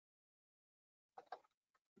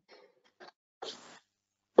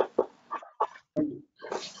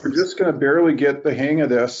We're just going to barely get the hang of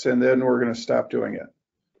this, and then we're going to stop doing it.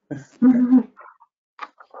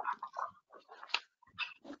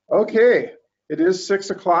 Okay, it is 6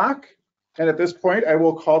 o'clock, and at this point, I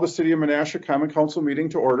will call the City of Menasha Common Council meeting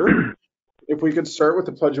to order. If we could start with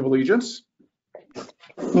the Pledge of Allegiance.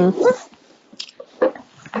 Pledge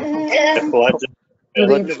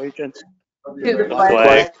allegiance to the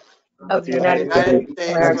flag of the United States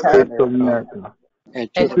of America and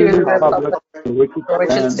and to the republic for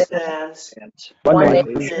which it stands, one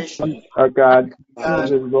nation, our God,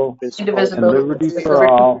 indivisible, indivisible, and liberty for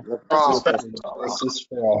all. Justice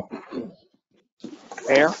for all.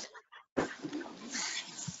 Mayor,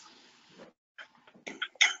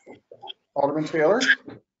 Alderman Taylor.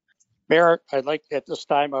 Mayor, at this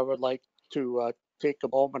time, I would like to take a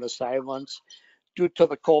moment of silence due to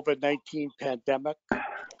the COVID-19 pandemic.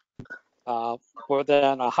 More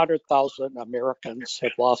than 100,000 Americans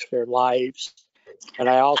have lost their lives. And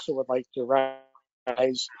I also would like to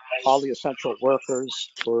recognize all the essential workers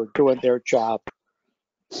for doing their job.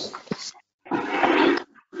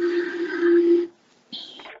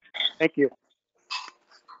 Thank you.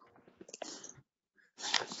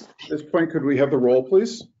 At this point, could we have the roll,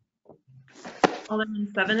 please? Alderman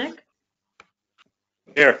Sevenick.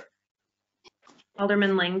 Here.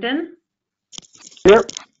 Alderman Langdon. Here.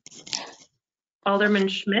 Alderman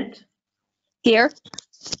Schmidt. Here.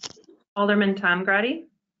 Alderman Tom Grady.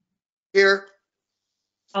 Here.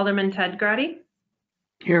 Alderman Ted Grady.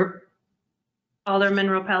 Here. Alderman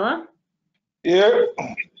Ropella. Here.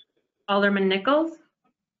 Alderman Nichols.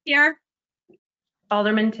 Here.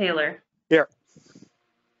 Alderman Taylor. Here.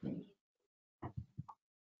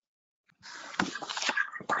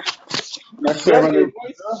 Next item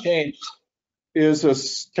is a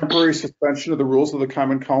temporary suspension of the rules of the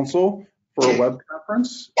Common Council for a web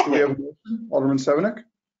conference. Do we have a motion? Alderman Sevenick?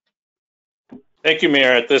 Thank you,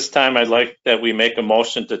 Mayor. At this time, I'd like that we make a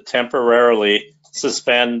motion to temporarily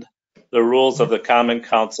suspend the rules of the Common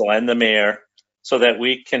Council and the Mayor so that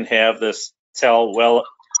we can have this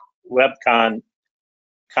WebCon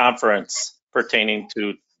conference pertaining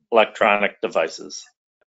to electronic devices.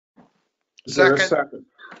 Is there a second?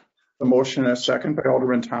 The motion and a second by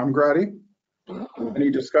Alderman Tom Grady. Any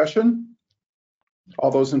discussion? All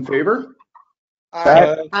those in favor?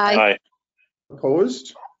 Aye. Aye.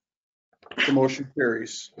 Opposed? The motion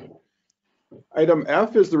carries. Item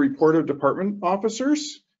F is the report of department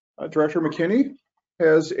officers. Director McKinney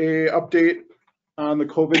has a update on the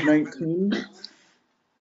COVID-19.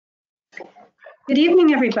 Good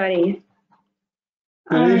evening, everybody.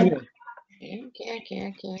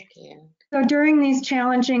 So during these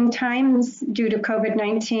challenging times due to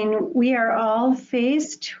COVID-19, we are all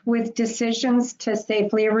faced with decisions to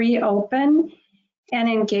safely reopen and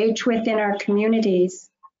engage within our communities.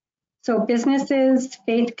 So businesses,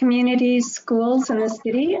 faith communities, schools, and the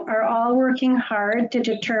city are all working hard to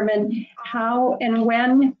determine how and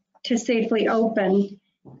when to safely open.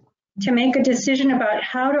 To make a decision about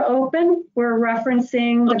how to open, we're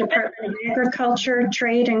referencing the Department of Agriculture,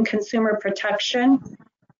 Trade, and Consumer Protection,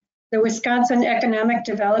 the Wisconsin Economic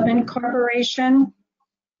Development Corporation,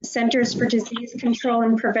 Centers for Disease Control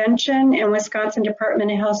and Prevention, and Wisconsin Department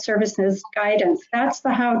of Health Services guidance. That's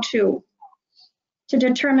the how-to. To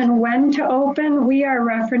determine when to open, we are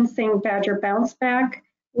referencing Badger Bounce Back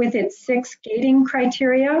with its 6 gating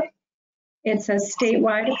criteria. It's a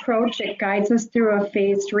statewide approach that guides us through a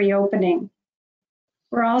phased reopening.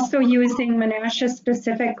 We're also using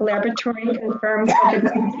Menasha-specific laboratory confirmed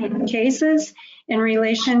COVID-19 cases in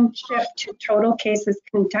relationship to total cases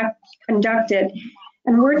conducted.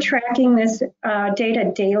 And we're tracking this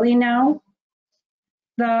data daily now.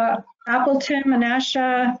 The Appleton,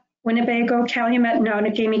 Menasha, Winnebago, Calumet, and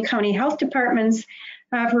Outagamie County Health Departments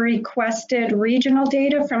have requested regional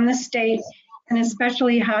data from the state and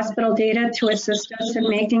especially hospital data to assist us in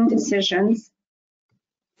making decisions.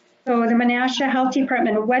 So the Menasha Health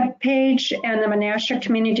Department webpage and the Menasha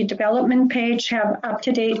Community Development page have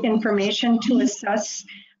up-to-date information to assist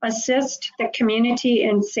the community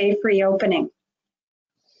in safe reopening.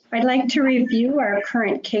 I'd like to review our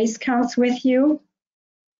current case counts with you.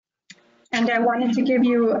 And I wanted to give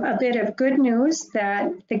you a bit of good news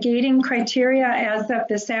that the gating criteria as of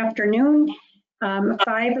this afternoon,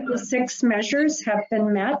 5 of the 6 measures have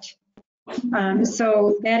been met.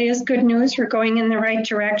 So that is good news. We're going in the right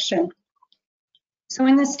direction. So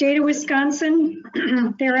in the state of Wisconsin,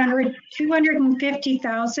 there are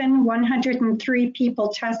 250,103 people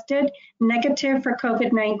tested negative for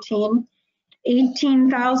COVID-19,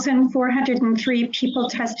 18,403 people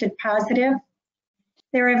tested positive.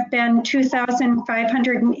 There have been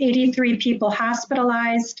 2,583 people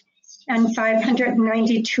hospitalized, and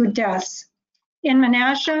 592 deaths. In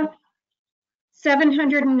Menasha,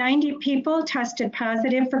 790 people tested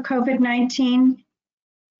positive for COVID-19.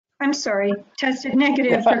 I'm sorry, tested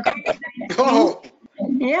negative for COVID-19. Oh,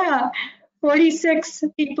 Yeah, 46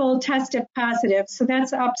 people tested positive. So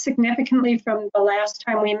that's up significantly from the last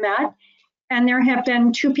time we met. And there have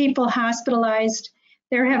been 2 people hospitalized.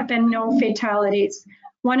 There have been no fatalities.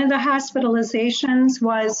 One of the hospitalizations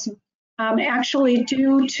was actually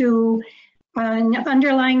due to an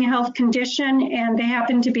underlying health condition, and they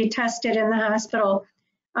happened to be tested in the hospital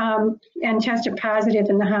and tested positive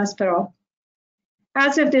in the hospital.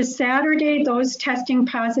 As of this Saturday, those testing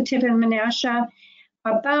positive in Menasha,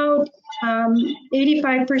 about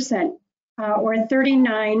 85% or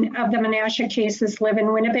 39 of the Menasha cases live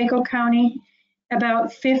in Winnebago County.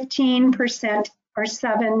 About 15% or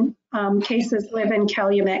 7 cases live in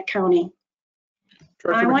Calumet County.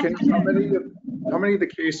 Director McKinney, how many of the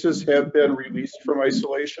cases have been released from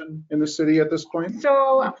isolation in the city at this point?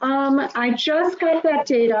 So I just got that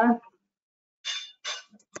data.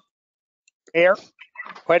 Mayor,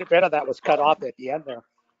 quite a bit of that was cut off at the end there.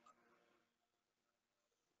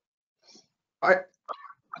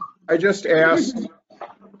 I just asked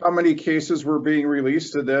how many cases were being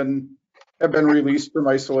released and then have been released from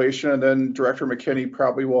isolation, and then Director McKinney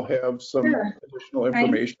probably will have some Sure. additional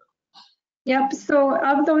information. Yep, so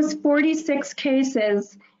of those 46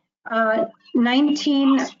 cases,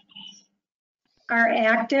 19 are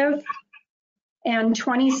active and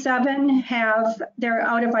 27 they're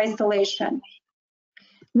out of isolation.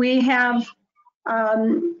 We have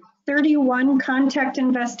 31 contact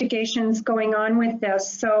investigations going on with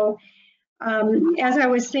this. So as I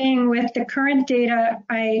was saying, with the current data,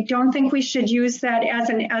 I don't think we should use that as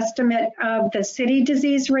an estimate of the city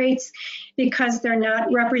disease rates because they're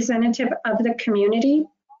not representative of the community.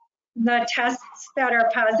 The tests that are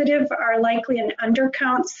positive are likely an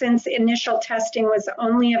undercount since initial testing was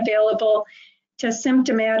only available to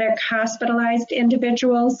symptomatic hospitalized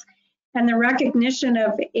individuals, and the recognition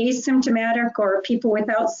of asymptomatic or people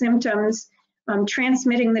without symptoms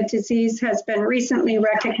transmitting the disease has been recently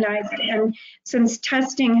recognized, and since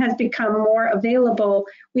testing has become more available,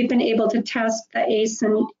 we've been able to test the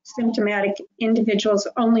asymptomatic individuals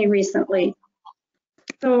only recently.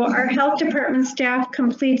 So our health department staff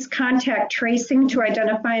completes contact tracing to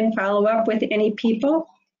identify and follow up with any people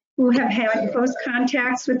who have had close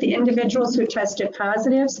contacts with the individuals who tested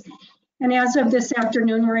positives. And as of this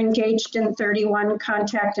afternoon, we're engaged in 31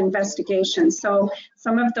 contact investigations. So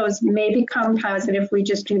some of those may become positive, we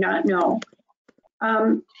just do not know.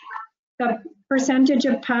 The percentage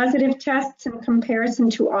of positive tests in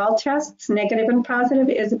comparison to all tests, negative and positive,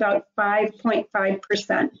 is about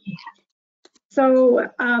 5.5%. So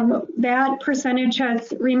that percentage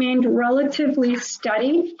has remained relatively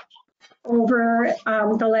steady over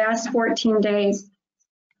the last 14 days.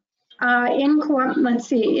 In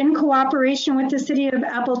cooperation with the city of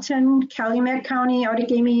Appleton, Calumet County,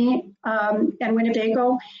 Outagamie, and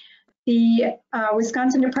Winnebago, the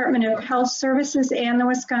Wisconsin Department of Health Services and the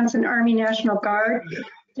Wisconsin Army National Guard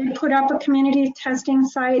did put up a community testing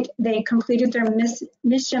site. They completed their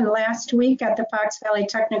mission last week at the Fox Valley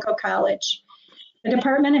Technical College. The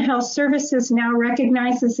Department of Health Services now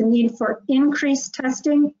recognizes the need for increased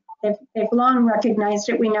testing. They've long recognized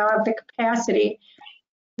it. We now have the capacity.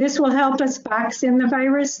 This will help us box in the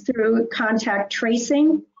virus through contact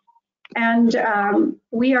tracing. And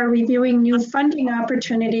we are reviewing new funding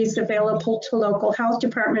opportunities available to local health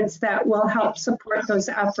departments that will help support those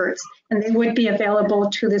efforts. And they would be available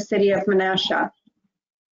to the city of Menasha.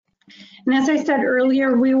 And as I said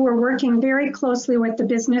earlier, we were working very closely with the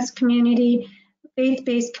business community,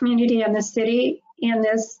 faith-based community, and the city in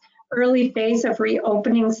this early phase of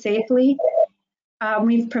reopening safely.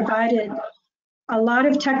 We've provided a lot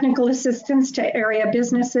of technical assistance to area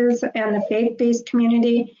businesses and the faith-based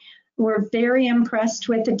community. We're very impressed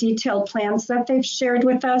with the detailed plans that they've shared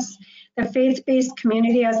with us. The faith-based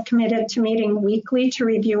community has committed to meeting weekly to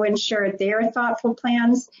review and share their thoughtful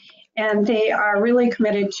plans, and they are really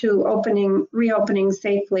committed to reopening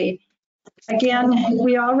safely. Again,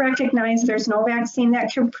 we all recognize there's no vaccine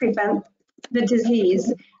that can prevent the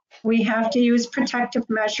disease. We have to use protective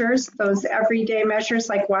measures, those everyday measures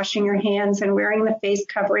like washing your hands and wearing the face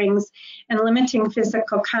coverings and limiting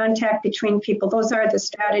physical contact between people. Those are the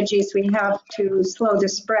strategies we have to slow the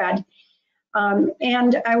spread.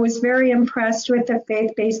 And I was very impressed with the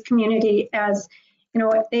faith-based community as,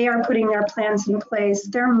 they are putting their plans in place.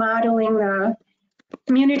 They're modeling the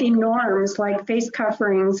community norms like face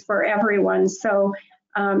coverings for everyone. So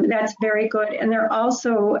that's very good. And they're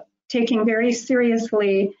also taking very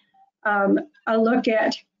seriously a look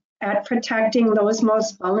at at protecting those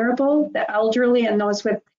most vulnerable, the elderly, and those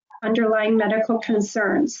with underlying medical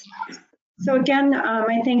concerns. So again,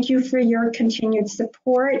 I thank you for your continued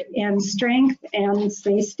support and strength, and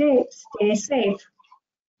stay safe.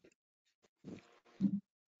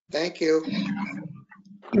 Thank you.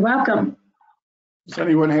 You're welcome. Does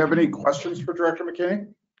anyone have any questions for Director McKinney?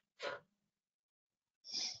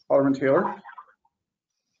 Alderman Taylor?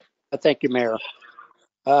 Thank you, Mayor.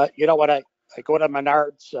 You know, when I go to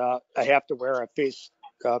Menards, I have to wear a face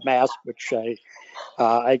mask, which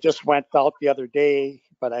I just went out the other day,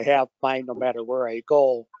 but I have mine no matter where I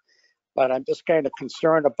go. But I'm just kind of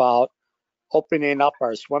concerned about opening up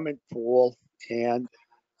our swimming pool. And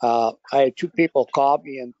I had two people call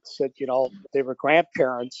me and said, you know, they were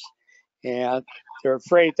grandparents and they're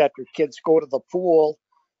afraid that their kids go to the pool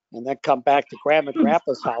and then come back to Grandma and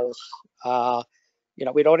Grandpa's house. You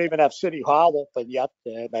know, we don't even have City Hall open yet,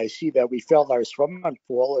 and I see that we filled our swimming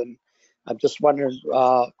pool, and I'm just wondering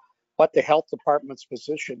what the health department's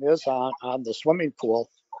position is on the swimming pool.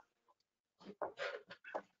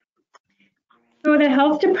 So the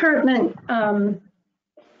health department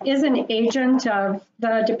is an agent of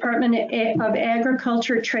the Department of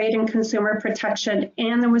Agriculture, Trade and Consumer Protection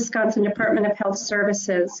and the Wisconsin Department of Health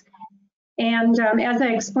Services. And as I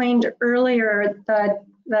explained earlier,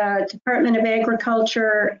 the Department of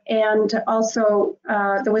Agriculture and also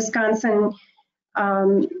the Wisconsin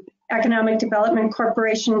Economic Development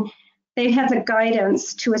Corporation, they have the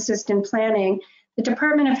guidance to assist in planning. The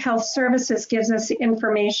Department of Health Services gives us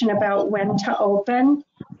information about when to open.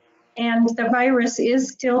 And the virus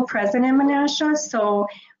is still present in Menasha, so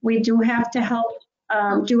we do have to help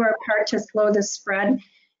do our part to slow the spread.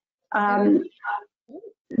 The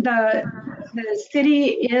city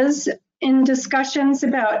is in discussions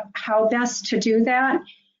about how best to do that.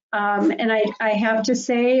 And I have to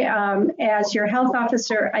say, as your health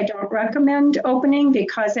officer, I don't recommend opening,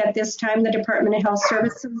 because at this time, the Department of Health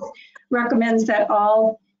Services recommends that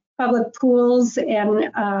all public pools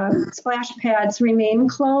and splash pads remain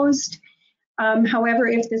closed. However,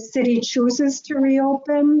 if the city chooses to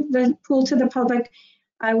reopen the pool to the public,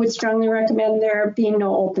 I would strongly recommend there be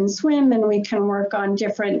no open swim, and we can work on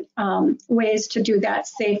different ways to do that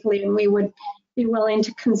safely, and we would be willing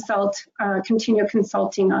to consult, continue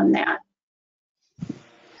consulting on that.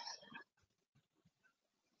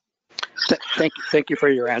 Thank you for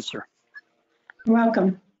your answer. You're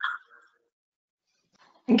welcome.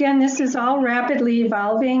 Again, this is all rapidly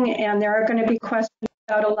evolving, and there are going to be questions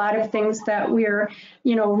about a lot of things that we're,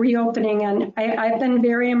 you know, reopening. And I've been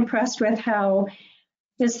very impressed with how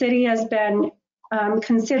the city has been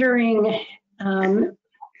considering,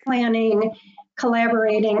 planning,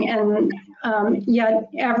 collaborating, and yet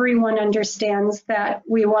everyone understands that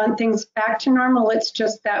we want things back to normal. It's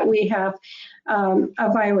just that we have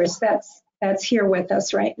a virus that's here with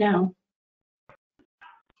us right now.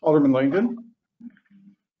 Alderman Langdon?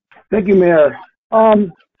 Thank you, Mayor.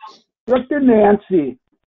 Director Nancy,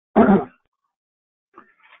 I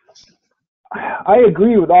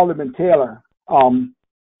agree with Alderman Taylor.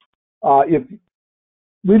 If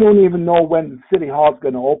we don't even know when City Hall is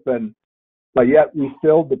going to open, but yet we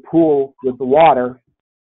filled the pool with the water,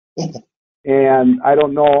 and I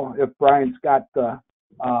don't know if Brian's got the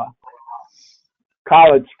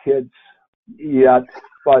college kids yet,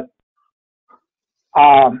 but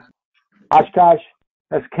Oshkosh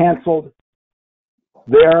has canceled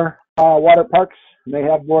their water parks, and they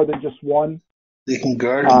have more than just one. They can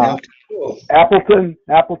garden. Appleton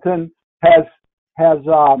has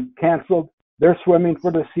canceled their swimming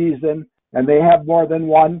for the season, and they have more than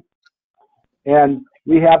one, and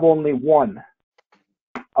we have only one.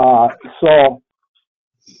 So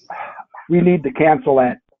we need to cancel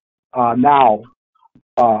it now.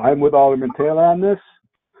 I'm with Alderman Taylor on this.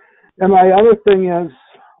 And my other thing is,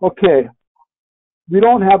 okay, we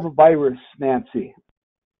don't have a virus, Nancy,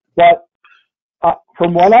 but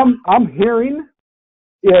from what I'm hearing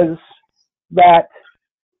is that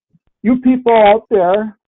you people out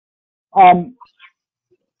there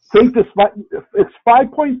think it's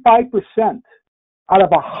 5.5% out of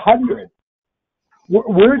 100.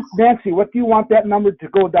 Where's Nancy? What do you want that number to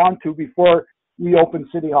go down to before we open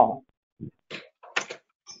City Hall?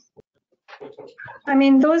 I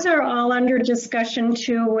mean, those are all under discussion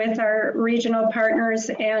too with our regional partners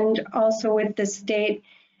and also with the state.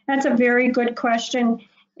 That's a very good question.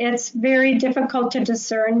 It's very difficult to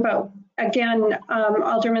discern, but again,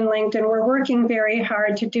 Alderman Langdon, we're working very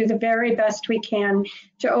hard to do the very best we can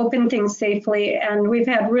to open things safely. And we've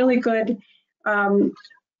had really good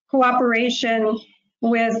cooperation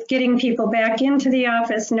with getting people back into the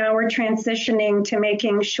office. Now we're transitioning to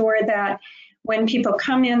making sure that when people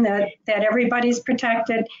come in that everybody's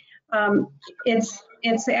protected.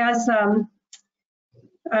 It's as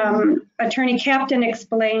Attorney Captain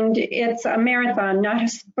explained, it's a marathon, not a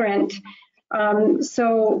sprint.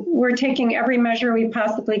 So we're taking every measure we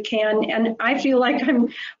possibly can, and I feel like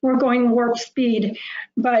we're going warp speed,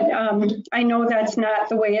 but I know that's not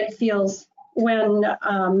the way it feels when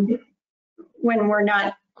we're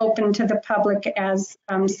not open to the public as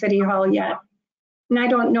City Hall yet. And I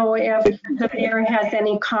don't know if the mayor has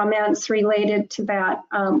any comments related to that.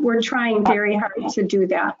 We're trying very hard to do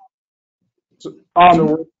that.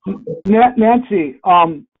 Nancy,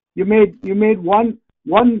 you made one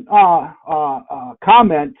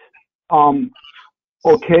comment,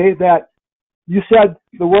 okay, that you said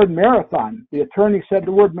the word marathon. The attorney said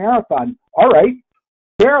the word marathon. All right,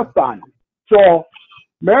 marathon. So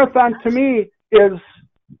marathon to me is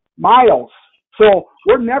miles. So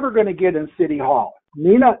we're never going to get in City Hall.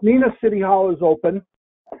 Nina City Hall is open,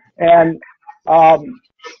 and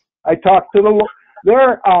I talked to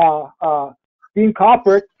their Dean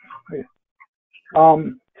Coppert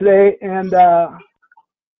today, and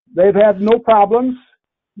they've had no problems.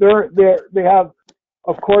 They have,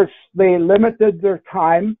 of course, they limited their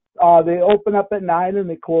time. They open up at 9 and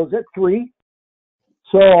they close at 3.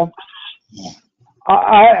 So,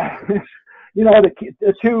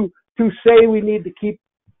 to say we need to keep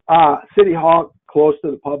City Hall close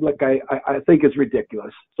to the public, I think is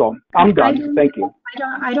ridiculous. So I'm done. Thank you.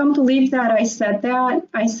 I don't believe that I said that.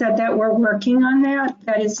 I said that we're working on that.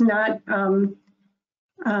 That is not,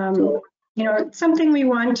 something we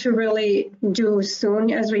want to really do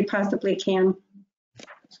soon as we possibly can.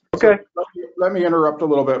 Okay. Let me interrupt a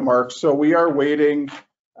little bit, Mark. So we are waiting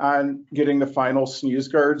on getting the final sneeze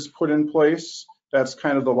guards put in place. That's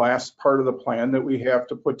kind of the last part of the plan that we have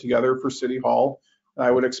to put together for City Hall. I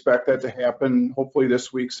would expect that to happen hopefully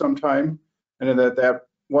this week sometime. And that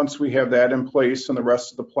once we have that in place and the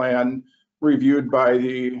rest of the plan reviewed by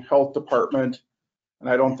the health department, and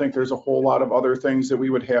I don't think there's a whole lot of other things that we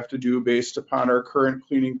would have to do based upon our current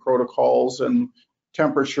cleaning protocols and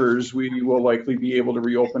temperatures, we will likely be able to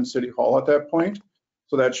reopen City Hall at that point.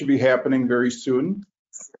 So that should be happening very soon.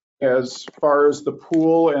 As far as the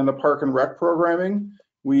pool and the park and rec programming,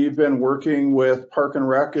 we've been working with Park and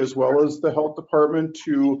Rec as well as the health department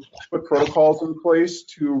to put protocols in place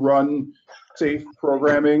to run safe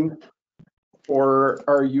programming for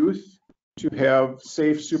our youth to have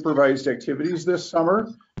safe supervised activities this summer.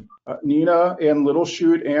 Nina and Little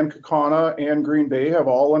Chute and Kaukauna and Green Bay have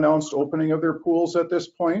all announced opening of their pools at this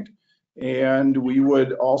point. And we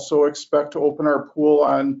would also expect to open our pool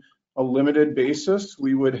on a limited basis.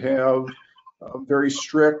 We would have very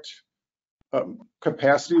strict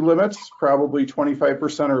capacity limits, probably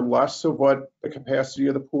 25% or less of what the capacity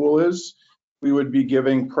of the pool is. We would be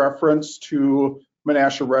giving preference to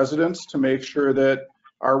Menasha residents to make sure that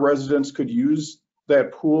our residents could use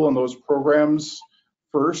that pool and those programs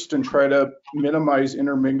first and try to minimize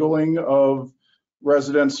intermingling of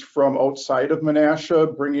residents from outside of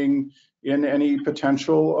Menasha, bringing in any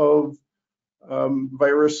potential of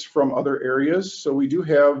virus from other areas. So we do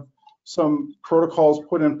have some protocols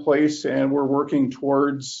put in place, and we're working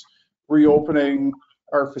towards reopening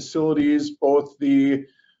our facilities, both the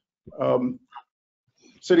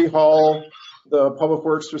City Hall, the Public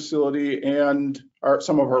Works facility, and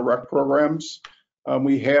some of our rec programs.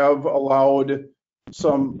 We have allowed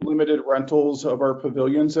some limited rentals of our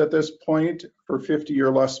pavilions at this point for 50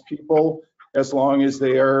 or less people, as long as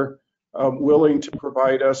they are willing to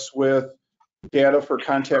provide us with data for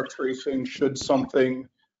contact tracing should something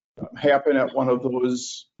happen at one of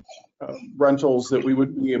those rentals, that we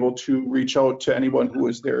would be able to reach out to anyone who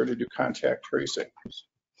is there to do contact tracing.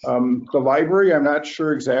 The library, I'm not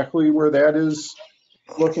sure exactly where that is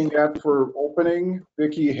looking at for opening.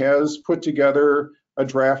 Vicki has put together a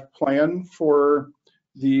draft plan for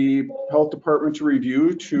the health department to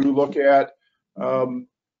review to look at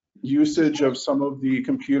usage of some of the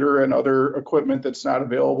computer and other equipment that's not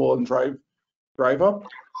available in drive up, is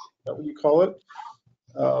that what you call it?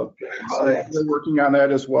 So we're working on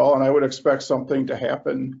that as well, and I would expect something to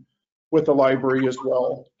happen with the library as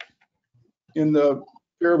well in the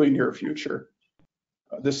fairly near future.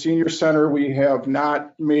 The senior center, we have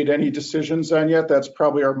not made any decisions on yet. That's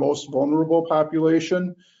probably our most vulnerable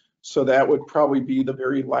population. So that would probably be the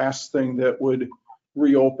very last thing that would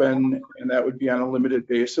reopen, and that would be on a limited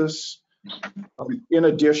basis. In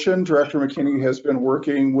addition, Director McKinney has been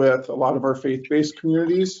working with a lot of our faith-based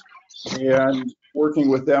communities and working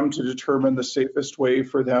with them to determine the safest way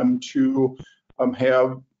for them to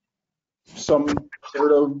have some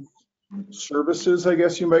sort of services, I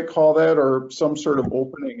guess you might call that, or some sort of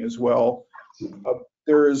opening as well.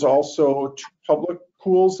 There is also 2 public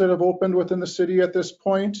pools that have opened within the city at this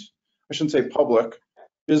point. I shouldn't say public,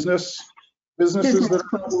 businesses that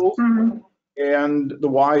are pools. Mhm. And the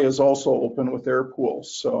Y is also open with their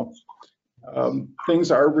pools. So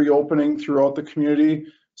things are reopening throughout the community.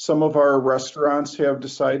 Some of our restaurants have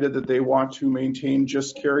decided that they want to maintain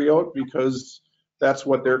just carryout because that's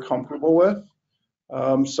what they're comfortable with.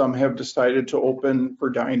 Some have decided to open for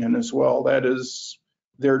dine-in as well. That is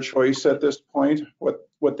their choice at this point,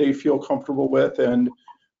 what they feel comfortable with and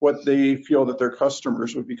what they feel that their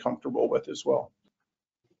customers would be comfortable with as well.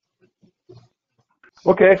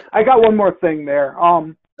 Okay, I got one more thing there.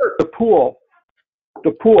 The pool.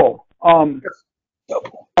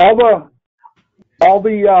 All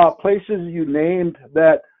the places you named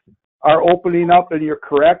that are opening up, and you're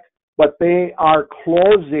correct, but they are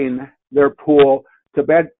closing their pool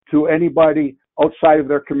to anybody outside of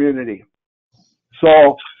their community.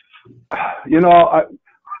 So,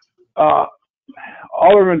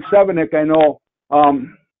 Alderman Severnick, I know,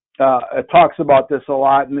 talks about this a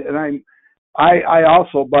lot, and I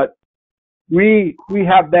also, but we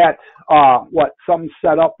have that, something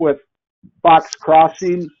set up with Fox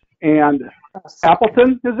Crossing and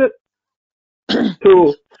Appleton, is it?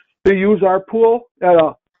 to use our pool at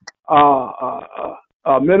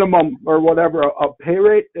a minimum or whatever, a pay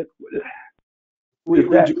rate. We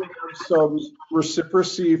do have some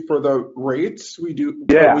reciprocity for the rates. We do.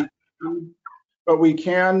 Yeah. But we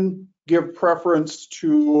can give preference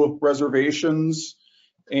to reservations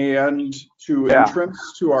and to entrance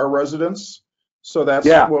to our residents. So that's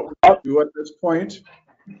what we do at this point,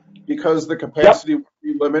 because the capacity would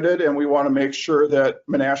be limited, and we want to make sure that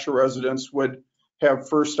Menasha residents would have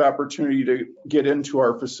first opportunity to get into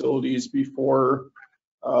our facilities before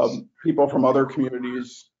people from other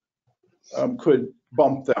communities could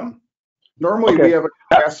bump them. Normally we have a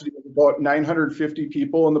capacity of about 950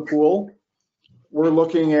 people in the pool. We're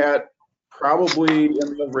looking at probably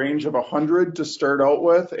in the range of 100 to start out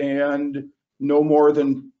with, and no more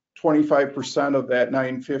than 25% of that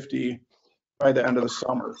 950 by the end of the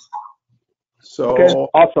summer. So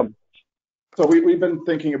awesome. So we've been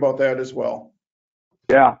thinking about that as well.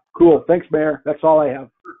 Yeah, cool. Thanks, Mayor. That's all I have.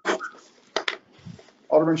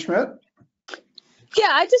 Alderman Schmidt? Yeah,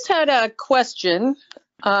 I just had a question.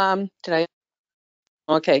 Okay,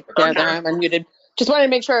 there I'm unmuted. Just wanted to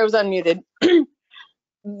make sure I was unmuted.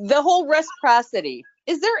 The whole reciprocity,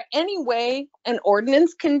 is there any way an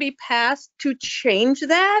ordinance can be passed to change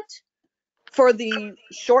that for the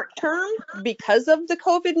short term because of the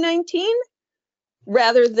COVID-19,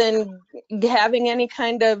 rather than having any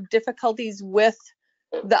kind of difficulties with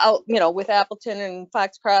with Appleton and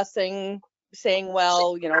Fox Crossing saying,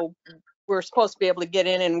 well, we're supposed to be able to get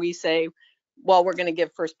in, and we say, well, we're going to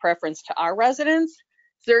give first preference to our residents?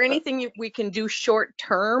 Is there anything we can do short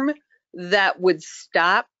term that would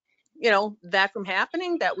stop, that from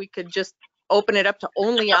happening, that we could just open it up to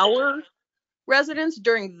only our residents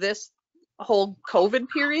during this whole COVID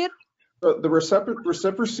period? The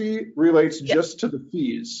reciprocity relates just to the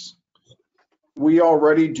fees. We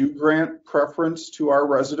already do grant preference to our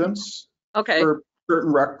residents for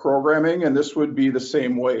certain rec programming, and this would be the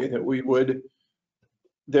same way that we would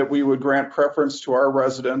grant preference to our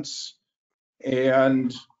residents.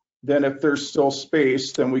 And then if there's still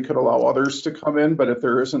space, then we could allow others to come in, but if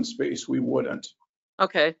there isn't space, we wouldn't.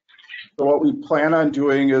 Okay. So what we plan on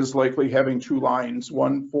doing is likely having 2 lines,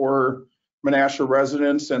 one for Menasha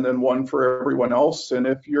residents and then one for everyone else. And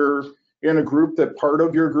if you're in a group that part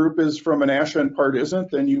of your group is from Menasha and part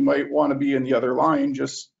isn't, then you might want to be in the other line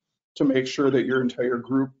just to make sure that your entire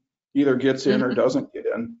group either gets in or doesn't get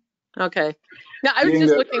in. Okay. Now, I was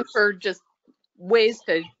just looking for just ways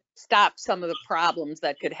to stop some of the problems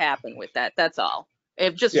that could happen with that. That's all.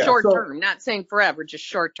 If just short term, not saying forever, just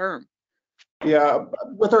short term. Yeah,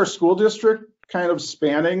 with our school district kind of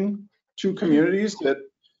spanning 2 communities, that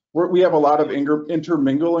we have a lot of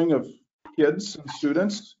intermingling of kids and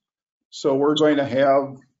students. So we're going to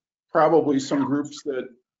have probably some groups that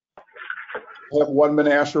have one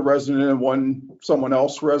Menasha resident and one someone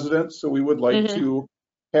else resident. So we would like to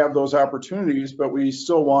have those opportunities, but we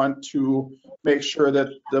still want to make sure that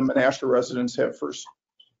the Menasha residents have first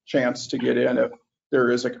chance to get in if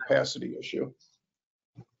there is a capacity issue.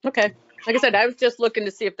 Okay. Like I said, I was just looking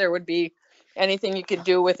to see if there would be anything you could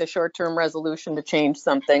do with a short-term resolution to change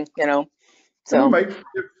something, So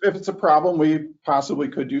if it's a problem, we possibly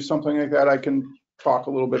could do something like that. I can talk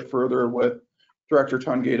a little bit further with Director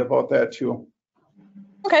Tungate about that too.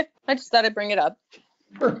 Okay, I just thought I'd bring it up.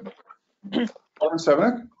 Sure.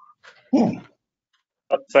 Alderman Severnick?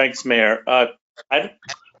 Thanks, Mayor.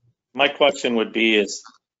 My question would be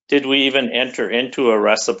did we even enter into a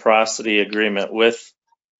reciprocity agreement with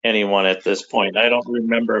anyone at this point? I don't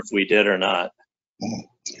remember if we did or not.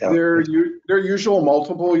 They're usual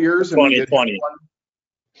multiple years. And we did have 2020. one.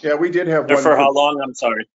 Yeah, we did have Or one. for how long? I'm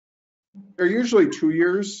sorry. They're usually 2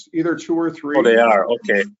 years, either 2 or 3. Oh, they are.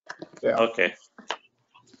 Okay. Yeah. Okay.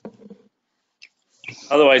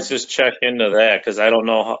 Otherwise, just check into that because I don't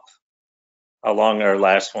know how long our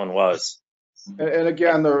last one was. And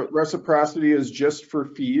again, the reciprocity is just for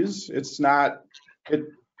fees. It's not, it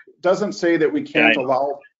doesn't say that we can't Yeah, I know.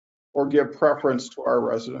 allow or give preference to our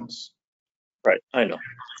residents. Right. I know.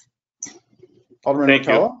 Alderman Thank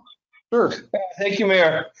you. Rotella? Sure. Thank you,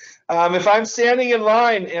 Mayor. If I'm standing in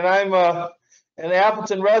line and I'm an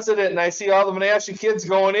Appleton resident and I see all the Menasha kids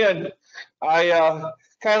going in, I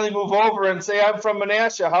kindly move over and say, I'm from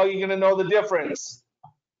Menasha. How are you going to know the difference?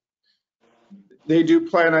 They do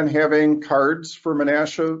plan on having cards for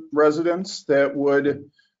Menasha residents that would,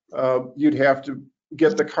 you'd have to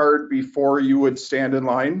get the card before you would stand in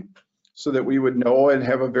line so that we would know and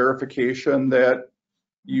have a verification that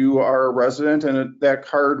you are a resident, and that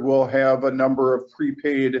card will have a number of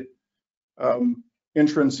prepaid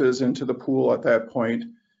entrances into the pool at that point.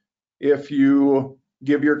 If you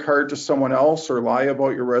give your card to someone else or lie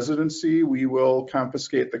about your residency, we will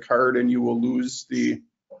confiscate the card and you will lose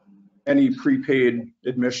any prepaid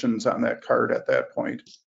admissions on that card at that point.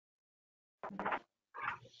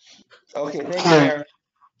 Okay, thank you, Mayor.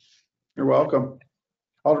 You're welcome.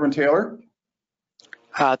 Alderman Taylor?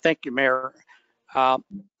 Thank you, Mayor. The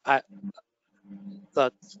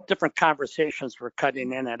different conversations were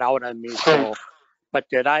cutting in and out on me. So, but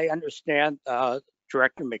did I understand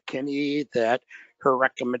Director McKinney that her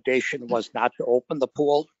recommendation was not to open the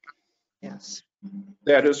pool? Yes.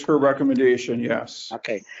 That is her recommendation, yes.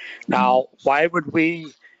 Okay. Now, why would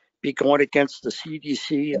we be going against the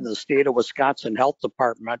CDC and the state of Wisconsin Health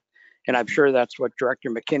Department? And I'm sure that's what Director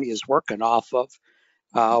McKinney is working off of.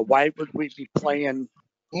 Why would we be playing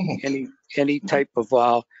any type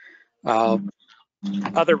of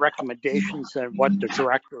other recommendations than what the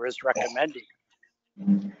director is recommending?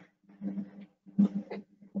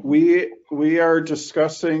 We are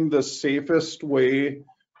discussing the safest way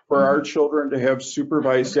for our children to have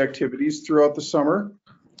supervised activities throughout the summer.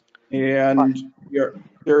 And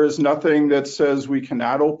there is nothing that says we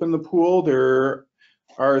cannot open the pool. There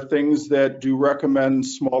are things that do recommend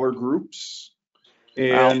smaller groups.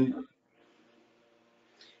 And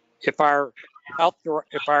if our health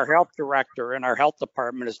director and our health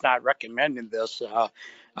department is not recommending this,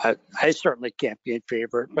 I certainly can't be in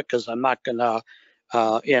favor because I'm not gonna,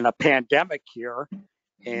 in a pandemic here.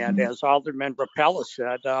 And as Alderman Rapella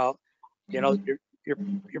said, you know, you're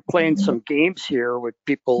playing some games here with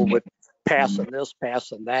people with passing this,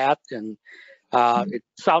 passing that, and it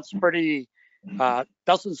sounds pretty.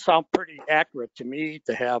 Doesn't sound pretty accurate to me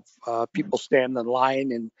to have people stand in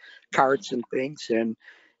line and cards and things. And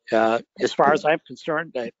as far as I'm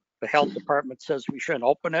concerned, the health department says we shouldn't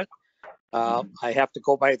open it. I have to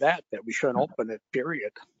go by that we shouldn't open it,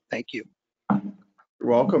 period. Thank you. you're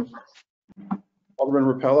welcome. Alderman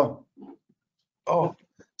Rapella. Oh,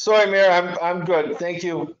 sorry, Mayor. I'm good. Thank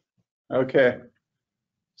you. Okay.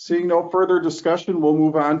 Seeing no further discussion, we'll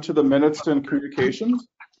move on to the minutes and communications.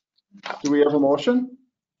 Do we have a motion?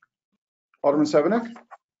 Alderman Severnick?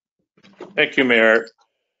 Thank you, Mayor.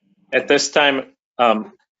 At this time, I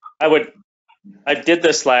did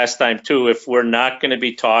this last time too. If we're not going to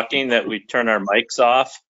be talking, that we turn our mics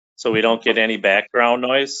off so we don't get any background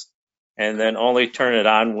noise, and then only turn it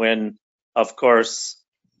on when, of course,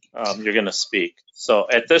 you're going to speak. So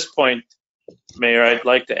at this point, Mayor, I'd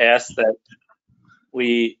like to ask that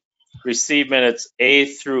we receive minutes A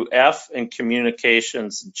through F and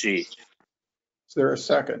communications G. Is there a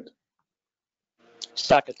second?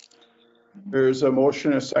 Second. There's a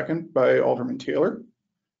motion, a second by Alderman Taylor.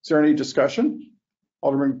 Is there any discussion?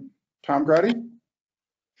 Alderman Tom Grady?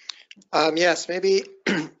 Yes, maybe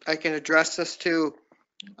I can address this to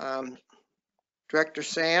Director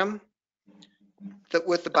Sam.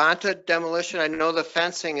 With the Bonta demolition, I know the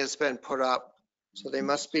fencing has been put up, so they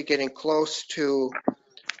must be getting close to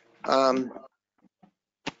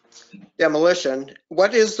demolition.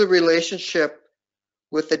 What is the relationship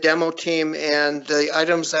with the demo team and the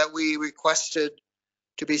items that we requested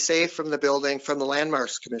to be saved from the building from the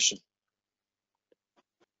Landmarks Commission?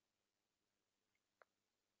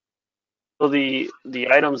 So the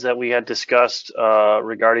items that we had discussed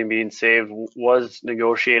regarding being saved was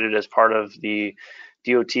negotiated as part of the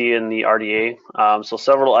DOT and the RDA. So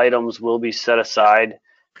several items will be set aside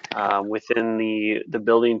within the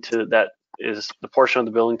building that is the portion of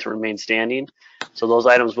the building to remain standing. So those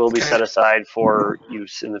items will be set aside for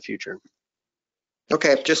use in the future.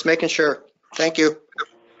 Okay, just making sure. Thank you.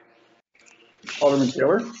 Alderman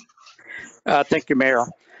Taylor? Thank you, Mayor.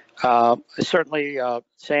 Certainly,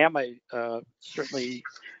 Sam, I certainly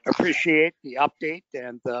appreciate the update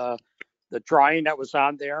and the drawing that was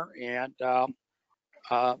on there, and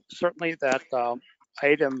certainly that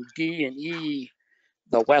item D and E,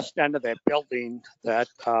 the west end of that building, that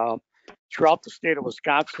throughout the state of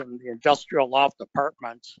Wisconsin, the industrial loft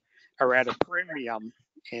apartments are at a premium,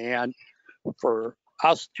 and for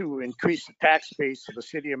us to increase the tax base of the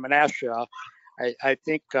city of Menasha, I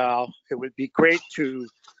think it would be great to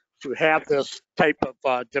have this type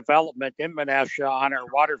of development in Menasha on our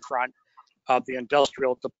waterfront of the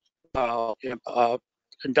industrial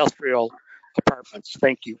apartments.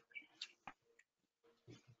 Thank you.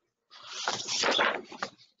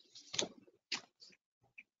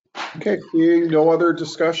 Okay, seeing no other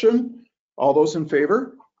discussion, all those in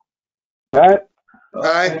favor? Aye.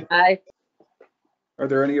 Aye. Aye. Are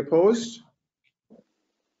there any opposed?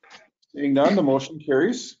 Seeing none, the motion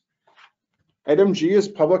carries. Item G is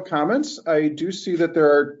public comments. I do see that there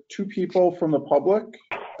are two people from the public,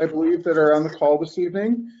 I believe, that are on the call this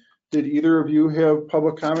evening. Did either of you have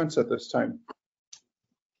public comments at this time?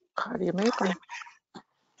 How do you make them?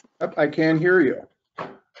 Yep, I can hear you.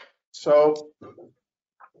 So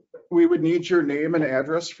we would need your name and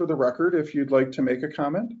address for the record if you'd like to make a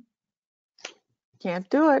comment. Can't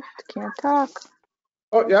do it. Can't talk.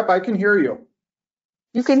 Oh, yep, I can hear you.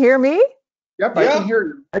 You can hear me? Yep, I can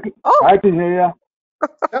hear you. Oh, I can hear you.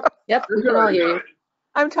 Yep, You're we can all good. hear you.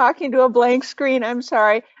 I'm talking to a blank screen. I'm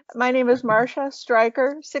sorry. My name is Marcia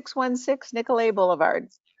Stryker, 616 Nicolay Boulevard.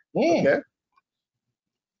 Okay.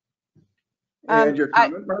 Um, And your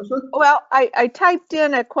comment, Martha? Well, I typed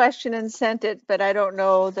in a question and sent it, but I don't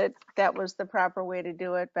know that that was the proper way to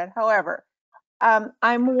do it. But however,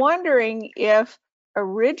 I'm wondering if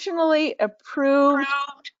originally approved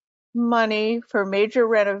money for major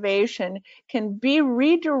renovation can be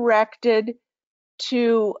redirected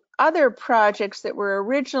to other projects that were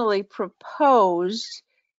originally proposed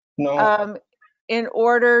No. in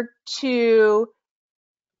order to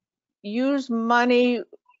use money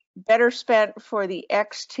better spent for the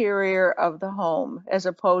exterior of the home as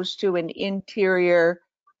opposed to an interior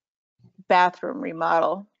bathroom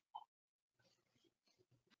remodel.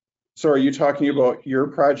 So are you talking about your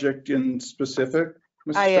project in specific,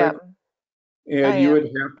 Mrs. I Stryker? am. And I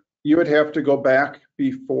you would have to go back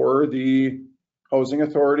before the housing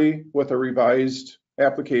authority with a revised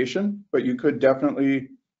application, but you could definitely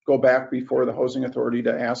go back before the housing authority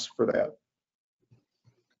to ask for that.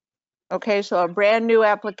 Okay, so a brand new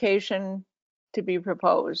application to be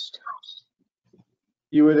proposed.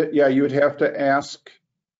 You would have to ask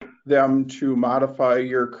them to modify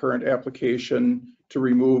your current application to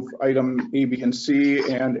remove item A, B, and C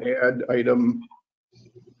and add item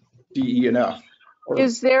D, E, and F.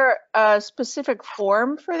 Is there a specific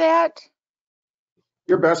form for that?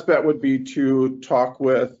 Your best bet would be to talk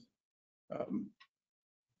with,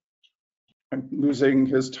 I'm losing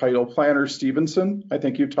his title, Planner Stevenson. I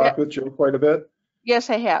think you've talked with Joe quite a bit. Yes,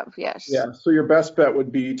 I have, yes. Yeah, so your best bet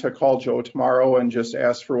would be to call Joe tomorrow and just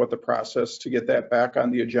ask for what the process to get that back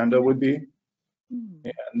on the agenda would be.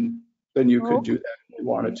 And then you could do that if you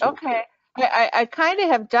wanted to. Okay, I kind of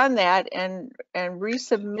have done that and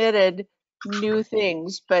resubmitted new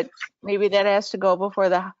things, but maybe that has to go before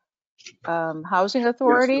the housing Yes,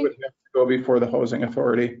 authority? it would have to go before the housing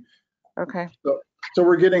authority. Okay. So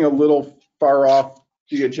we're getting a little far off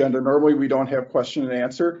the agenda. Normally we don't have question and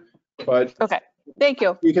answer, but Okay, thank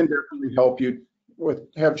you. we can definitely help you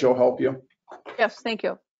have Joe help you. Yes, thank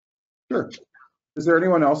you. Sure. Is there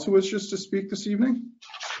anyone else who wishes to speak this evening?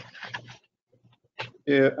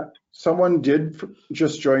 Someone did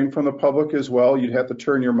just join from the public as well. You'd have to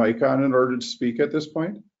turn your mic on in order to speak at this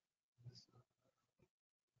point.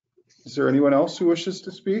 Is there anyone else who wishes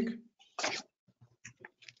to speak?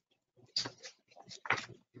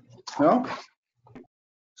 No?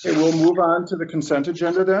 Okay, we'll move on to the consent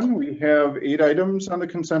agenda then. We have 8 items on the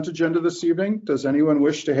consent agenda this evening. Does anyone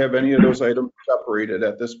wish to have any of those items separated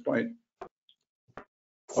at this point?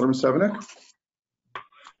 Alderman Severnick?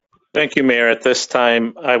 Thank you, Mayor. At this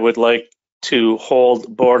time, I would like to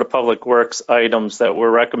hold Board of Public Works items that were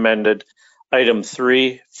recommended, item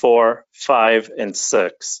 3, 4, 5, and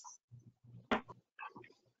 6.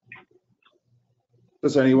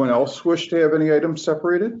 Does anyone else wish to have any items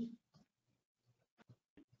separated?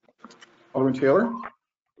 Alderman Taylor?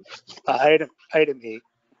 Item 8.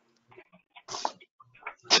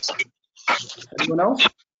 Anyone else?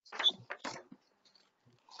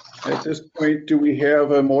 At this point, do we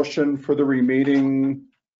have a motion for the remaining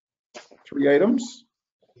 3 items?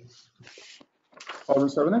 Alderman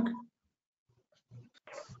Stefanik?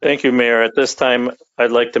 Thank you, Mayor. At this time,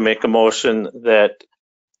 I'd like to make a motion that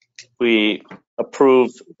we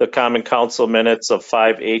approve the Common Council minutes of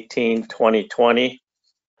 5/18/2020.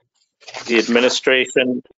 The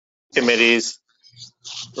administration committee's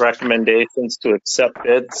recommendations to accept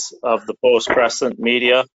bids of the Post Crescent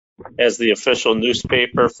Media as the official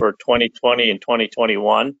newspaper for 2020 and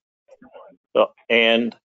 2021.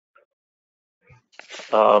 And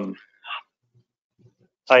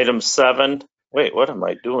item 7, wait, what am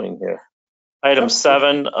I doing here? Item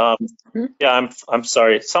 7, yeah, I'm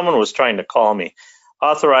sorry. Someone was trying to call me.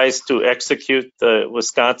 Authorized to execute the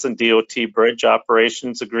Wisconsin DOT Bridge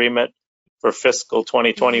Operations Agreement for fiscal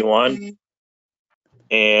 2021.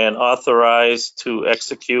 And authorized to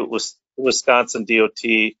execute Wisconsin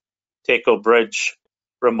DOT TACO Bridge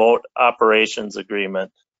Remote Operations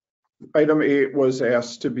Agreement. Item 8 was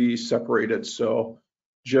asked to be separated, so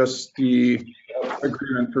just the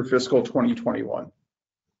agreement for fiscal 2021.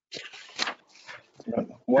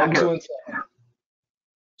 1, 2, and 7.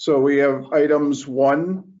 So we have items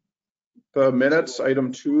 1, the minutes,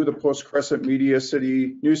 item 2, the Post Crescent Media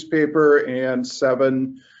City newspaper, and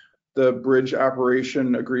 7, the bridge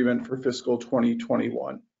operation agreement for fiscal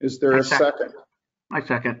 2021. Is there a second? I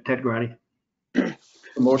second, Ted Grady. A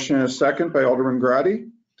motion and a second by Alderman Grady.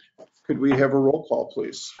 Could we have a roll call,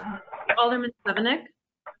 please? Alderman Stefanik,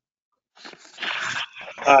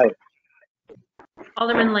 Aye.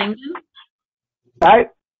 Alderman Langdon, Aye.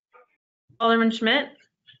 Alderman Schmidt,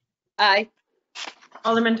 Aye.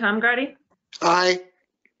 Alderman Tom Grady, Aye.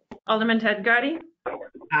 Alderman Ted Grady,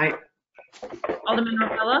 Aye. Alderman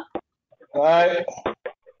Ropella, Aye.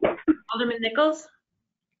 Alderman Nichols,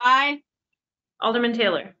 Aye. Alderman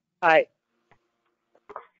Taylor. Aye.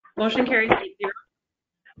 Motion carries 8-0.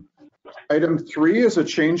 Item 3 is a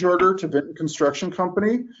change order to Vinton Construction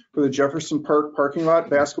Company for the Jefferson Park parking lot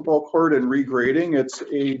basketball court and regrading. It's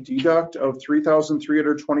a deduct of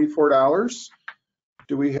 $3,324.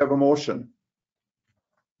 Do we have a motion?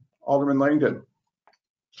 Alderman Langdon.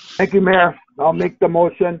 Thank you, Mayor. I'll make the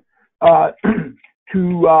motion to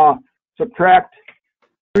subtract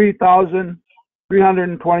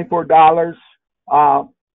 $3,324.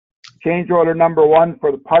 Change order number 1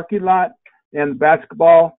 for the parking lot and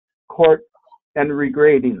basketball court and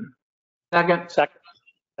regrading. Second.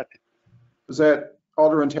 Is that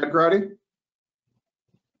Alderman Ted Grady?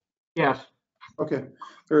 Yes. Okay,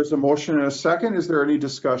 there's a motion and a second. Is there any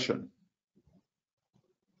discussion?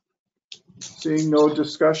 Seeing no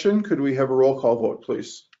discussion, could we have a roll call vote,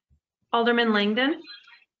 please? Alderman Langdon,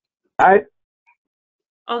 Aye.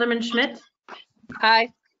 Alderman Schmidt,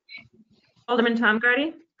 Aye. Alderman Tom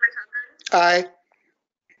Grady, Aye.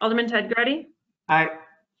 Alderman Ted Grady, Aye.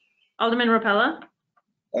 Alderman Ropella,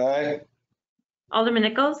 Aye. Alderman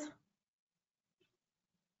Nichols,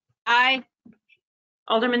 Aye.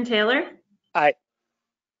 Alderman Taylor. Aye.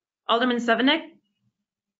 Alderman Stefanik.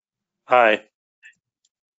 Aye.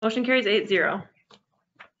 Motion carries 8-0.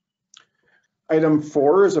 Item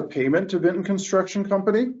 4 is a payment to Vinton Construction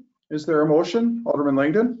Company. Is there a motion? Alderman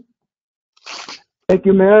Langdon. Thank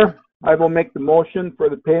you, Mayor. I will make the motion for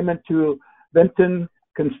the payment to Vinton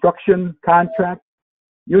Construction Contract,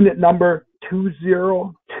 unit number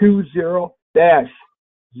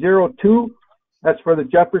 2020-02. That's for the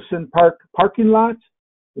Jefferson Park parking lot,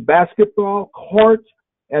 the basketball court,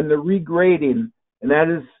 and the regrading. And that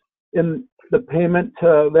is in the payment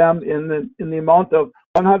to them in the amount of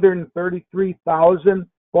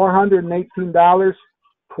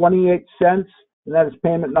 $133,418.28. And that is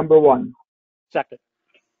payment number 1. Second.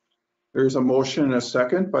 There's a motion and a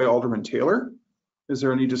second by Alderman Taylor. Is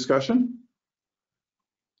there any discussion?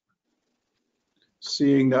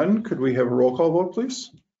 Seeing none, could we have a roll call vote,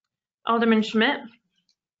 please? Alderman Schmidt.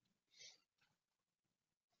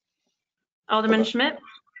 Alderman Schmidt.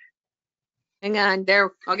 Hang on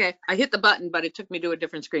there. Okay, I hit the button, but it took me to a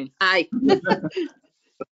different screen. Aye.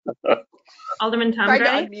 Alderman Tom Tried to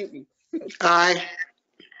Grady. unmute me. Aye.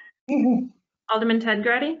 Alderman Ted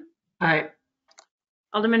Grady. Aye.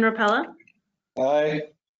 Alderman Ropella.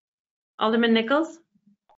 Aye. Alderman Nichols.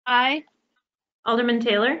 Aye. Alderman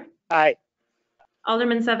Taylor. Aye.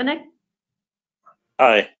 Alderman Stefanik.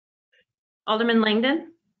 Aye. Alderman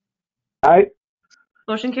Langdon. Aye.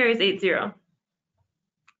 Motion carries 8-0.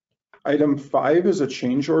 Item 5 is a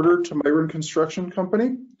change order to Myron Construction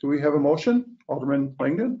Company. Do we have a motion? Alderman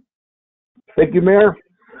Langdon. Thank you, Mayor.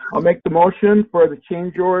 I'll make the motion for the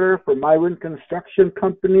change order for Myron Construction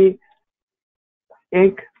Company,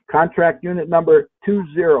 Inc., contract unit number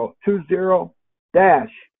 2020-02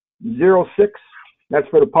 06. That's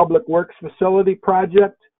for the Public Works Facility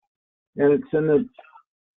Project. And it's in the,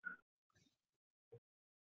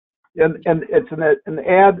 and it's an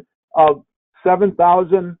ad of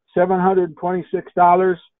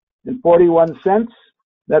 $7,726.41.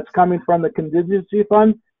 That's coming from the contingency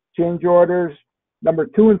fund. Change orders number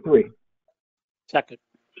 2 and 3. Second.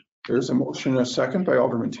 There's a motion and a second by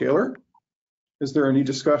Alderman Taylor. Is there any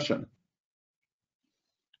discussion?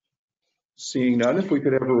 Seeing none, if we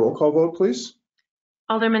could have a roll call vote, please.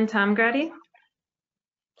 Alderman Tom Grady,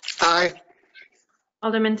 Aye.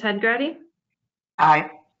 Alderman Ted Grady, Aye.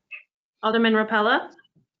 Alderman Rapella,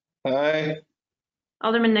 Aye.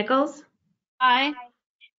 Alderman Nichols, Aye.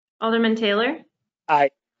 Alderman Taylor, Aye.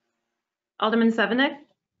 Alderman Sevenick,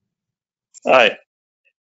 Aye.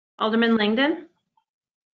 Alderman Langdon,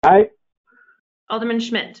 Aye. Alderman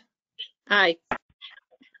Schmidt. Aye.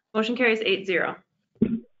 Motion carries 8-0.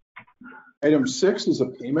 Item 6 is a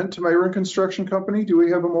payment to Myron Construction Company. Do we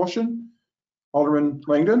have a motion? Alderman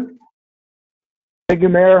Langdon? Thank you,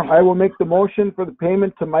 Mayor. I will make the motion for the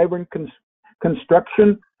payment to Myron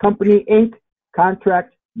Construction Company, Inc.,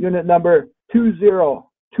 contract unit number 2020-6.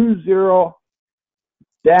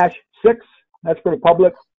 That's for the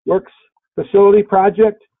Public Works Facility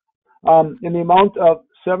Project, in the amount of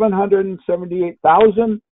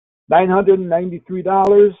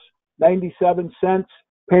 $778,993.97.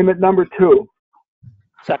 Payment number 2.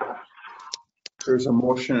 Second. There's a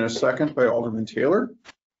motion and a second by Alderman Taylor.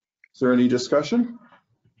 Is there any discussion?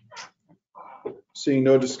 Seeing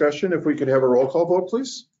no discussion, if we could have a roll call vote,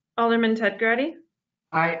 please. Alderman Ted Grady,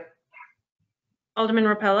 Aye. Alderman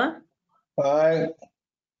Rapella, Aye.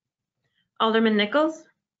 Alderman Nichols,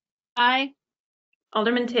 Aye.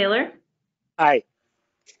 Alderman Taylor, Aye.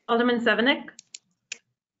 Alderman Sevenick,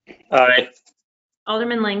 Aye.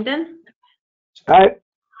 Alderman Langdon, Aye.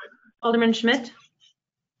 Alderman Schmidt,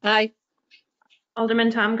 Aye.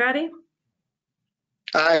 Alderman Tom Grady.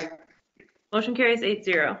 Aye. Motion carries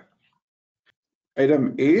 8-0.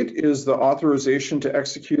 Item 8 is the authorization to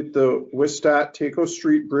execute the Wistat Taco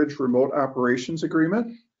Street Bridge Remote Operations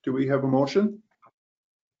Agreement. Do we have a motion?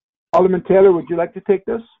 Alderman Taylor, would you like to take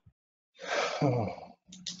this?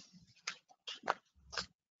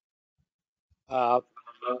 I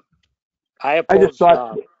I just oppose,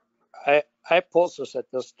 thought, I oppose this at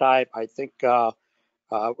this time. I think we're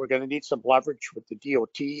going to need some leverage with the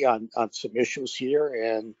DOT on some issues here,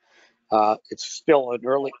 and it's still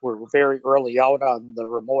we're very early out on the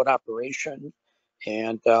remote operation,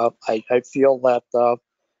 and I feel that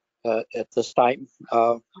at this time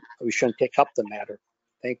we shouldn't take up the matter.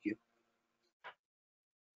 Thank you.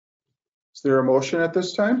 Is there a motion at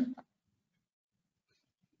this time?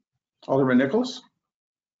 Alderman Nichols?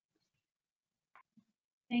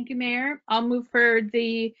 Thank you, Mayor. I'll move for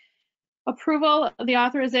the approval of the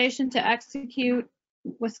authorization to execute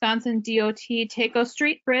Wisconsin DOT Taco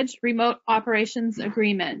Street Bridge Remote Operations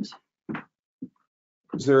Agreement.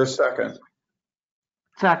 Is there a second?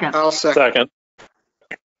 Second. I'll second. Second.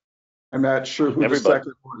 I'm not sure who Everybody. the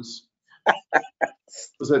second was.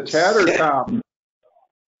 Was it Ted or Tom?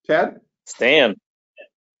 Ted? Stan.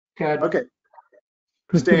 Ted. Okay.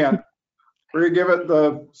 Stan, we're going to give it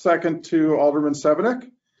the second to Alderman Sevenick.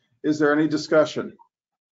 Is there any discussion?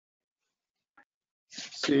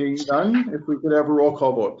 Seeing none, if we could have a roll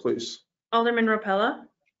call vote, please. Alderman Rapella,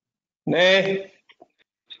 Nay.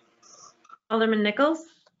 Alderman Nichols,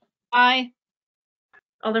 Aye.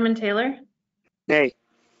 Alderman Taylor, Nay.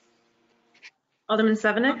 Alderman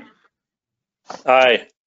Sevenick, Aye.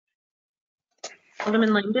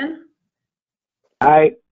 Alderman Langdon,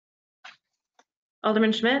 aye.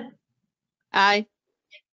 Alderman Schmidt, Aye.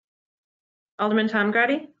 Alderman Tom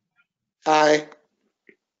Grady, Aye.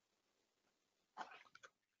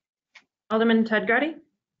 Alderman Ted Grady.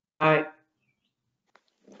 Aye.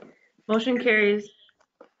 Motion carries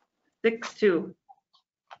 6-2.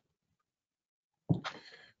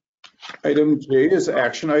 Item J is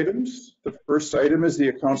action items. The first item is the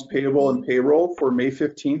accounts payable and payroll for May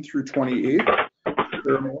 15th through 28th. Is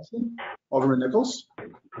there a motion? Alderman Nichols?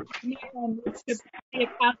 Mayor, I'll move to approve the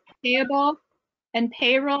accounts payable and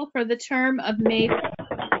payroll for the term of May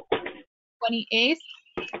 28th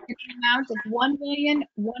in the amount of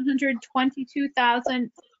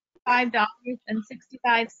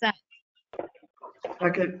 $1,122,005.65.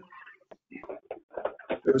 Second.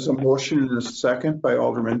 There's a motion and a second by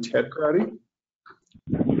Alderman Ted Grady. Is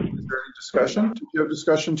there any discussion? Did you have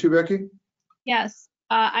discussion too, Becky? Yes,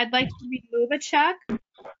 I'd like to remove a check.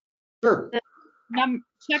 Sure.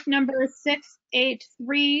 Check number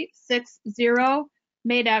 68360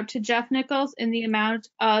 made out to Jeff Nichols in the amount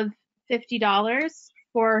of $50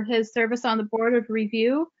 for his service on the Board of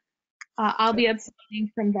Review. I'll be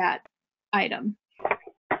abstaining from that item.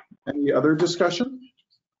 Any other discussion?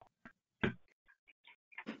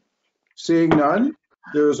 Seeing none,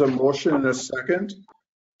 there's a motion and a second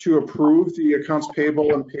to approve the accounts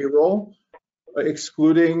payable and payroll,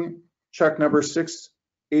 excluding check number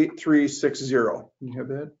 68360. You have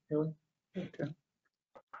that, Haley? Okay.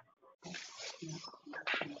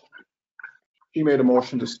 She made a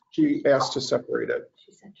motion to, she asked to separate it.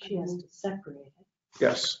 She said she has to separate it.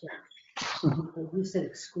 Yes. But you said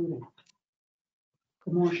excluding.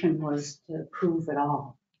 The motion was to approve it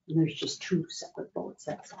all. And there's just two separate votes,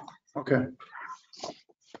 that's all. Okay.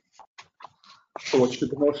 So what should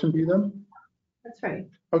the motion be then? That's right.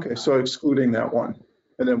 Okay, so excluding that one,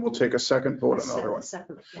 and then we'll take a second vote on the other one.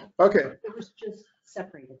 Separate, yeah. Okay, It was just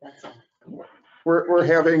separated, that's all. we're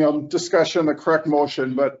having a discussion, the correct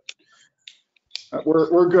motion, but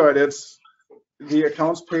we're good. It's the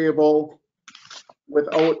accounts payable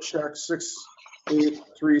without check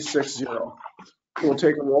 68360. We'll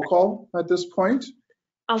take a roll call at this point.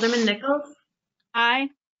 Alderman Nichols, Aye.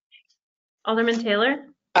 Alderman Taylor,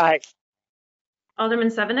 Aye. Alderman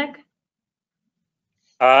Sevenick,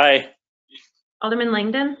 Aye. Alderman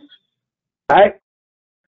Langdon, Aye.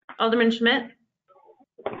 Alderman Schmidt,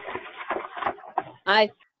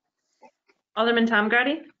 Aye. Alderman Tom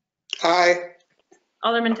Grady, Aye.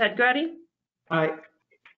 Alderman Ted Grady, Aye.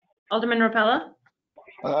 Alderman Rapella.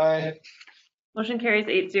 Aye. Motion carries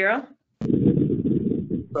 8-0.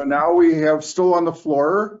 So now we have still on the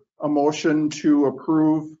floor a motion to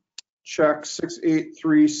approve check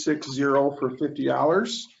 68360 for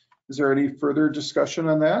 $50. Is there any further discussion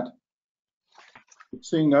on that?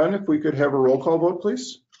 Seeing none, if we could have a roll call vote,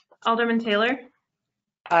 please. Alderman Taylor,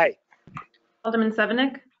 Aye. Alderman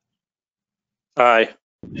Sevenick, Aye.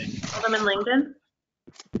 Alderman Langdon,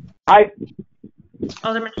 Aye.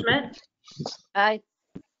 Alderman Schmidt, Aye.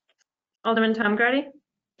 Alderman Tom Grady,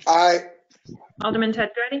 Aye. Alderman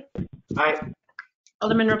Ted Grady, Aye.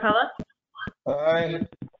 Alderman Rapella. Aye.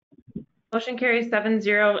 Motion carries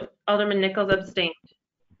 7-0. Alderman Nichols abstained.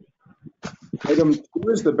 Item 2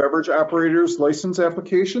 is the beverage operators license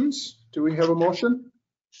applications. Do we have a motion?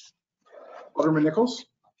 Alderman Nichols?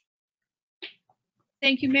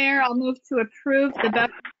 Thank you, Mayor. I'll move to approve the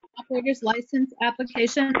beverage operator's license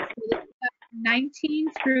application for the 2019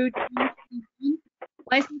 through 2021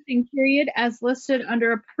 licensing period as listed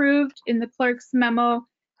under approved in the clerk's memo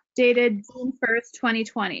dated June 1st,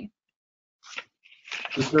 2020.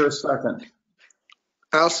 Is there a second?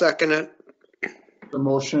 I'll second it. The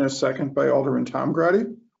motion is second by Alderman Tom Grady.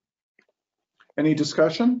 Any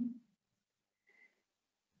discussion?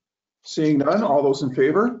 Seeing none, all those in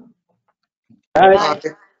favor? Aye.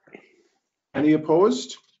 Any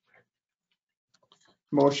opposed?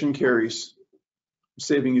 Motion carries. I'm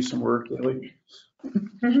saving you some work, Lily.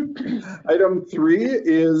 Item 3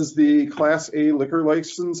 is the Class A liquor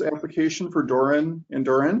license application for Doran and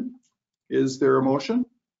Doran. Is there a motion?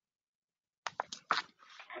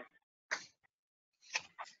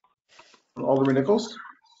 Alderman Nichols?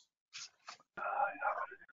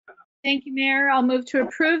 Thank you, Mayor. I'll move to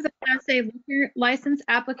approve the Class A liquor license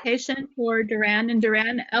application for Duran and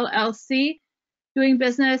Duran LLC, doing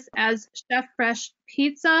business as Chef Fresh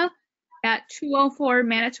Pizza at 204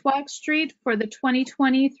 Manitowoc Street for the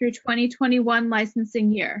 2020 through 2021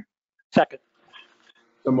 licensing year. Second.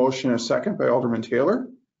 The motion is second by Alderman Taylor.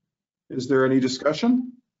 Is there any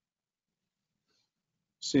discussion?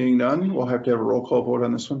 Seeing none, we'll have to have a roll call vote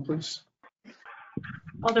on this one, please.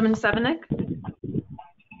 Alderman Sevenick,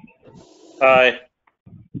 Aye.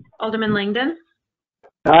 Alderman Langdon,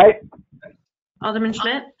 Aye. Alderman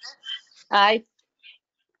Schmidt, Aye.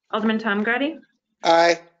 Alderman Tom Grady,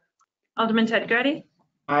 Aye. Alderman Ted Grady,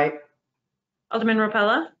 Aye. Alderman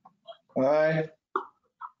Rapella, Aye.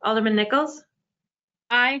 Alderman Nichols,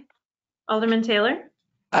 Aye. Alderman Taylor.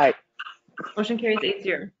 Aye. Motion carries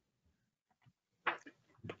 8-0.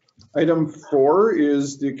 Item 4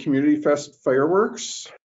 is the Community Fest fireworks.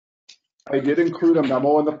 I did include a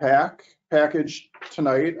memo in the package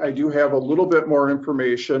tonight. I do have a little bit more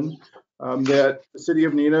information that the City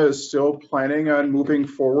of Neenah is still planning on moving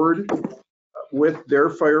forward with their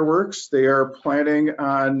fireworks. They are planning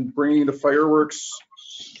on bringing the fireworks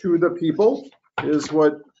to the people, is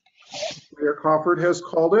what Mayor Crawford has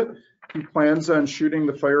called it. He plans on shooting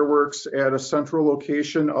the fireworks at a central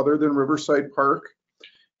location other than Riverside Park.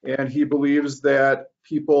 And he believes that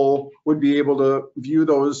people would be able to view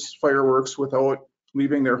those fireworks without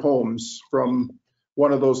leaving their homes from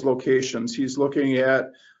one of those locations. He's looking at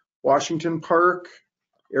Washington Park,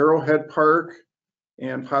 Arrowhead Park,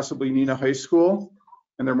 and possibly Neenah High School.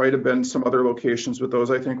 And there might have been some other locations, but those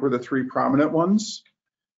I think were the 3 prominent ones.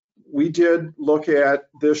 we did look at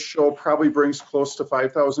this show probably brings close to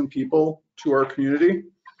 5,000 people to our community.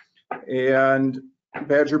 And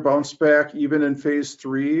Badger Bounce Back, even in phase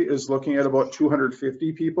 3, is looking at about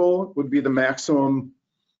 250 people would be the maximum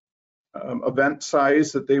event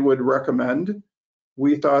size that they would recommend.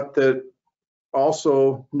 We thought that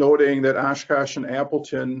also noting that Oshkosh and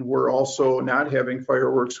Appleton were also not having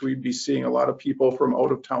fireworks, we'd be seeing a lot of people from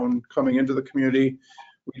out of town coming into the community.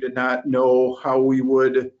 We did not know how we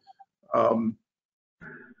would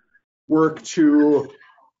work to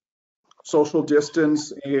social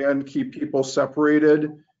distance and keep people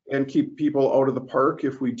separated and keep people out of the park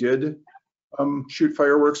if we did shoot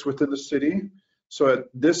fireworks within the city. So at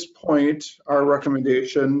this point, our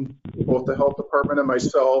recommendation, both the health department and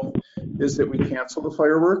myself, is that we cancel the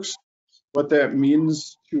fireworks. What that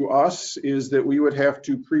means to us is that we would have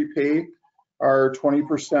to prepay our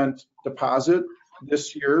 20% deposit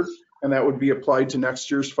this year, and that would be applied to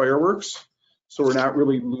next year's fireworks. So we're not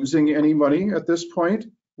really losing any money at this point.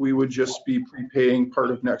 We would just be prepaying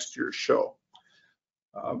part of next year's show.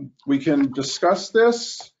 We can discuss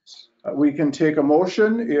this. We can take a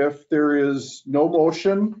motion. If there is no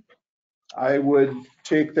motion, I would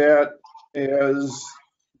take that as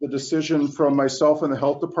the decision from myself and the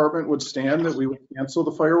health department would stand that we would cancel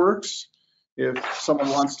the fireworks. If someone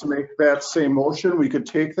wants to make that same motion, we could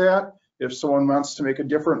take that. If someone wants to make a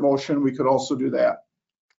different motion, we could also do that.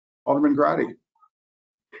 Alderman Grady.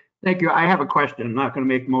 Thank you. I have a question. I'm not going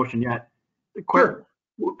to make a motion yet. Sure.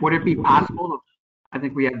 Would it be possible? I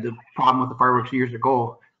think we had the problem with the fireworks years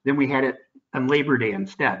ago. Then we had it on Labor Day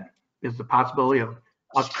instead. Is the possibility of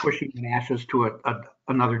us pushing Natchez to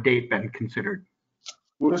another date been considered?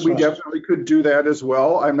 We definitely could do that as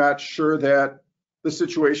well. I'm not sure that the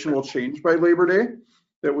situation will change by Labor Day,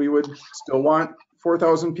 that we would still want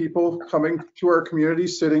 4,000 people coming to our community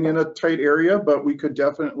sitting in a tight area, but we could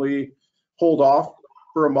definitely hold off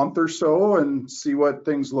for a month or so and see what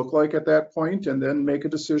things look like at that point and then make a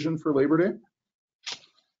decision for Labor Day,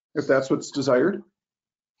 if that's what's desired.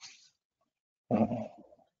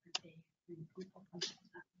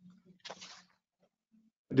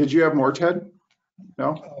 Did you have more, Ted?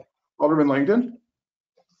 No? Alderman Langdon?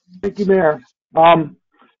 Thank you, Mayor.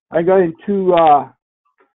 I got into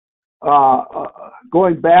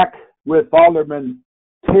going back with Alderman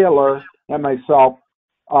Taylor and myself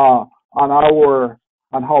on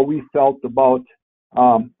how we felt about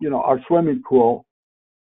our swimming pool,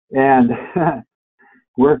 and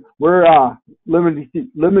we're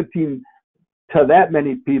limiting to that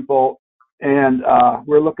many people, and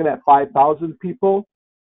we're looking at 5,000 people.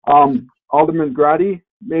 Alderman Grady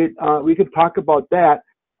we could talk about that,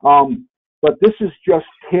 but this is just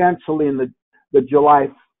canceling the July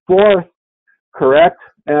 4th, correct?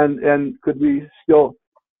 And could we still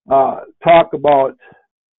talk about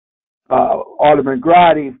Alderman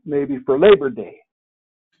Grady maybe for Labor Day?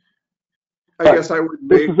 I guess I would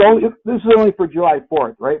make... This is only for July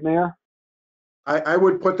 4th, right, Mayor? I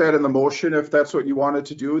would put that in the motion if that's what you wanted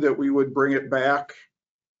to do, that we would bring it back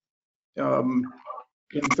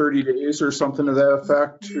in 30 days or something to that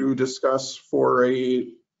effect to discuss for a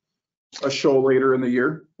show later in the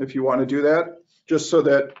year, if you want to do that, just so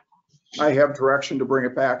that I have direction to bring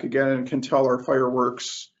it back again and can tell our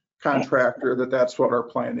fireworks contractor that that's what our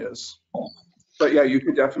plan is. But yeah, you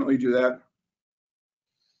could definitely do that.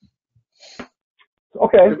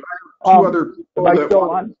 Okay.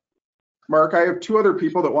 Mark, I have two other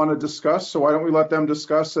people that want to discuss, so why don't we let them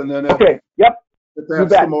discuss, and then if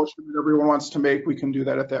that's the motion that everyone wants to make, we can do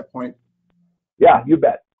that at that point. Yeah, you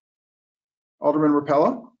bet. Alderman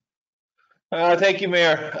Rapella? Thank you,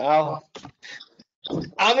 Mayor.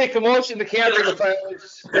 I'll make a motion to cancel the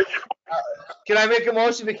fireworks. Can I make a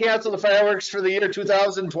motion to cancel the fireworks for the year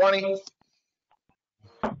 2020?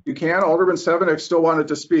 You can. Alderman Severnick still wanted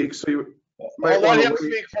to speak, so you might I'll let him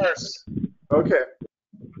speak first. Okay.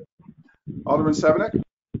 Alderman Severnick?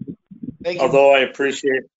 Although I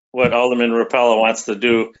appreciate what Alderman Rapella wants to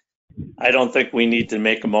do, I don't think we need to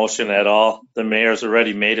make a motion at all. The mayor's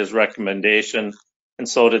already made his recommendation, and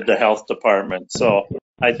so did the health department. So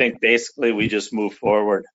I think basically we just move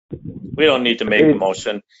forward. We don't need to make a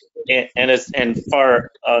motion. And as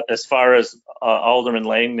far as Alderman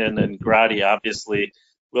Langdon and Grady, obviously,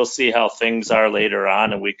 we'll see how things are later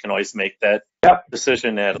on, and we can always make that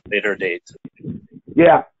decision at a later date.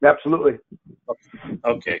 Yeah, absolutely.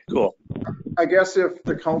 Okay, cool. I guess if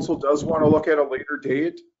the council does want to look at a later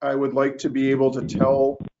date, I would like to be able to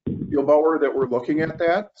tell Spielbauer that we're looking at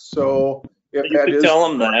that. So if you that can is... tell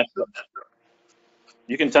him that.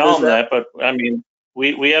 You can tell him that, but I mean,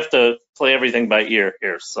 we have to play everything by ear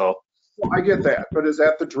here, so. Well, I get that, but is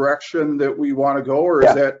that the direction that we want to go, or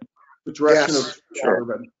is that the direction Yes. of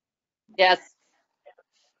Alderman. Yes.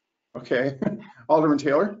 Okay. Alderman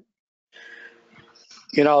Taylor?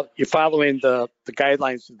 You know, you're following the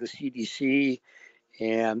guidelines of the CDC,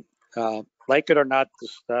 and like it or not,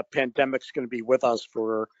 this pandemic's going to be with us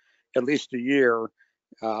for at least a year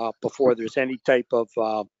before there's any type of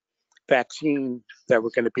vaccine that we're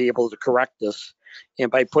going to be able to correct this.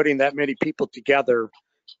 And by putting that many people together,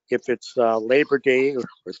 if it's Labor Day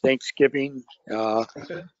or Thanksgiving, I'm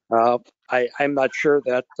not sure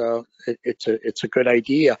that it's a good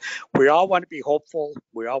idea. We all want to be hopeful.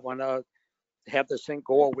 We all want to have this thing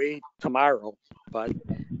go away tomorrow, but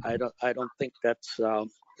I don't think that's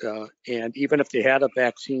and even if they had a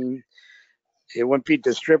vaccine, it wouldn't be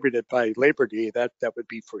distributed by Labor Day. That would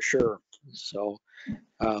be for sure. So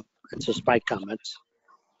it's just my comments.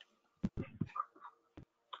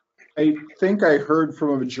 I think I heard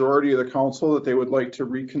from a majority of the council that they would like to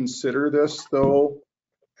reconsider this though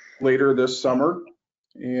later this summer.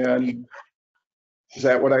 And is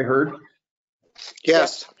that what I heard?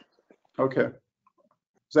 Yes. Okay.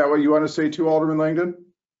 Is that what you want to say too, Alderman Langdon?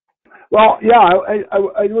 Well, yeah,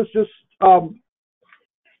 I was just,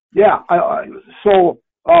 so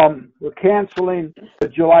we're canceling the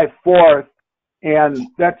July 4th, and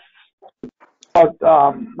that's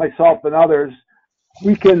myself and others.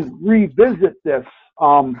 We can revisit this.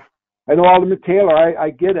 I know Alderman Taylor, I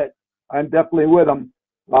get it. I'm definitely with him.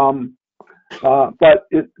 But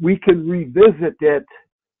we can revisit it,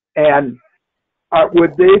 and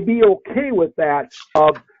would they be okay with that?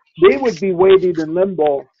 They would be waiting in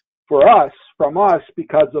limbo from us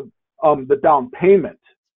because of the down payment.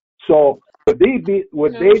 So would they be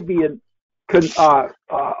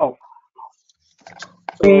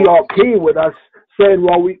okay with us saying,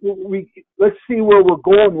 well, we let's see where we're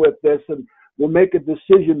going with this, and we'll make a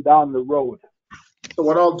decision down the road. So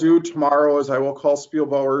what I'll do tomorrow is I will call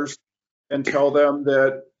Spielbauers and tell them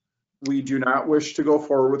that we do not wish to go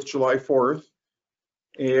forward with July 4th,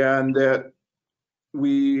 and that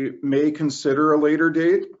we may consider a later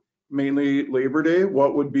date, mainly Labor Day.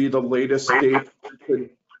 What would be the latest date we could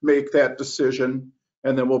make that decision?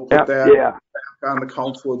 And then we'll put that back on the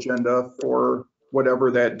council agenda for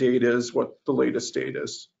whatever that date is, what the latest date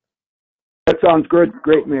is. That sounds good.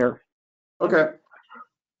 Great, Mayor. Okay.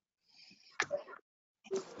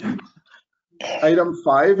 Item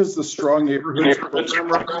 5 is the Strong Neighborhoods Program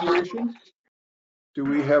recommendation. Do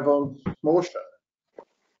we have a motion?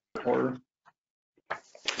 Or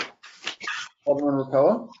Alderman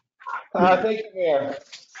Rapella? Thank you,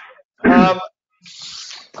 Mayor.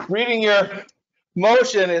 Reading your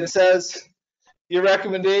motion, it says your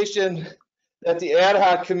recommendation that the ad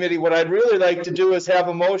hoc committee, what I'd really like to do is have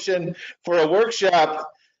a motion for a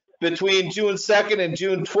workshop between June 2nd and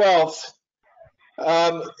June 12th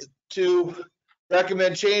to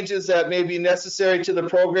recommend changes that may be necessary to the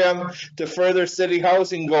program to further city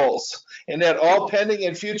housing goals, and that all pending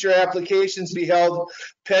and future applications be held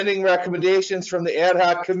pending recommendations from the ad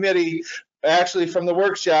hoc committee, actually from the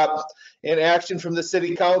workshop, and action from the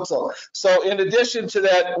city council. So in addition to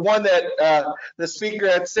that one that the speaker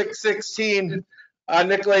at 616 on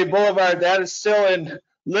Nicolay Boulevard, that is still in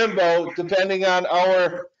limbo depending on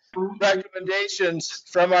our recommendations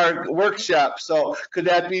from our workshop. So could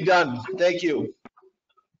that be done? Thank you.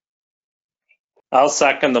 I'll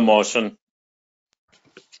second the motion.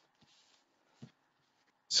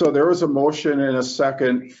 So there was a motion and a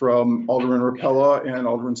second from Alderman Rapella and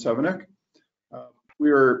Alderman Severnick.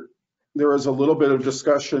 There was a little bit of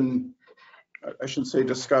discussion, I shouldn't say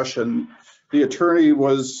discussion. The attorney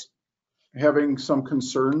was having some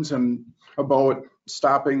concerns about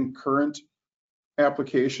stopping current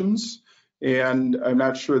applications, and I'm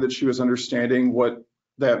not sure that she was understanding what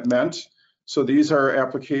that meant. So these are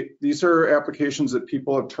applications that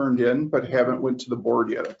people have turned in but haven't went to the board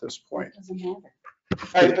yet at this point. Doesn't matter.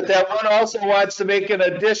 Right, but that one also wants to make an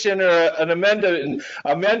addition or an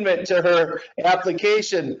amendment to her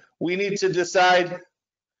application. We need to decide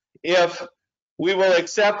if we will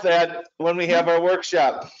accept that when we have our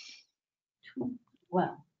workshop.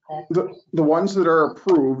 Well, The ones that are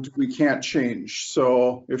approved, we can't change.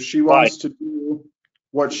 So if she wants to do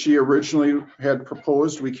what she originally had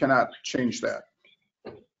proposed, we cannot change that.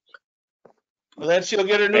 Well, then she'll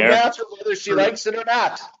get a new bathroom whether she likes it or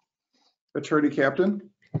not. Attorney Captain?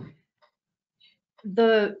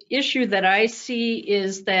 The issue that I see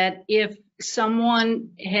is that if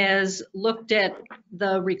someone has looked at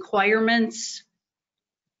the requirements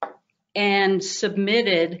and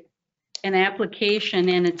submitted an application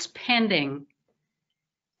and it's pending,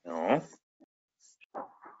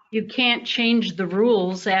 you can't change the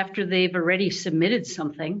rules after they've already submitted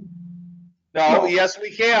something. No, yes,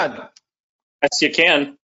 we can. Yes, you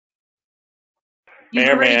can. You've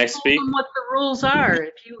Mayor, may already I told speak? them what the rules are.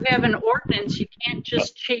 If you have an ordinance, you can't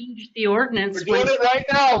just change the ordinance. We're doing it right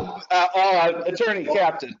now, Attorney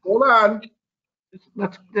Captain. Hold on.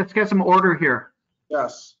 Let's get some order here.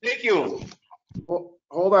 Yes. Thank you.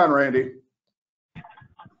 Hold on, Randy.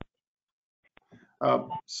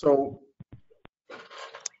 So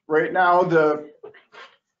right now,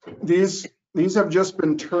 these have just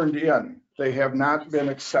been turned in. They have not been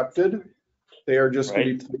accepted. They are just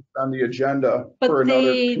going to be placed on the agenda for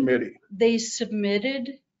another committee. They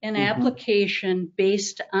submitted an Mhm. application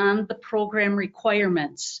based on the program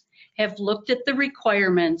requirements, have looked at the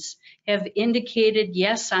requirements, have indicated,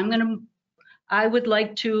 yes, I would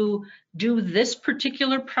like to do this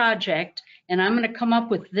particular project, and I'm going to come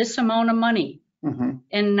up with this amount of money. Mhm.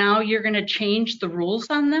 And now you're going to change the rules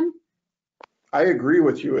on them? I agree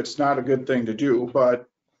with you. It's not a good thing to do, but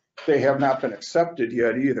they have not been accepted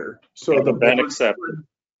yet either. So Haven't been accepted.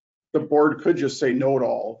 The board could just say no to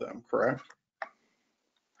all of them, correct?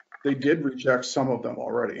 They did reject some of them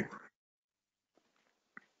already.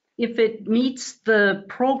 If it meets the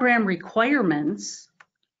program requirements,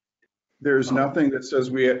 There's nothing that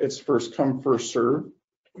says it's first come, first serve.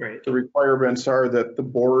 Right. The requirements are that the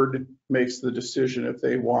board makes the decision if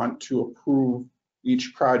they want to approve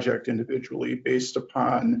each project individually based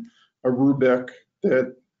upon a rubric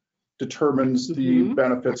that determines the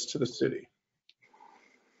benefits to the city.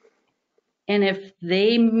 and if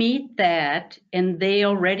they meet that and they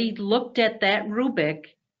already looked at that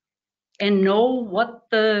rubric and know what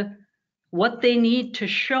they need to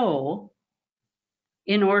show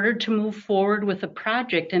in order to move forward with a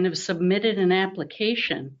project and have submitted an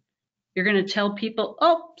application, you're going to tell people,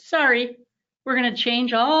 oh, sorry, we're going to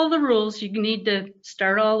change all the rules. You need to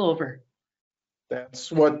start all over.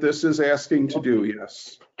 That's what this is asking to do,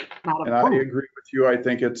 yes. And I agree with you. I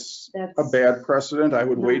think it's a bad precedent. I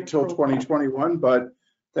would wait till 2021, but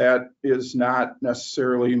that is not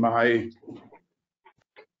necessarily my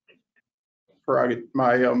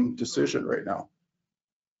decision right now.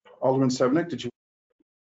 Alderman Sevenick, did you?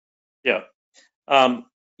 Yeah.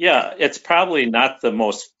 Yeah, it's probably not the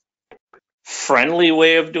most friendly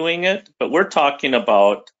way of doing it, but we're talking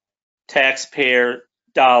about taxpayer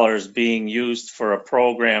dollars being used for a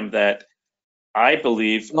program that I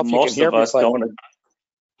believe most of us don't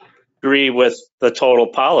agree with the total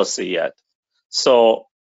policy yet. So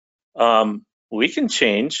we can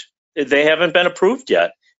change. They haven't been approved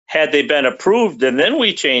yet. Had they been approved and then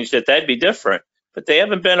we changed it, that'd be different. But they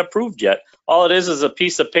haven't been approved yet. All it is a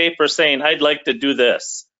piece of paper saying, I'd like to do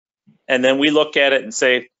this. And then we look at it and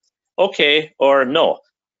say, okay, or no.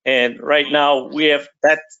 And right now we have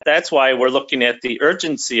that's why we're looking at the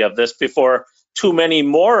urgency of this before too many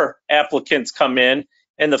more applicants come in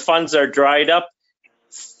and the funds are dried up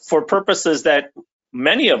for purposes that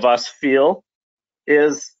many of us feel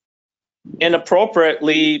is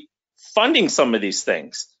inappropriately funding some of these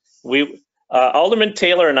things. Alderman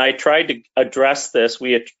Taylor and I tried to address this.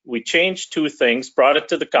 We changed two things, brought it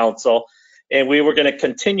to the council, and we were going to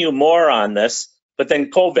continue more on this. But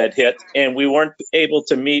then COVID hit and we weren't able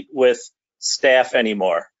to meet with staff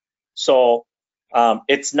anymore. So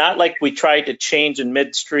it's not like we tried to change in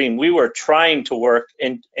midstream. We were trying to work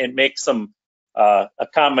and make some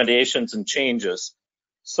accommodations and changes.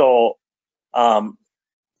 So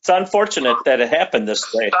it's unfortunate that it happened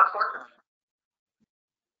this way.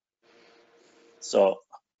 So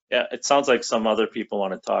yeah, it sounds like some other people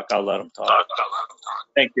want to talk. I'll let them talk.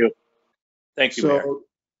 Thank you. Thank you, Mayor.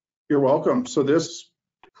 You're welcome. So this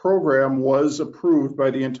program was approved by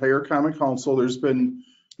the entire Common Council. There's been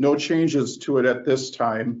no changes to it at this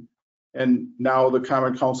time. And now the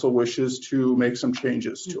Common Council wishes to make some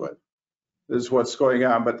changes to it. This is what's going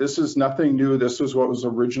on, but this is nothing new. This was what was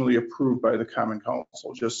originally approved by the Common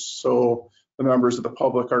Council, just so the members of the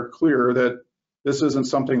public are clear that this isn't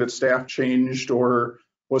something that staff changed or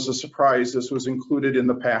was a surprise. This was included in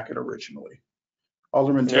the packet originally.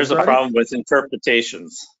 Alderman Ted There's a Grady? problem with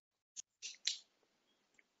interpretations.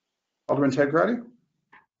 Alderman Ted Grady?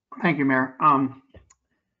 Thank you, Mayor.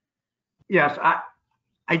 Yes,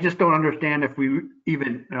 I just don't understand if we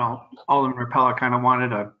even, Alderman Rapella kind of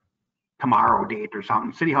wanted a tomorrow date or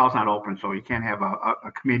something. City Hall's not open, so you can't have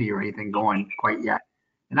a committee or anything going quite yet.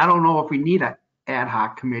 And I don't know if we need an ad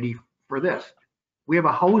hoc committee for this. We have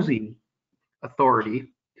a housing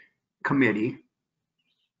authority committee.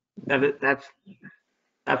 That's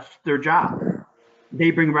their job.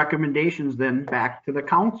 They bring recommendations then back to the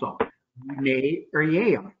council, nay or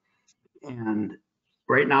yay. And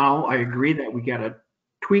right now, I agree that we got to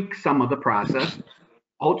tweak some of the process.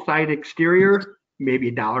 Outside exterior,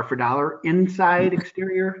 maybe $1 for $1. Inside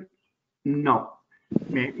exterior, No.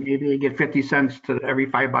 Maybe they get 50 cents to every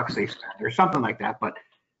 $5 they spend or something like that. But,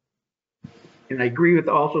 and I agree with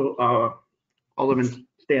also Alderman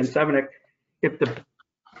Stan Sevenik, if the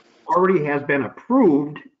already has been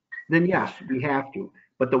approved, then yes, we have to.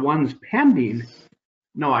 But the ones pending,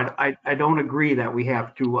 no, I don't agree that we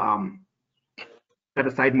have to set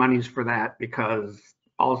aside monies for that, because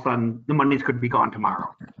all of a sudden the monies could be gone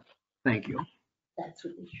tomorrow. Thank you. That's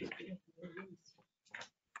what they should do.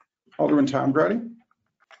 Alderman Tom Grady.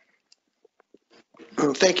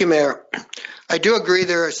 Thank you, Mayor. I do agree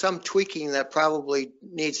there is some tweaking that probably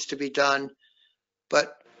needs to be done.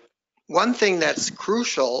 But one thing that's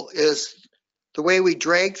crucial is the way we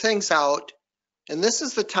drag things out. And this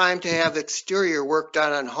is the time to have exterior work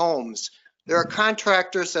done on homes. There are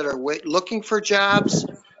contractors that are looking for jobs,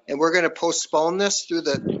 and we're going to postpone this through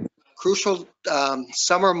the crucial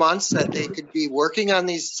summer months that they could be working on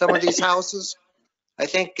some of these houses. I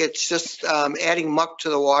think it's just adding muck to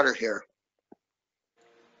the water here.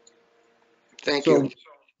 Thank you.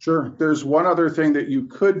 Sure. There's one other thing that you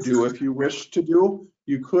could do if you wish to do.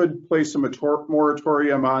 You could place a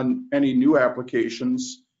moratorium on any new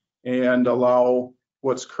applications and allow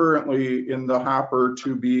what's currently in the hopper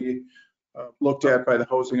to be looked at by the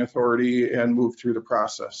Housing Authority and move through the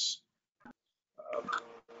process.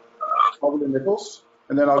 Alderman Nichols,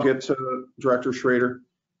 and then I'll get to Director Schrader.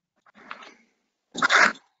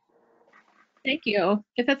 Thank you.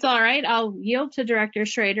 If it's all right, I'll yield to Director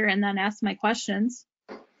Schrader and then ask my questions.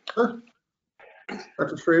 Sure.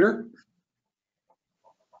 Director Schrader?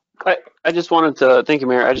 I just wanted to, thank you,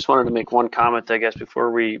 Mayor. I just wanted to make one comment, I guess,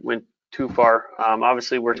 before we went too far.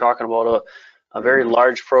 Obviously, we're talking about a very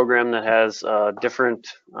large program that has different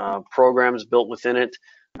programs built within it.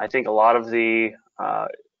 I think a lot of the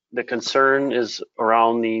concern is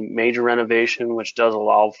around the major renovation, which does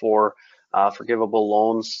allow for forgivable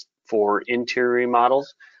loans for interior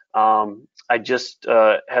remodels. I just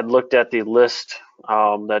had looked at the list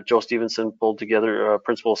that Joe Stevenson pulled together,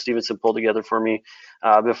 Principal Stevenson pulled together for me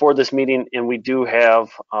before this meeting, and we do have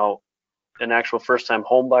an actual first-time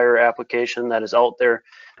home buyer application that is out there.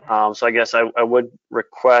 So I guess I would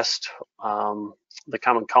request the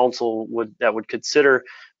Common Council would consider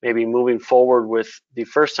maybe moving forward with the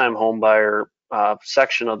first-time home buyer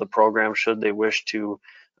section of the program, should they wish to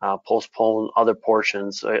postpone other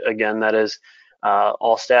portions. Again, that is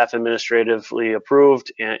all staff administratively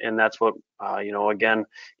approved, and that's what again,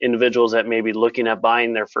 individuals that may be looking at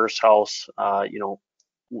buying their first house,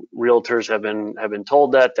 realtors have been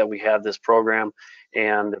told that we have this program,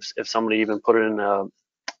 and if somebody even put it in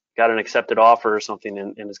got an accepted offer or something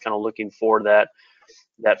and is kind of looking for that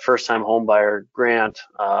first time home buyer grant,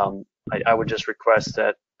 I would just request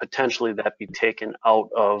that potentially that be taken out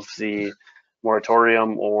of the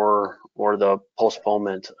moratorium or the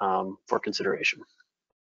postponement for consideration.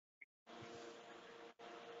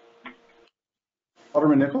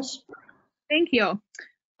 Alderman Nichols? Thank you.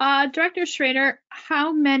 Director Schrader,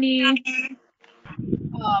 how many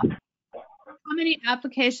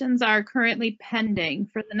applications are currently pending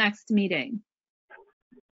for the next meeting?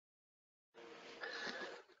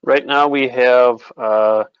 Right now we have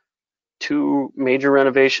 2 major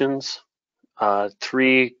renovations,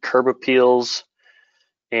 3 curb appeals,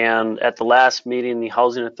 and at the last meeting, the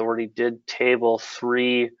Housing Authority did table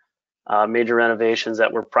 3 major renovations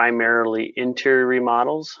that were primarily interior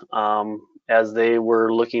remodels, as they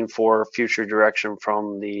were looking for future direction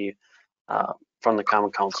from the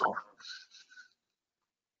Common Council.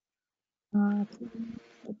 9.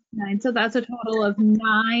 So that's a total of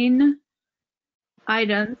 9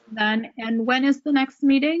 items then. And when is the next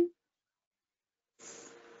meeting?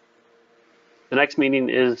 The next meeting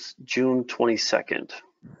is June 22nd.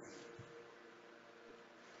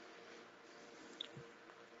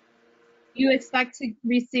 Do you expect to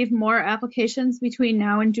receive more applications between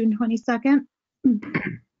now and June 22nd?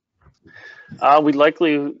 We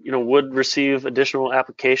likely, would receive additional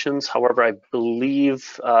applications. However, I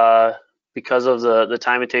believe because of the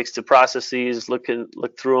time it takes to process these, look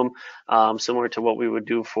through them, similar to what we would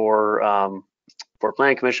do for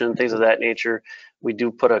Planning Commission, things of that nature, we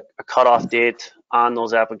do put a cutoff date on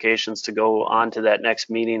those applications to go on to that next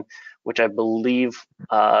meeting, which I believe,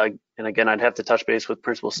 and again, I'd have to touch base with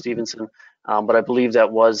Principal Stevenson, but I believe that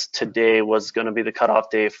today was going to be the cutoff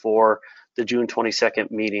day for the June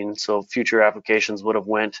 22nd meeting. So future applications would have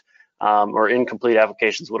went, or incomplete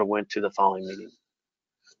applications would have went to the following meeting.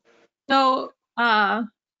 So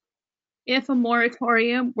if a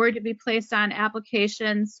moratorium were to be placed on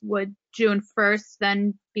applications, would June 1st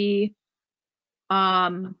then be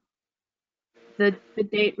the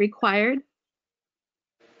date required?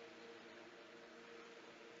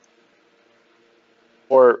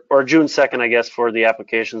 Or June 2nd, I guess, for the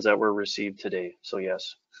applications that were received today. So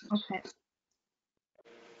yes. Okay.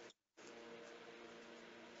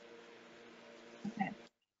 Okay.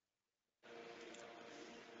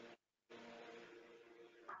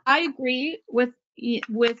 I agree with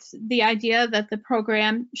the idea that the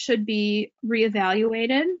program should be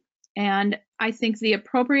reevaluated, and I think the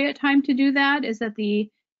appropriate time to do that is at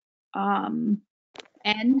the end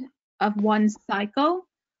of one cycle.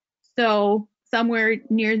 So somewhere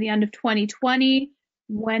near the end of 2020,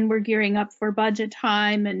 when we're gearing up for budget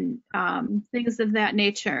time and things of that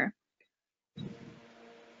nature.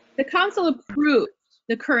 The council approved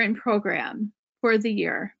the current program for the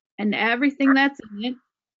year and everything that's in it.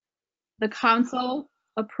 The council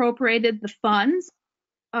appropriated the funds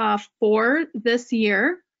for this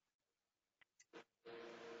year.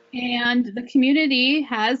 And the community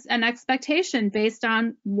has an expectation based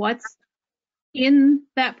on what's in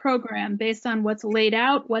that program, based on what's laid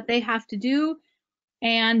out, what they have to do,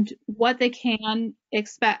 and what they can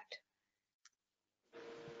expect.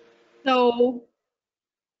 So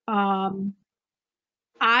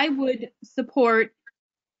I would support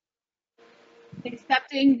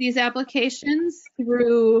accepting these applications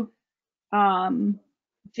through June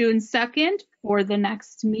 2nd for the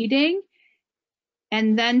next meeting,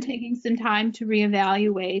 and then taking some time to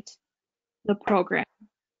reevaluate the program.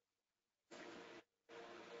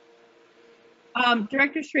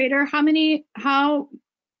 Director Schrader, how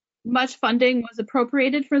much funding was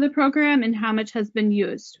appropriated for the program and how much has been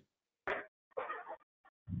used?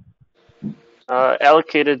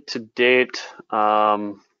 Allocated to date,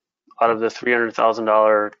 out of the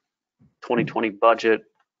 $300,000 2020 budget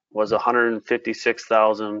was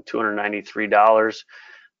 $156,293,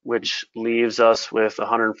 which leaves us with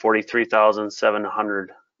 $143,700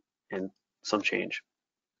 and some change.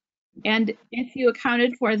 And if you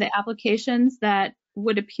accounted for the applications that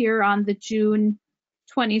would appear on the June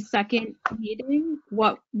 22nd meeting,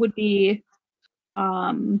 what would be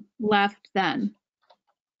left then?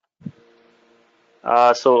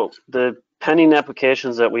 So the pending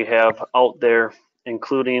applications that we have out there,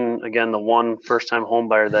 including, again, the one first-time home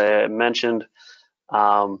buyer that I mentioned,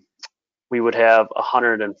 we would have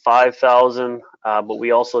 105,000, but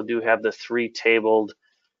we also do have the 3 tabled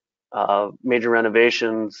major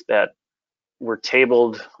renovations that were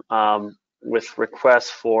tabled with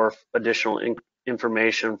requests for additional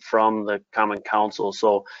information from the Common Council.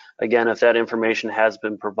 So again, if that information has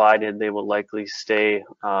been provided, they will likely stay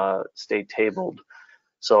tabled.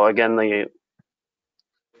 So again, the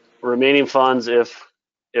remaining funds, if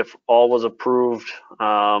all was approved,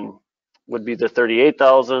 would be the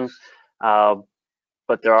 $38,000,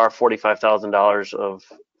 but there are $45,000 of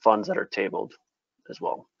funds that are tabled as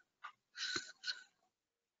well.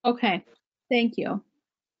 Okay, thank you.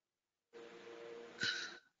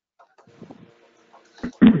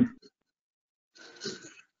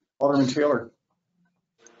 Alderman Taylor.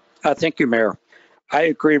 Thank you, Mayor. I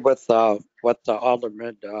agree with what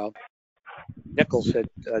Alderman Nichols had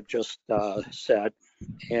just said.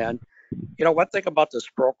 And, you know, one thing about this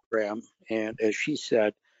program, and as she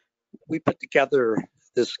said, we put together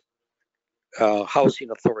this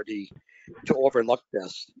housing authority to overlook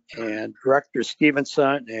this. And Director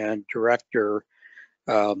Stevenson and Director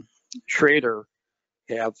Schrader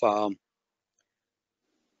have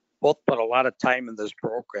both put a lot of time in this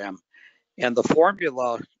program. And the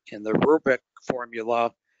formula and the rubric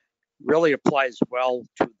formula really applies well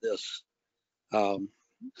to this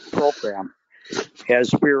program.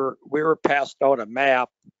 As we were passed out a map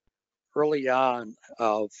early on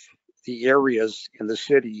of the areas in the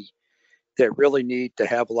city that really need to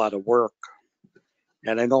have a lot of work.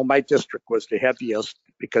 And I know my district was the heaviest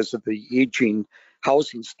because of the aging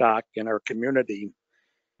housing stock in our community.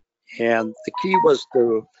 And the key was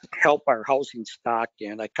to help our housing stock.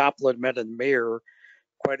 And I complimented the mayor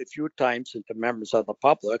quite a few times and to members of the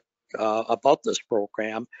public about this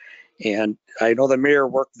program. And I know the mayor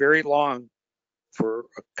worked very long for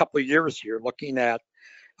a couple of years here looking at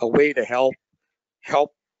a way to help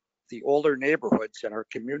the older neighborhoods in our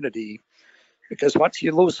community. Because once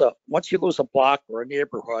you lose a block or a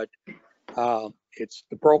neighborhood, it's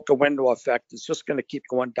the broken window effect. It's just going to keep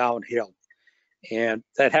going downhill. And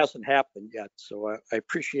that hasn't happened yet. So I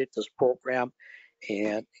appreciate this program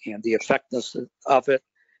and the effectiveness of it.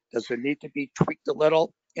 Does it need to be tweaked a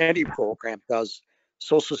little? Any program does.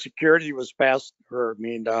 Social Security was passed,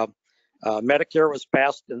 Medicare was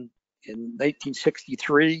passed in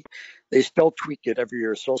 1963. They still tweak it every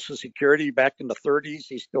year. Social Security back in the 30s,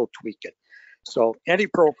 they still tweak it. So any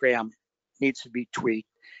program needs to be tweaked.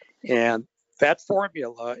 And that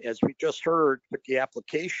formula, as we just heard with the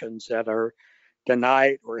applications that are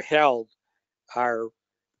denied or held are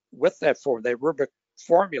with that rubric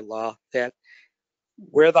formula that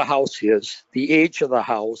where the house is, the age of the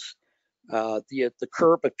house, the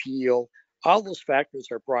curb appeal, all those factors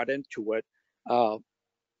are brought into it.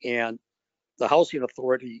 And the Housing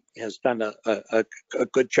Authority has done a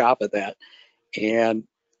good job of that. And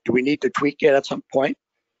do we need to tweak it at some point?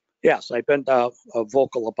 Yes, I've been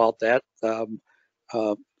vocal about that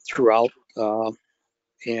throughout,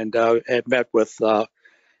 and had met with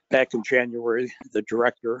back in January the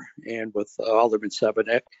director and with Alderman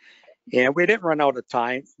Sevenek, and we didn't run out of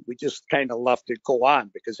time. We just kind of left it go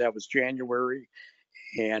on because that was January,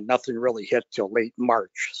 and nothing really hit till late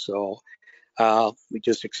March. So we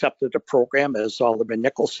just accepted the program, as Alderman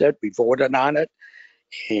Nichols said. We voted on it,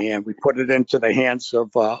 and we put it into the hands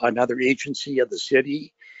of another agency of the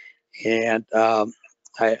city. And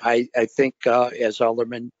I think, as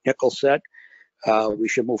Alderman Nichols said, we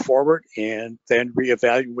should move forward and then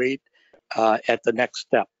reevaluate at the next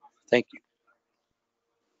step. Thank you.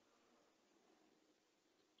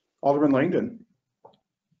 Alderman Langdon.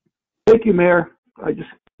 Thank you, Mayor. I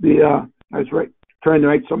was trying to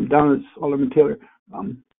write something down as Alderman Taylor.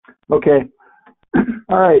 Okay.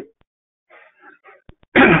 All right.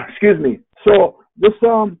 Excuse me. So this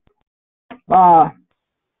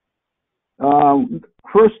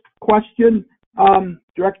first question,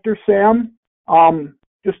 Director Sam,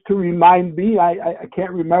 just to remind me, I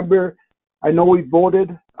can't remember. I know we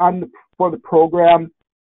voted for the program,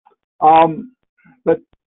 but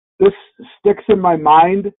this sticks in my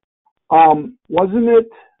mind. Wasn't it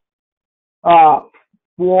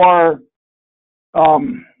for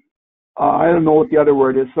I don't know what the other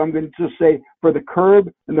word is, so I'm going to just say for the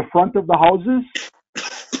curb in the front of the houses?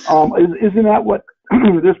 Isn't that what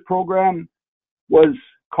this program was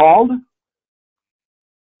called?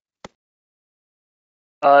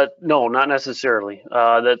 No, not necessarily.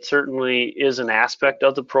 That certainly is an aspect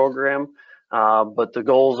of the program, but the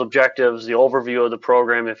goals, objectives, the overview of the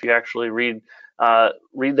program, if you actually read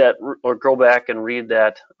that or go back and read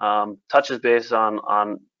that, touches base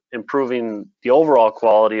on improving the overall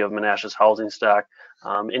quality of Menasha's housing stock,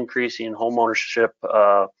 increasing home ownership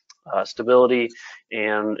stability,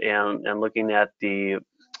 and looking at the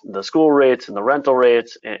school rates and the rental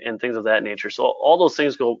rates and things of that nature. So all those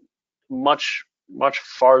things go much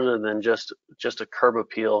farther than just a curb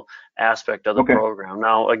appeal aspect of the program.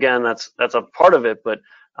 Now, again, that's a part of it, but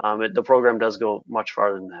the program does go much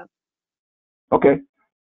farther than that. Okay,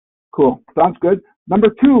 cool. Sounds good. Number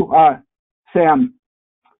two, Sam,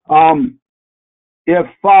 if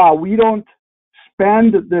we don't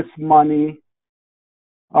spend this money,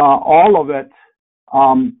 all of it,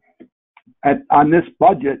 on this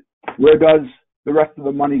budget, where does the rest of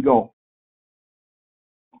the money go?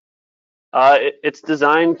 It's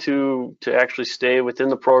designed to actually stay within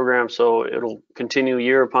the program, so it'll continue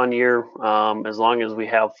year upon year, as long as we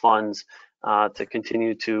have funds to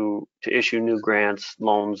continue to issue new grants,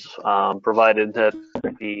 loans, provided that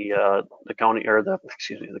the county or the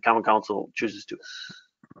common council chooses to.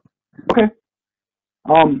 Okay.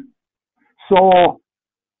 So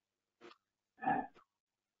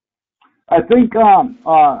I think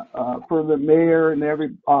for the mayor and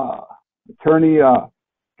every attorney,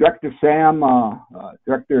 Director Sam,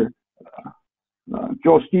 Director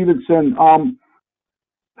Joe Stevenson,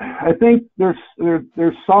 I think there's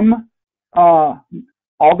some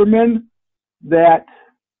aldermen that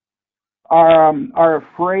are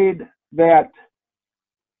afraid that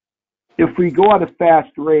if we go at a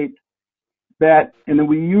fast rate, and then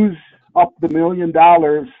we use up the $1 million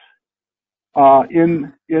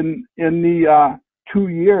in the 2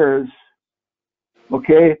 years,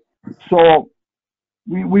 okay, so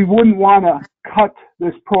we wouldn't want to cut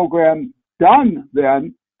this program done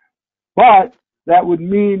then, but that would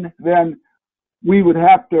mean then we would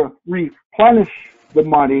have to replenish the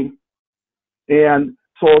money. And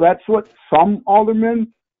so that's what some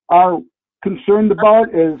aldermen are concerned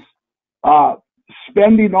about, is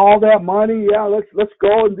spending all that money. Yeah, let's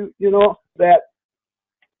go and do, that,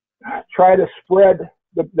 try to spread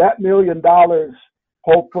that $1 million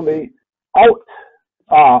hopefully out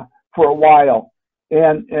for a while.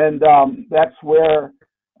 And that's where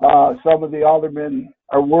some of the aldermen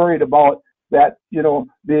are worried about that,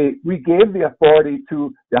 we gave the authority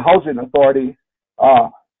to the Housing Authority.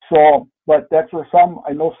 But that's where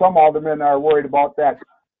I know some aldermen are worried about that,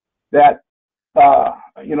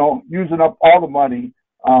 using up all the money.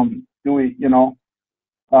 And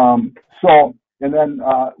then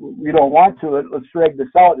we don't want to. Let's drag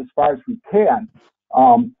this out as far as we can.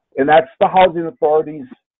 And that's the Housing Authority's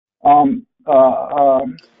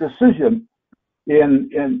decision.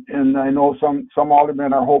 and I know some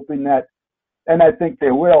aldermen are hoping that, and I think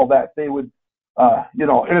they will, that they would, you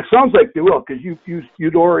know, and it sounds like they will, because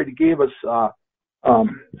you'd already gave us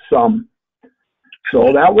some.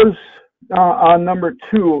 So that was on number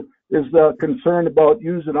 2, is the concern about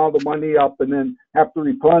using all the money up and then have to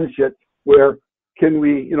replenish it. Where can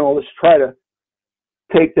we, you know, let's try to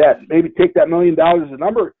take that $1 million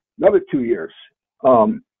another 2 years.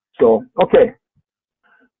 So, okay.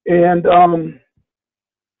 And, all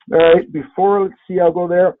right, before, let's see, I'll go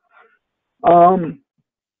there.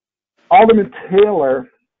 Alderman Taylor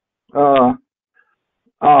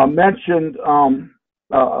mentioned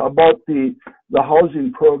about the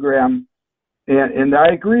housing program, and I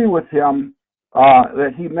agree with him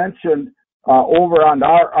that he mentioned over on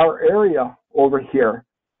our area over here.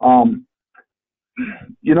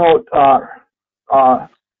 You know,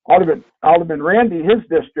 Alderman Randy, his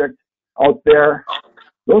district out there,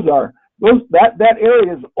 that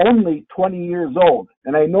area is only 20 years old,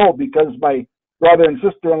 and I know because my brother and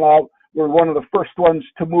sister-in-law were one of the first ones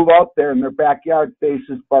to move out there, and their backyard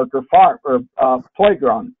faces Barker Farm or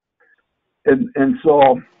playground, and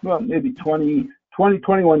so well, maybe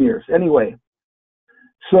 21 years anyway.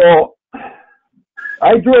 So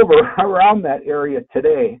I drove around that area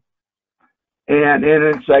today, and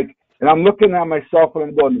it's like, and I'm looking at myself and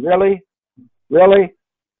I'm going, really?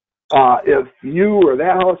 If you or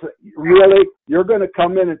that house, really, you're going to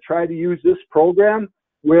come in and try to use this program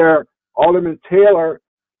where Alderman Taylor,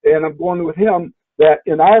 and I'm going with him, that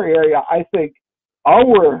in our area, I think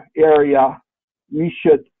our area, we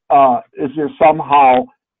should, is there somehow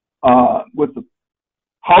with the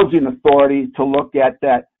housing authority to look at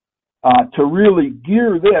that, to really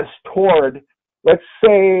gear this toward, let's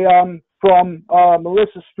say, from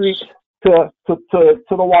Melissa Street to the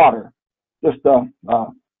water. Just a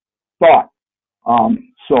thought.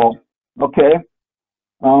 So, okay.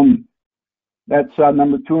 That's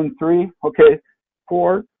number 2 and 3. Okay,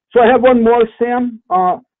 4. So I have one more, Sam.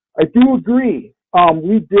 I do agree.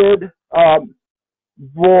 We did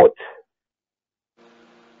vote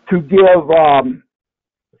to give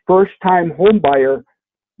first-time home buyer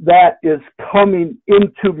that is coming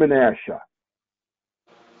into Menasha.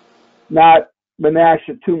 Not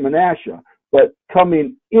Menasha to Menasha, but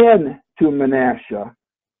coming in to Menasha.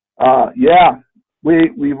 Yeah,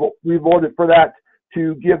 we voted for that,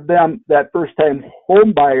 to give them that first-time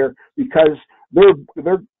home buyer, because they're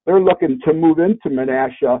looking to move into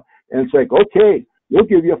Menasha, and it's like, okay, we'll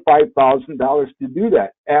give you $5,000 to do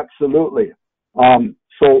that. Absolutely.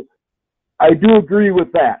 So I do agree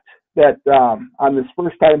with that on this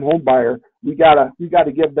first-time home buyer, we gotta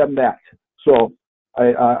give them that. So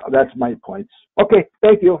that's my points. Okay,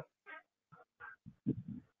 thank you.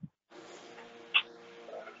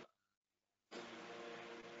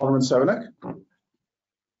 Alderman Severnick?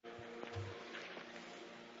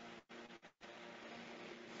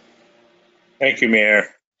 Thank you, Mayor.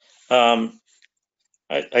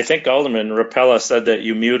 I think Alderman Rapella said that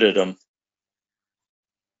you muted him.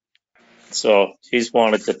 So he's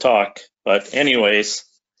wanted to talk. But anyways,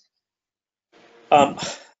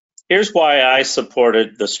 here's why I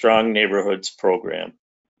supported the Strong Neighborhoods program.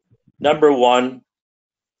 Number one,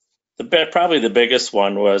 probably the biggest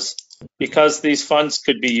one, was because these funds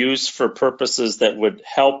could be used for purposes that would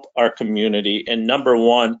help our community, and number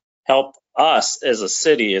one, help us as a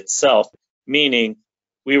city itself, meaning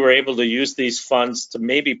we were able to use these funds to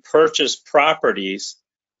maybe purchase properties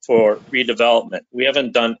for redevelopment. We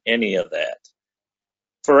haven't done any of that.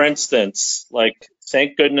 For instance, like,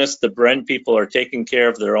 thank goodness the Bren people are taking care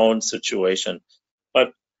of their own situation.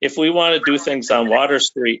 But if we want to do things on Water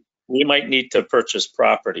Street, we might need to purchase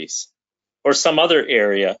properties or some other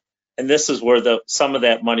area. And this is where some of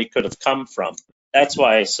that money could have come from. That's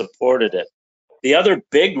why I supported it. The other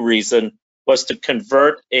big reason was to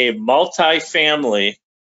convert a multi-family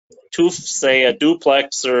to, say, a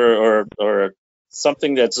duplex or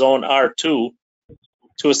something that's zone R2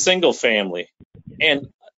 to a single family. And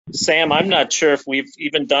Sam, I'm not sure if we've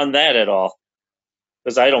even done that at all,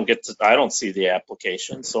 because I don't see the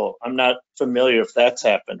application, so I'm not familiar if that's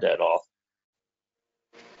happened at all.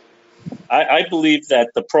 I believe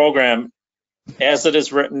that the program, as it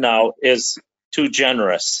is written now, is too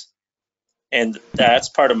generous. And that's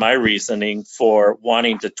part of my reasoning for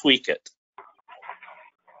wanting to tweak it.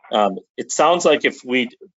 It sounds like if we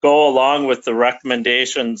go along with the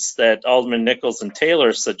recommendations that Alderman Nichols and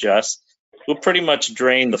Taylor suggest, we'll pretty much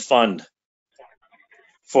drain the fund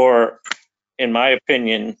for, in my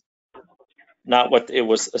opinion, not what it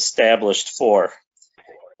was established for.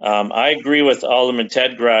 I agree with Alderman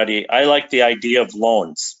Ted Grady. I like the idea of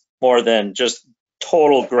loans more than just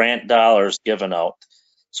total grant dollars given out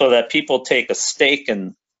so that people take a stake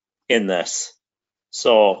in this.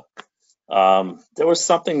 So there was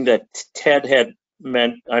something that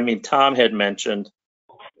Tom had mentioned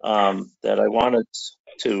that I wanted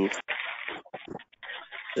to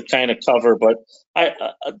kind of cover, but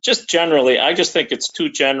I just generally, I just think it's too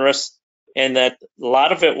generous, and that a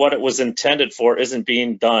lot of it, what it was intended for, isn't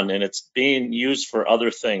being done, and it's being used for other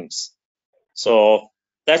things. So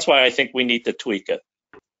that's why I think we need to tweak it.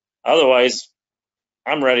 Otherwise,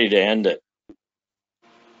 I'm ready to end it.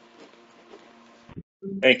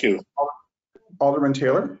 Thank you. Alderman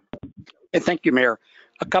Taylor. Hey, thank you, Mayor.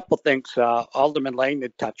 A couple things Alderman Lane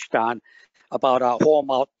had touched on about a home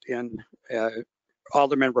out in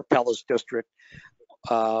Alderman Rapella's district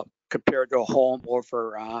compared to a home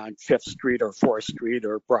over on 5th Street or 4th Street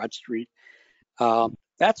or Broad Street.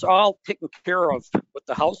 That's all taken care of with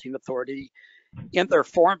the Housing Authority in their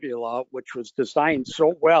formula, which was designed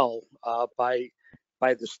so well by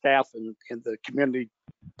the staff in the Community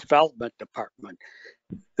Development Department.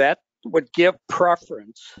 That would give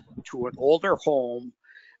preference to an older home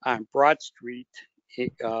on Broad Street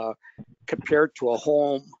compared to a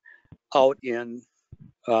home out in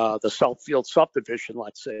the Southfield subdivision,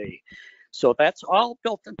 let's say. So that's all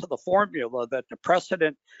built into the formula, that the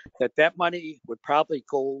precedent that money would probably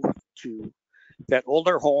go to that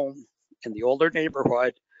older home in the older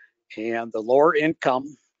neighborhood and the lower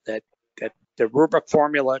income, that the rubric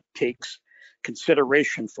formula takes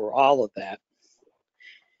consideration for all of that.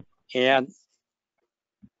 And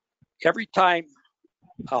every time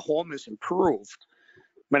a home is improved,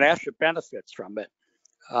 Menasha benefits from it.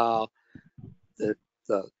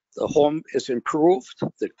 The home is improved,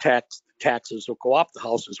 the taxes will go up, the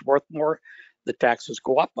house is worth more, the taxes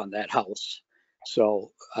go up on that house.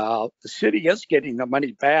 So the city is getting the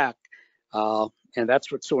money back, and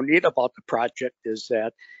that's what's so neat about the project, is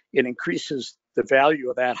that it increases the value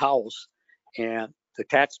of that house, and the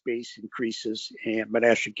tax base increases, and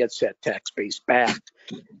Menasha gets that tax base back.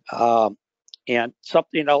 And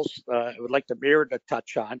something else I would like the mayor to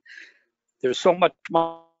touch on, there's so much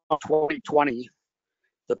money in 2020,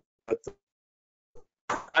 the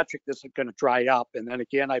project isn't going to dry up. And then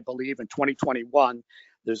again, I believe in 2021,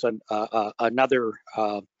 there's another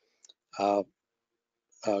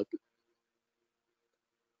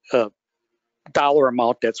dollar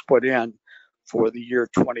amount that's put in for the year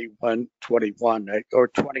 21 or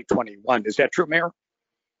 2021. Is that true, Mayor?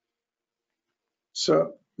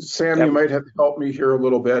 So Sam, you might have to help me here a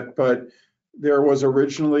little bit, but there was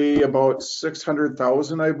originally about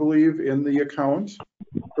 600,000, I believe, in the account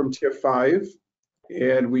from TIF 5,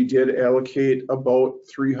 and we did allocate about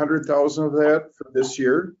 300,000 of that for this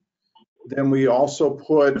year. Then we also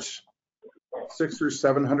put 600,000 or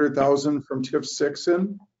 700,000 from TIF 6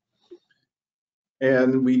 in,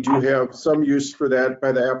 and we do have some use for that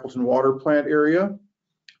by the Appleton Water Plant area.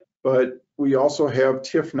 But we also have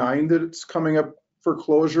TIF 9 that's coming up for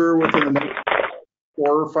closure within the next 4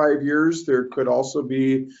 or 5 years. There could also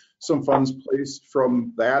be some funds placed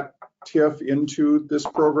from that TIF into this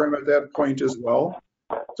program at that point as well.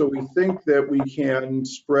 So we think that we can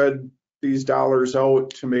spread these dollars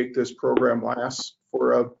out to make this program last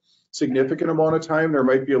for a significant amount of time. There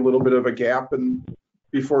might be a little bit of a gap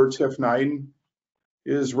before TIF 9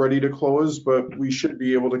 is ready to close, but we should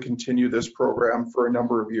be able to continue this program for a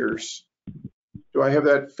number of years. Do I have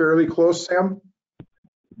that fairly close, Sam?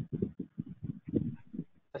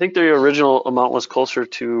 I think the original amount was closer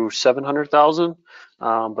to 700,000,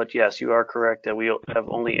 but yes, you are correct that we have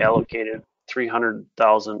only allocated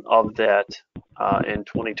 300,000 of that in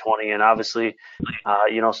 2020, and obviously,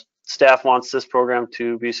 staff wants this program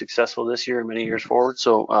to be successful this year and many years forward.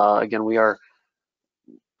 So again, we are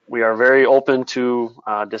very open to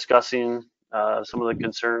discussing some of the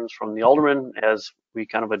concerns from the aldermen, as we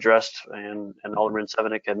kind of addressed, and Alderman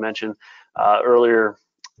Severnick had mentioned earlier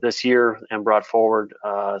this year and brought forward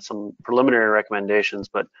some preliminary recommendations,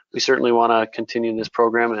 but we certainly want to continue this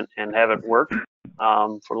program and have it work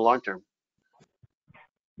for the long term.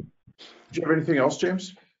 Do you have anything else,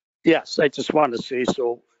 James? Yes, I just wanted to say,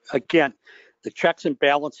 so again, the checks and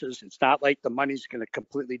balances, it's not like the money's going to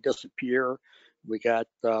completely disappear. We got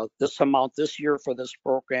this amount this year for this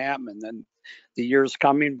program, and then the years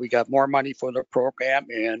coming, we got more money for the program.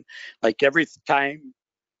 And like every time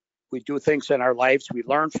we do things in our lives, we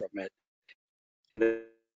learn from it.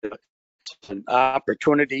 It's an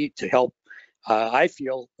opportunity to help. I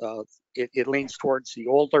feel it leans towards the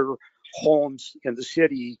older homes in the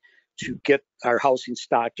city to get our housing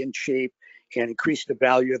stock in shape and increase the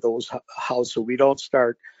value of those houses, so we don't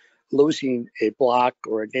start losing a block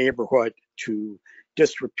or a neighborhood to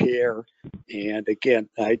disrepair. And again,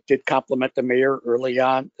 I did compliment the mayor early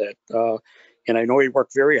on that, and I know he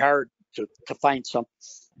worked very hard to find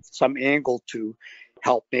some angle to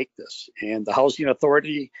help make this. And the Housing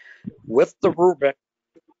Authority, with the rubric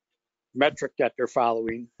metric that they're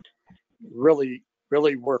following, really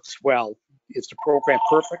works well. Is the program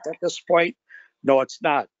perfect at this point? No, it's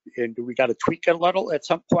not. And do we got to tweak it a little at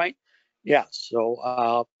some point? Yeah.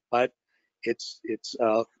 So, but it's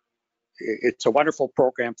a wonderful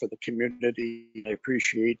program for the community. I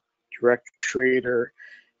appreciate Director Schrader,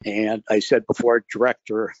 and I said before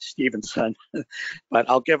Director Stevenson, but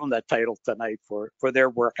I'll give them that title tonight for their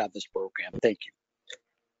work on this program. Thank you.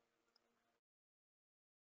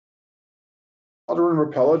 Alderman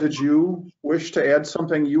Rapella, did you wish to add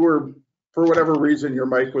something? You were, for whatever reason, your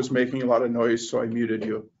mic was making a lot of noise, so I muted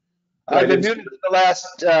you. I've been muted the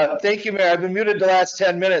last, thank you, Mayor. I've been muted the last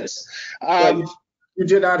 10 minutes. You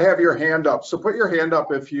did not have your hand up, so put your hand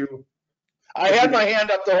up if you. I had my hand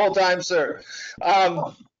up the whole time, sir.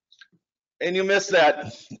 And you missed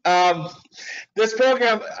that. This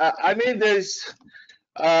program, I made this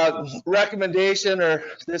recommendation or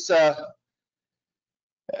this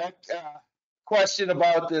question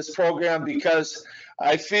about this program because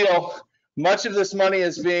I feel much of this money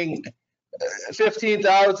is being,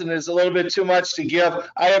 15,000 is a little bit too much to give.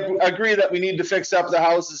 I agree that we need to fix up the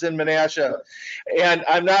houses in Menasha, and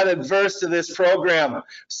I'm not adverse to this program.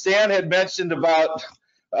 Stan had mentioned about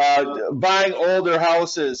buying older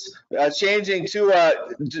houses, changing two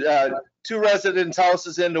residence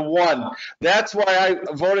houses into one. That's why I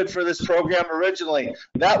voted for this program originally.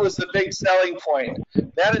 That was the big selling point.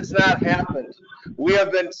 That has not happened. We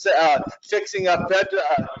have been fixing up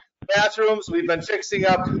bathrooms. We've been fixing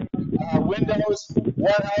up windows.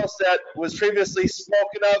 One house that was previously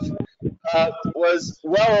spoken of was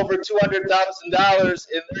well over $200,000,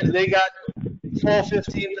 and they got full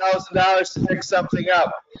 $15,000 to fix something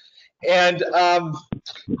up. And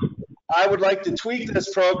I would like to tweak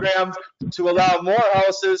this program to allow more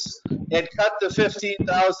houses and cut the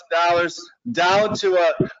 $15,000 down to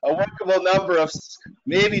a workable number of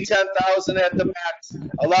maybe 10,000 at the max.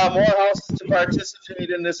 Allow more houses to participate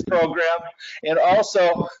in this program, and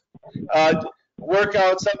also work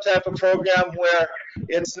out some type of program where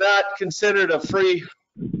it's not considered a free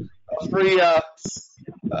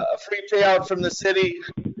payout from the city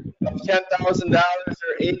of $10,000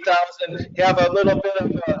 or $8,000. Have a little bit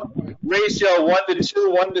of a ratio, 1 to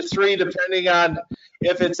 2, 1 to 3, depending on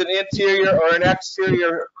if it's an interior or an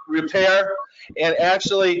exterior repair, and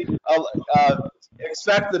actually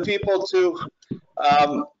expect the people to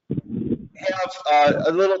have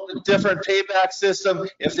a little different payback system.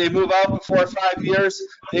 If they move out before 5 years,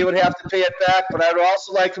 they would have to pay it back, but I would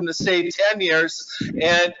also like them to stay 10 years.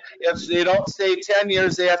 And if they don't stay 10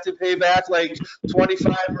 years, they have to pay back like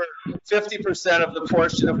 25 or 50% of the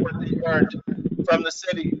portion of what they earned from the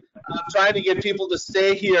city. I'm trying to get people to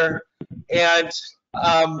stay here, and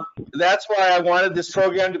that's why I wanted this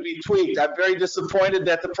program to be tweaked. I'm very disappointed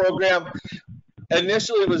that the program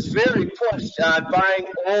initially was very pushed on buying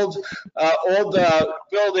old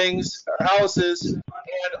buildings or houses, and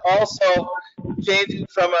also changing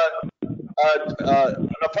from an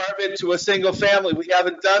apartment to a single family. We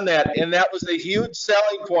haven't done that, and that was a huge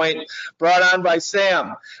selling point brought on by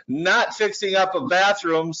Sam. Not fixing up of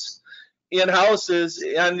bathrooms in houses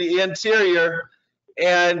and the interior,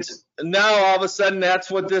 and now all of a sudden that's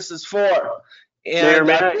what this is for. And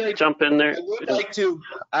Mayor, may I jump in there? I would like to,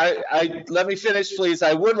 let me finish, please.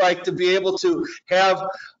 I would like to be able to have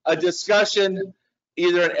a discussion,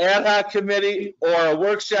 either an ad hoc committee or a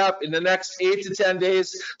workshop in the next 8 to 10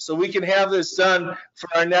 days, so we can have this done for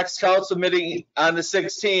our next council meeting on the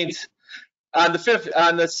 16th, on the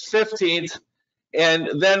 15th, and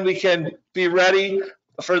then we can be ready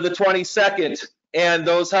for the 22nd. And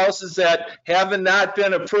those houses that have not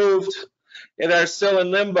been approved and are still in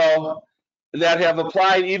limbo, that have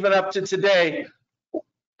applied even up to today,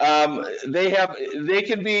 they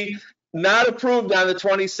can be not approved on the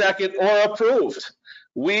 22nd or approved.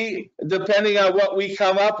 Depending on what we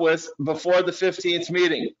come up with before the 15th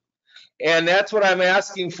meeting. And that's what I'm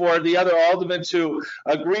asking for the other aldermen to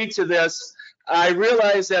agree to this. I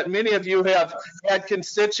realize that many of you have had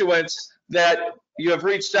constituents that you have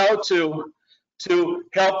reached out to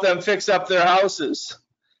help them fix up their houses.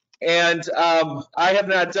 And I have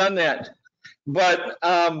not done that. But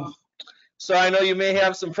so I know you may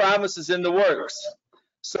have some promises in the works.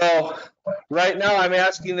 So right now I'm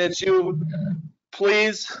asking that you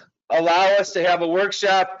please allow us to have a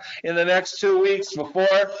workshop in the next 2 weeks before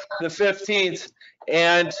the 15th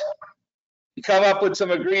and come up with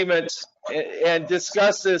some agreements and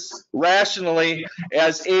discuss this rationally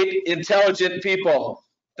as 8 intelligent people.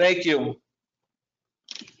 Thank you.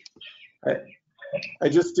 I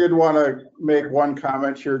just did want to make one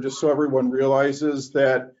comment here, just so everyone realizes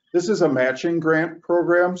that this is a matching grant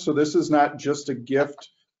program. So this is not just a gift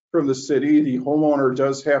from the city. The homeowner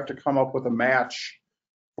does have to come up with a match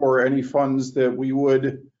for any funds that we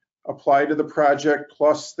would apply to the project.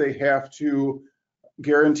 Plus they have to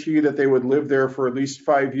guarantee that they would live there for at least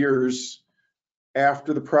 5 years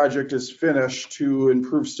after the project is finished to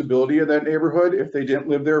improve stability in that neighborhood. If they didn't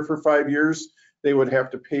live there for 5 years, they would have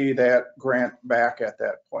to pay that grant back at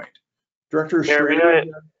that point. Director Schrader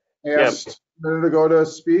asked a minute ago to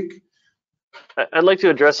speak. I'd like to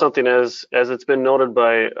address something as it's been noted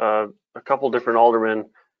by a couple different aldermen,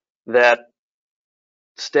 that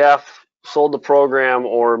staff sold the program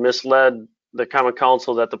or misled the common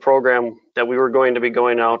council that the program that we were going to be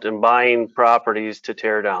going out and buying properties to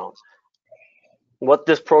tear down. What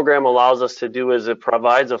this program allows us to do is it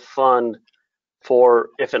provides a fund for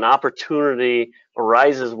if an opportunity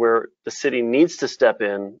arises where the city needs to step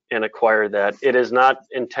in and acquire that. It is not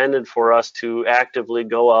intended for us to actively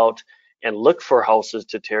go out and look for houses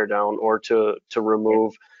to tear down or to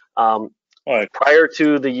remove. Prior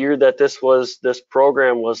to the year that this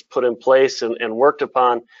program was put in place and worked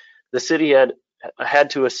upon, the city had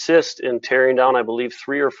to assist in tearing down, I believe,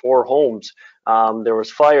 3 or 4 homes. There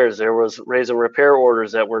was fires, there was raise and repair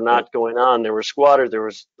orders that were not going on, there were squatters, there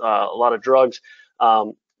was a lot of drugs.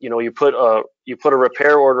 You put a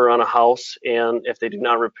repair order on a house, and if they do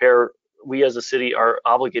not repair, we as a city are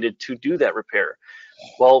obligated to do that repair.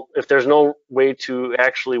 Well, if there's no way to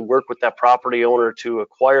actually work with that property owner to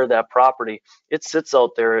acquire that property, it sits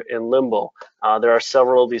out there in limbo. There are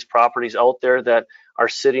several of these properties out there that are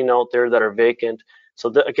sitting out there that are vacant. So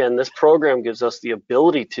again, this program gives us the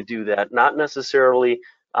ability to do that, not necessarily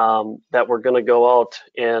that we're going to go out.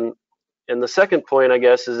 And the second point, I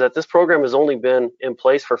guess, is that this program has only been in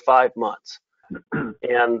place for 5 months.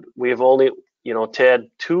 And we've only, had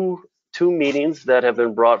two meetings that have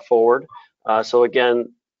been brought forward. So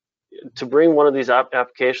again, to bring one of these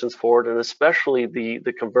applications forward, and especially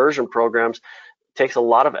the conversion programs, takes a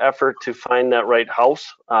lot of effort to find that right house,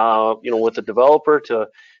 with the developer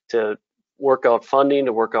to work out funding,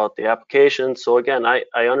 to work out the application. So again, I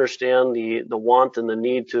understand the want and the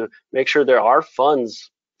need to make sure there are funds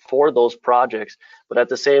for those projects, but at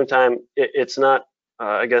the same time, it's not,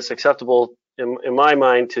 I guess, acceptable in my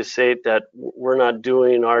mind to say that we're not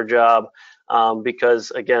doing our job,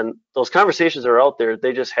 because again, those conversations are out there,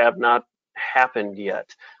 they just have not happened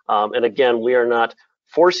yet. And again, we are not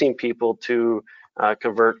forcing people to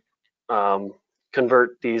convert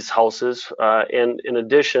these houses. And in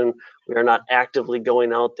addition, we are not actively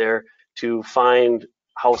going out there to find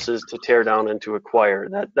houses to tear down and to acquire.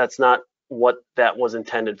 That's not what that was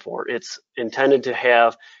intended for. It's intended to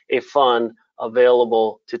have a fund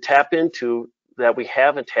available to tap into that we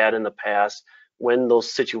haven't had in the past when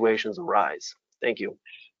those situations arise. Thank you.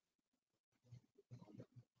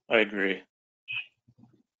 I agree.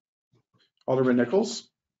 Alderman Nichols.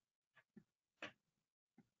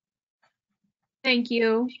 Thank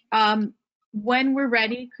you. When we're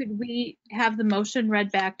ready, could we have the motion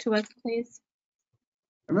read back to us, please?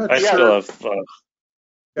 I'm not I sure. still have.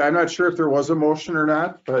 Yeah, I'm not sure if there was a motion or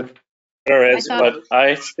not, but. There is, but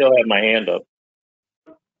I still have my hand up.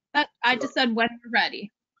 I just said when we're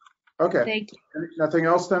ready. Okay. Thank you. Nothing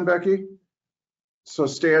else then, Becky? So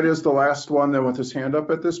Stan is the last one then with his hand up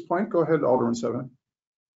at this point. Go ahead, Alderman Seven.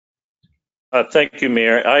 Thank you,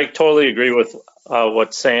 Mayor. I totally agree with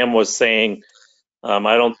what Sam was saying.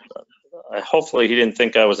 Hopefully he didn't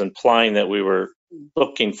think I was implying that we were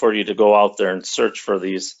looking for you to go out there and search for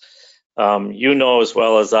these. You know as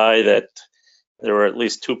well as I that there were at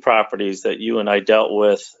least 2 properties that you and I dealt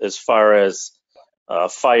with as far as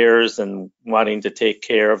fires and wanting to take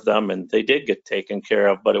care of them, and they did get taken care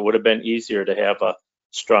of, but it would have been easier to have a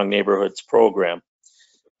strong neighborhoods program.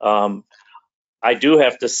 I do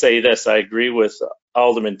have to say this, I agree with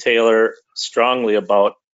Alderman Taylor strongly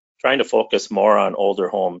about trying to focus more on older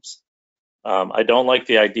homes. I don't like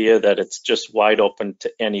the idea that it's just wide open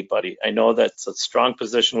to anybody. I know that's a strong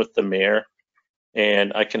position with the mayor,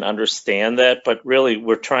 and I can understand that, but really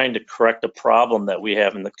we're trying to correct a problem that we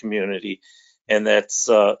have in the community, and that's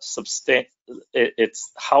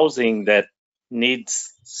it's housing that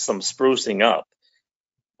needs some sprucing up.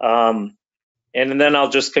 And then I'll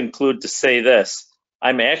just conclude to say this.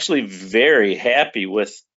 I'm actually very happy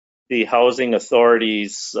with the Housing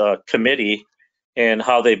Authorities Committee and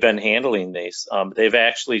how they've been handling these. They've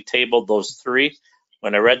actually tabled those 3.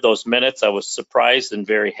 When I read those minutes, I was surprised and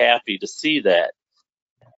very happy to see that.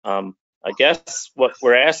 I guess what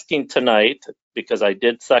we're asking tonight, because I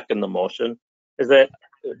did second the motion, is that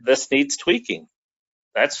this needs tweaking.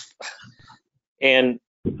 And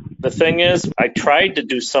the thing is, I tried to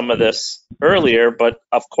do some of this earlier, but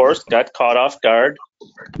of course got caught off guard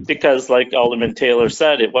because, like Alderman Taylor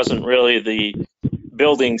said, it wasn't really the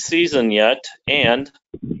building season yet, and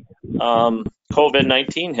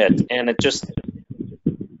COVID-19 hit, and it just,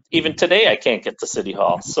 even today I can't get to City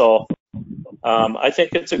Hall. So I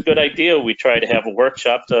think it's a good idea we try to have a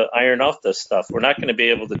workshop to iron out this stuff. We're not going to be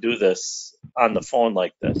able to do this on the phone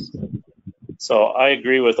like this. So I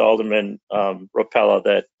agree with Alderman Rapella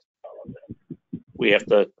that we have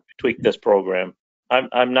to tweak this program.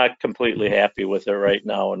 I'm not completely happy with it right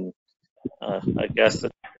now, and I guess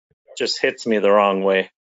it just hits me the wrong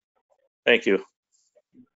way. Thank you.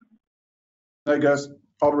 I guess,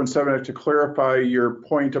 Alderman Severnick, to clarify your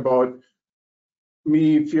point about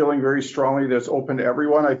me feeling very strongly that it's open to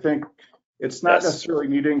everyone, I think it's not necessarily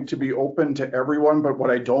needing to be open to everyone, but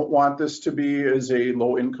what I don't want this to be is a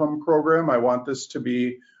low income program. I want this to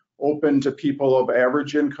be open to people of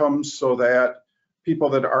average incomes so that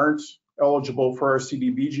people that aren't eligible for our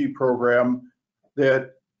CDBG program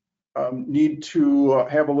that need to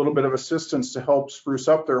have a little bit of assistance to help spruce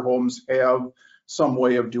up their homes have some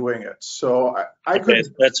way of doing it. So I could,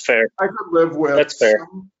 that's fair. I could live with that's fair.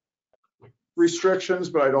 Some restrictions,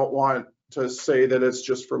 but I don't want to say that it's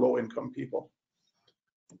just for low income people.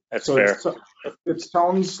 That's so fair. It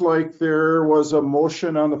sounds like there was a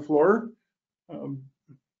motion on the floor. Can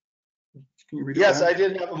you read it? Yes, back? I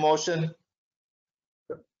did have a motion.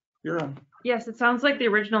 You're on. Yes, it sounds like the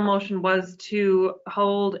original motion was to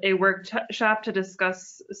hold a workshop to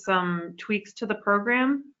discuss some tweaks to the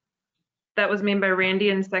program. That was made by Randy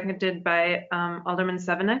and seconded by Alderman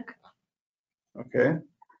Severnick. Okay.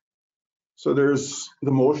 So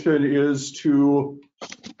the motion is to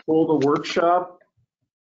hold a workshop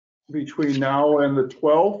between now and the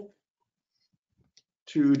 12th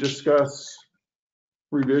to discuss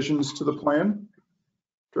revisions to the plan.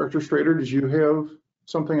 Director Strader, did you have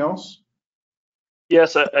something else?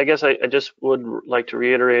 Yes, I guess I just would like to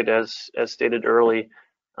reiterate, as stated earlier,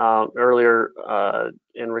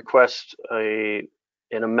 and request an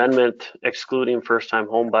amendment excluding first-time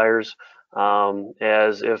home buyers,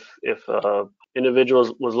 as if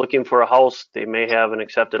individuals was looking for a house, they may have an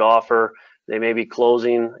accepted offer, they may be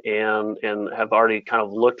closing and have already kind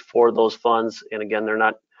of looked for those funds, and again,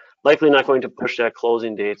 they're likely not going to push that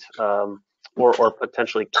closing date. Or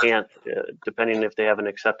potentially can't, depending if they have an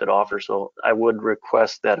accepted offer. So I would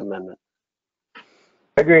request that amendment.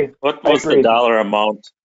 Agree. What was the dollar amount?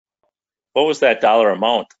 What was that dollar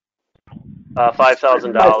amount?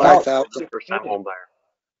 $5,000 first time home buyer.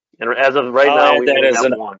 And as of right now, we only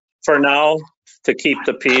have one. For now, to keep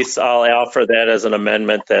the peace, I'll offer that as an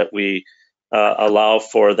amendment that we allow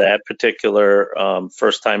for that particular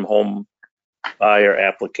first time home buyer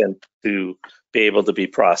applicant to be able to be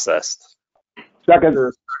processed. Second.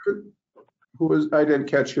 Who was? I didn't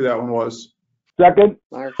catch who that one was. Second.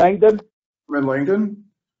 Langdon. Langdon?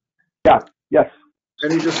 Yeah. Yes.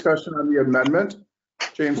 Any discussion on the amendment?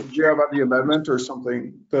 James, did you have on the amendment or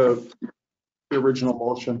something? The original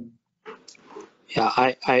motion. Yeah,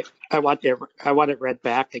 I want it read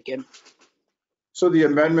back again. So the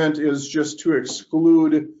amendment is just to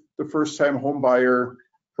exclude the first-time home buyer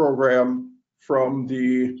program from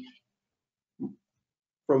the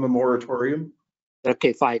moratorium.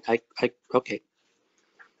 Okay, fine. Okay.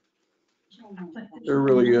 There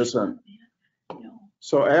really isn't.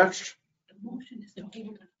 So Ash?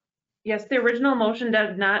 Yes, the original motion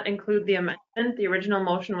did not include the amendment. The original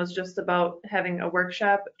motion was just about having a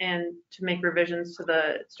workshop and to make revisions to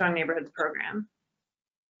the Strong Neighborhoods program.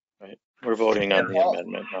 Right. We're voting on the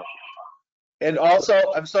amendment now. And also,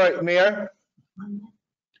 I'm sorry, Mayor?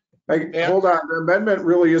 Hold on, the amendment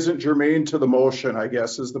really isn't germane to the motion, I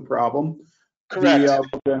guess, is the problem. Correct.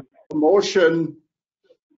 The motion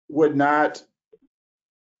would not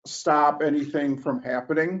stop anything from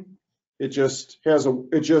happening. It just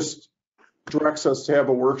directs us to have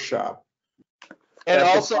a workshop. And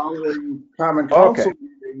at also, the following common council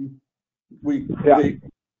meeting,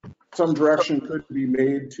 some direction could be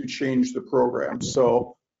made to change the program.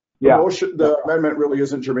 So the amendment really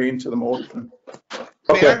isn't germane to the motion.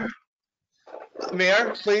 Okay.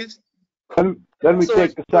 Mayor, please. Then we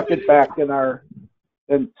take the second back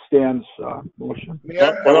in Stan's motion.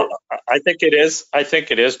 Well, I think it is. I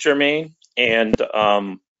think it is germane, and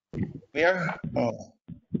Mayor.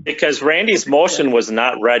 Because Randy's motion was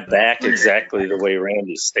not read back exactly the way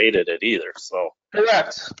Randy stated it either. So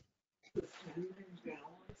correct.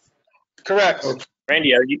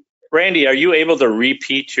 Randy, Randy, are you able to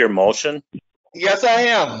repeat your motion? Yes, I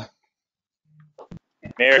am.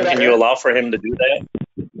 Mayor, can you allow for him to do that?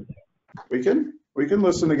 We can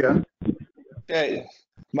listen again. Okay.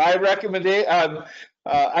 My recommendation,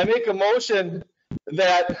 I make a motion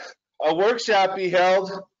that a workshop be held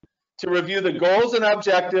to review the goals and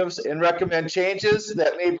objectives and recommend changes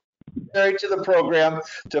that may be necessary to the program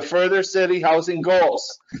to further city housing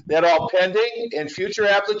goals. That all pending and future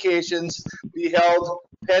applications be held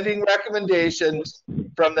pending recommendations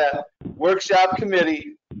from the workshop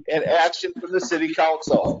committee and action from the city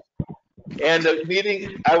council. And the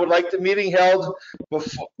meeting, I would like the meeting held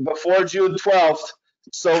before June 12th,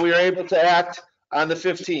 so we are able to act on the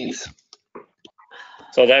 15th.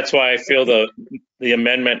 So that's why I feel the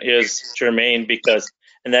amendment is germane because,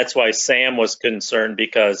 and that's why Sam was concerned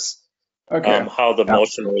because how the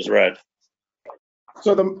motion was read.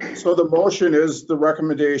 So the motion is the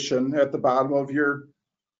recommendation at the bottom of your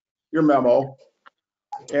memo,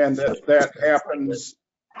 and that happens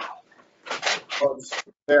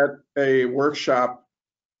that a workshop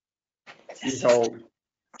be held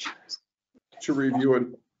to review it,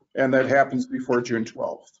 and that happens before June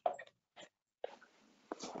 12th.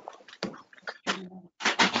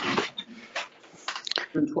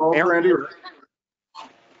 June 12th, Randy?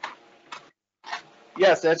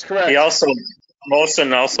 Yes, that's correct.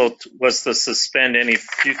 Motion also was to suspend any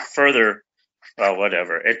further,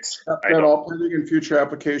 whatever. That all pending and future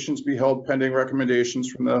applications be held pending recommendations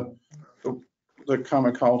from the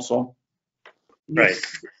Common Council. Right.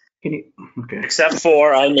 Okay. Except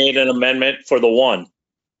for I made an amendment for the one.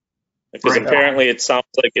 Because Right. apparently it sounds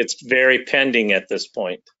like it's very pending at this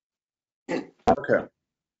point. Okay.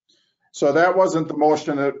 So that wasn't the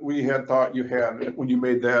motion that we had thought you had when you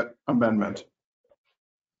made that amendment.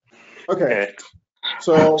 Okay.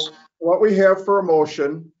 So what we have for a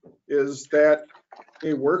motion is that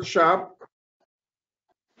a workshop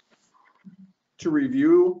to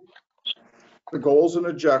review the goals and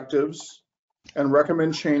objectives and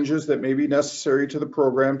recommend changes that may be necessary to the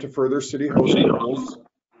program to further city housing goals,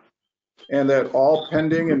 and that all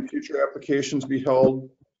pending and future applications be held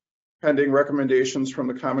pending recommendations from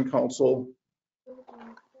the Common Council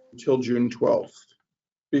until June 12th,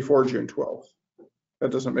 before June 12th.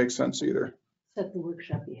 That doesn't make sense either. Set the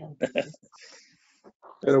workshop be held.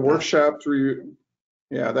 At a workshop through,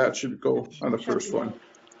 yeah, that should go on the first one.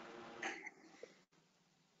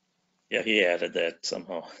 Yeah, he added that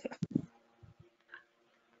somehow.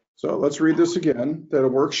 So let's read this again, that a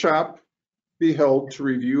workshop be held to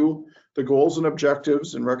review the goals and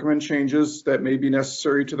objectives and recommend changes that may be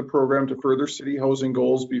necessary to the program to further city housing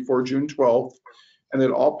goals before June 12th, and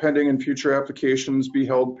that all pending and future applications be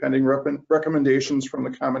held pending recommendations from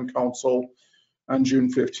the Common Council on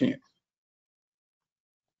June 15th.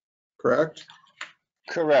 Correct?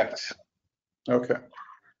 Correct. Okay.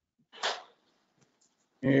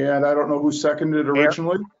 And I don't know who seconded it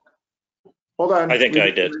originally. Hold on. I think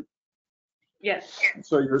I did. Yes.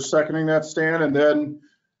 So you're seconding that, Stan, and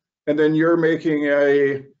then you're making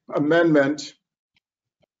a amendment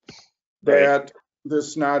that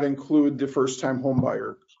this not include the first-time home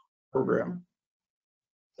buyer program.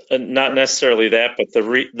 Not necessarily that, but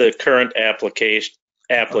the current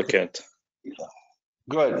applicant.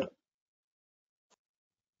 Good.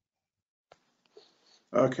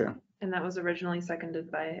 Okay. And that was originally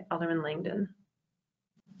seconded by Alderman Langdon.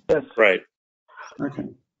 Yes. Right. Okay.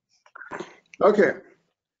 Okay.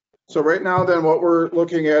 So right now then what we're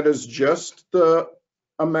looking at is just the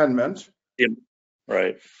amendment. Yep.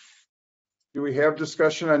 Right. Do we have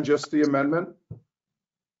discussion on just the amendment?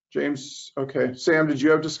 James, okay. Sam, did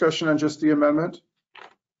you have discussion on just the amendment?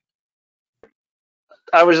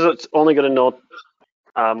 I was only going to note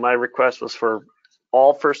my request was for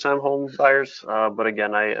all first-time home buyers, but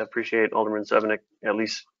again, I appreciate Alderman Severnick at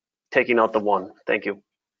least taking out the one. Thank you.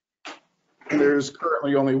 There's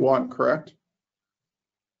currently only one, correct?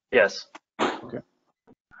 Yes. Okay.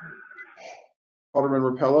 Alderman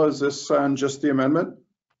Rapella, is this on just the amendment?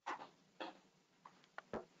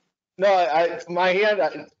 No, I don't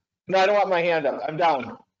want my hand up. I'm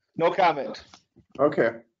down. No comment.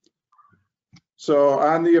 Okay. So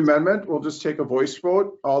on the amendment, we'll just take a voice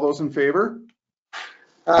vote. All those in favor?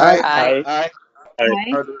 Aye. Aye.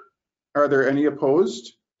 Aye. Are there any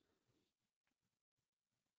opposed?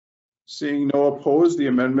 Seeing no opposed, the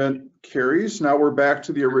amendment carries. Now we're back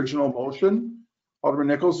to the original motion. Alderman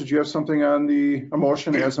Nichols, did you have something on the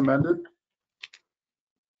motion as amended?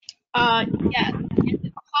 Yes, is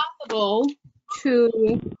it possible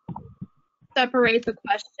to separate the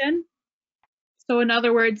question? So in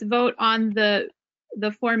other words, vote on the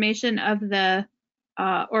formation of the,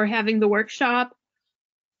 or having the workshop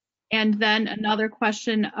And then another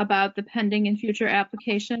question about the pending and future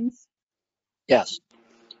applications. Yes.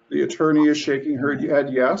 The attorney is shaking her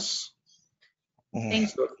head yes. Thank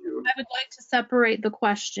So you. I would like to separate the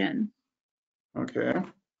question. Okay.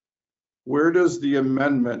 Where does the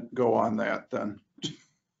amendment go on that then?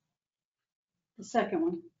 The second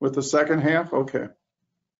one. With the second half? Okay.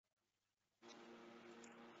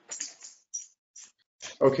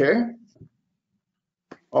 Okay.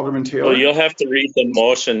 Alderman Taylor? Well, you'll have to read the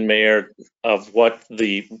motion, Mayor, of what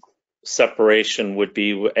the separation would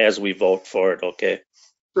be as we vote for it, okay?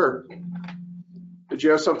 Sure. Did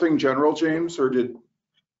you have something general, James, or did?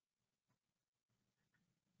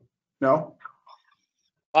 No?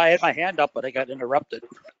 I had my hand up, but I got interrupted.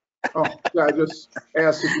 Oh, yeah, I just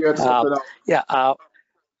asked if you had something else. Yeah,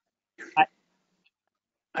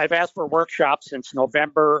 I've asked for workshops since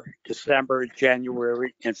November, December,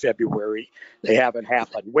 January, and February. They haven't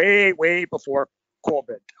happened way before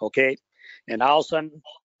COVID, okay? And all of a sudden,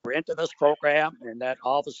 we're into this program, and then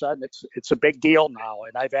all of a sudden, it's a big deal now.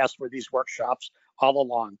 And I've asked for these workshops all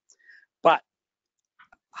along. But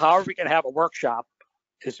how are we going to have a workshop?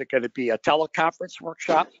 Is it going to be a teleconference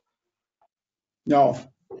workshop? No,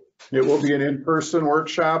 it will be an in-person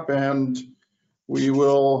workshop, and we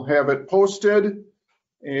will have it posted.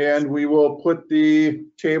 And we will put the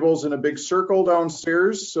tables in a big circle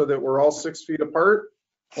downstairs so that we're all 6 feet apart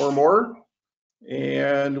or more.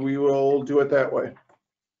 And we will do it that way.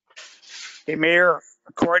 Hey, Mayor,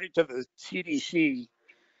 according to the CDC,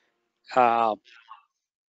 I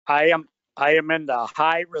am in the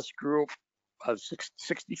high risk group of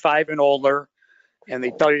 65 and older, and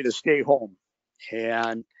they tell you to stay home.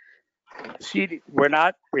 And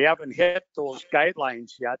we haven't hit those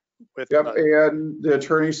guidelines yet. Yep, and the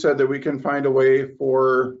attorney said that we can find a way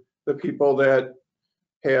for the people that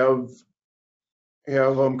have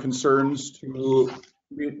concerns to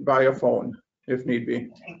meet via phone if need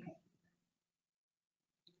be.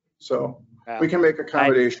 So we can make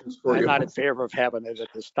accommodations for you. I'm not in favor of having it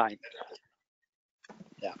at this time.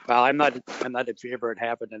 Yeah, well, I'm not in favor of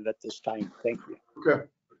having it at this time. Thank you. Okay.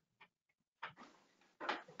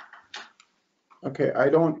 Okay, I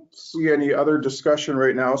don't see any other discussion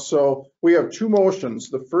right now. So we have two motions.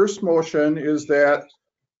 The first motion is that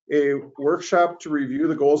a workshop to review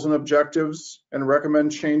the goals and objectives and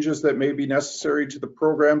recommend changes that may be necessary to the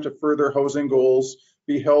program to further housing goals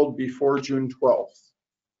be held before June 12th.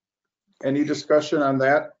 Any discussion on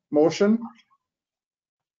that motion?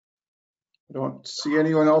 I don't see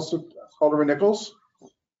anyone else. Alderman Nichols?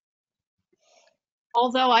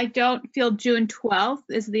 Although I don't feel June 12th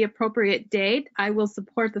is the appropriate date, I will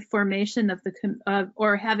support the formation of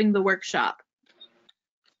or having the workshop.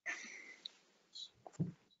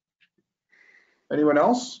 Anyone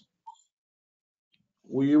else?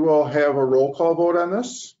 We will have a roll call vote on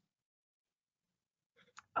this.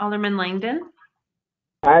 Alderman Langdon.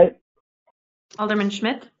 Aye. Alderman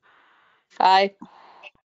Schmidt. Aye.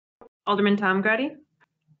 Alderman Tom Grady.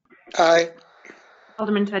 Aye.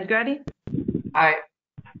 Alderman Ted Grady. Aye.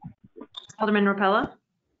 Alderman Rapella.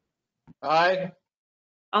 Aye.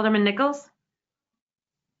 Alderman Nichols.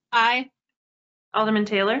 Aye. Alderman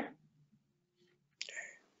Taylor.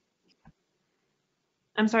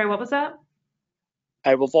 I'm sorry, what was that?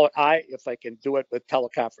 I will vote aye if I can do it with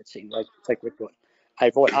teleconferencing, like we're doing. I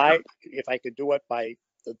vote aye if I could do it by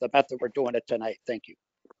the method we're doing it tonight. Thank you.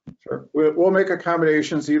 Sure. We'll make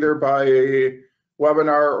accommodations either by a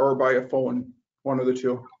webinar or by a phone, one of the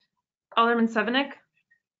two. Alderman Sevenick.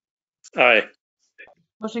 Aye.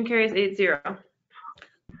 Motion carries 8-0.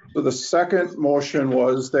 So the second motion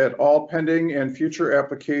was that all pending and future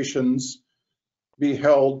applications be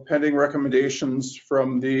held pending recommendations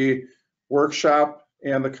from the workshop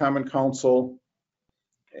and the Common Council,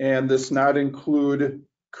 and this not include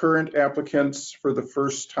current applicants for the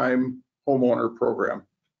first-time homeowner program.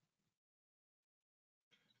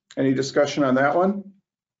 Any discussion on that one?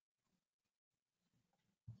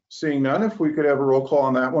 Seeing none, if we could have a roll call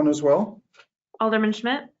on that one as well. Alderman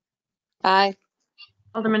Schmidt. Aye.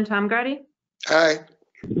 Alderman Tom Grady. Aye.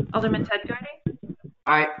 Alderman Ted Grady.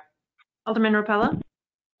 Aye. Alderman Rapella.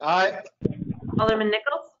 Aye. Alderman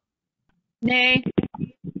Nichols. Nay.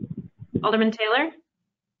 Alderman Taylor.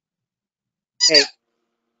 Nay.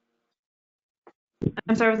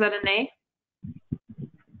 I'm sorry, was that a nay?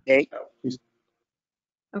 Nay.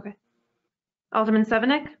 Okay. Alderman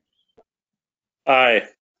Sevenick. Aye.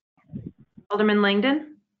 Alderman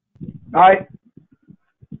Langdon. Aye.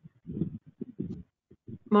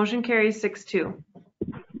 Motion carries 6-2.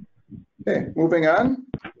 Okay, moving on.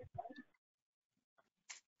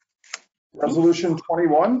 Resolution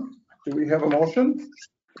 21, do we have a motion?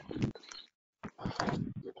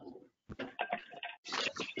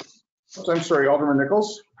 I'm sorry, Alderman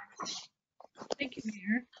Nichols. Thank you,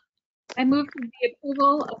 Mayor. I move for the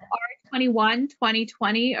approval of R21,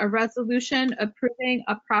 2020, a resolution approving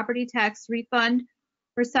a property tax refund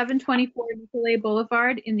for 724 Nicolay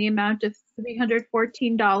Boulevard in the amount of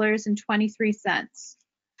 $314.23.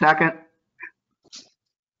 Second.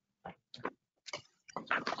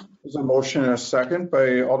 There's a motion and a second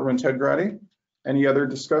by Alderman Ted Grady. Any other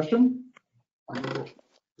discussion? For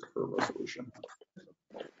resolution.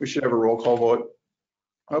 We should have a roll call vote.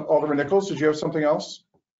 Alderman Nichols, did you have something else?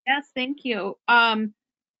 Yes, thank you.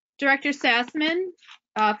 Director Sassman,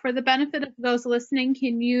 for the benefit of those listening,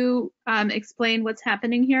 can you explain what's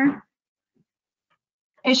happening here?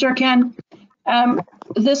 I sure can.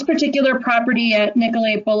 This particular property at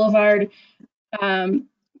Nicolay Boulevard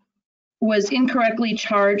was incorrectly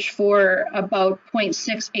charged for about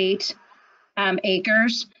 0.68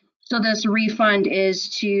 acres. So this refund is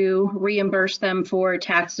to reimburse them for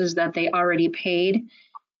taxes that they already paid.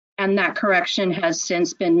 And that correction has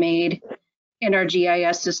since been made in our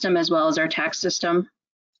GIS system as well as our tax system.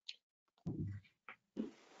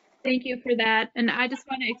 Thank you for that. And I just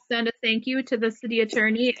want to extend a thank you to the city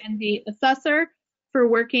attorney and the assessor for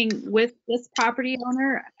working with this property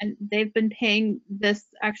owner. And they've been paying this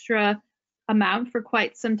extra amount for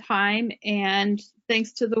quite some time. And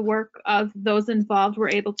thanks to the work of those involved, we're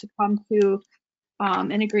able to come to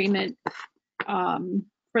an agreement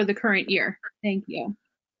for the current year. Thank you.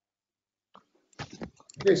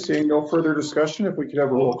 Okay, seeing no further discussion, if we could have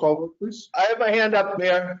a roll call vote, please. I have my hand up,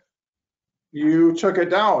 Mayor. You took it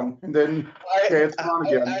down and then, okay, it's on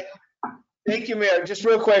again. Thank you, Mayor. Just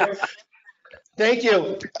real quick. Thank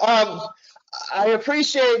you. I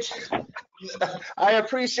appreciate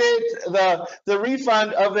the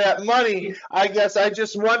refund of that money. I guess I'm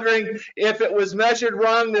just wondering if it was measured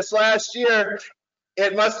wrong this last year.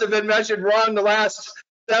 It must have been measured wrong the last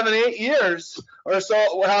 7-8 years or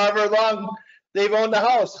so, however long they've owned the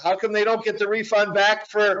house. How come they don't get the refund back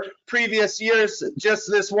for previous years, just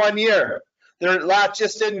this 1 year? Their lot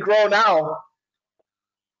just didn't grow now.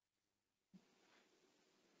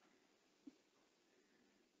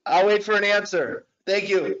 I'll wait for an answer. Thank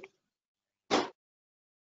you.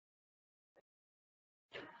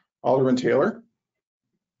 Alderman Taylor?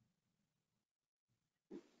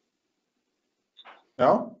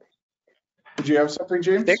 No? Did you have something,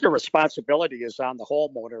 James? I think the responsibility is on the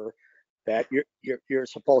homeowner that you're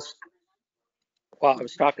supposed. Well, I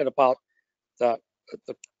was talking about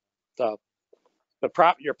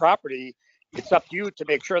your property. It's up to you to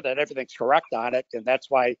make sure that everything's correct on it, and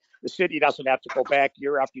that's why the city doesn't have to go back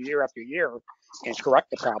year after year after year and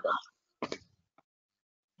correct the problem.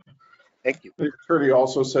 Thank you. The attorney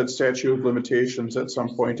also said statute of limitations at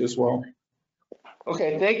some point as well.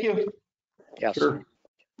 Okay, thank you. Yes. Sure.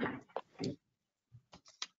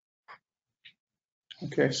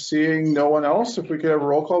 Okay, seeing no one else, if we could have a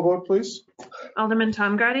roll call vote, please. Alderman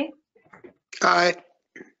Tom Grady, Aye.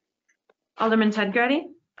 Alderman Ted Grady,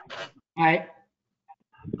 Aye.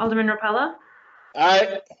 Alderman Rapella,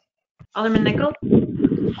 Aye. Alderman Nichols,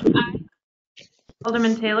 Aye.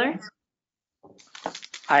 Alderman Taylor,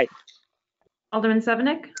 Aye. Alderman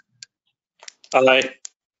Sevenick, Aye.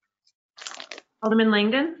 Alderman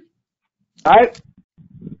Langdon, Aye.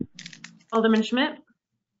 Alderman Schmidt.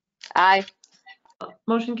 Aye.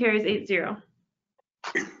 Motion carries 8-0.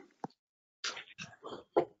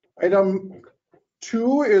 Item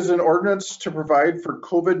 2 is an ordinance to provide for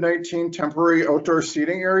COVID-19 temporary outdoor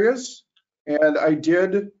seating areas. And I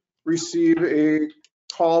did receive a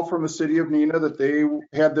call from the city of Neenah that they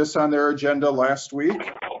had this on their agenda last week.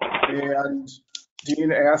 And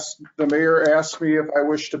the mayor asked me if I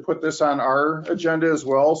wish to put this on our agenda as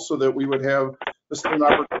well, so that we would have the same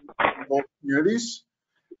opportunity in both communities.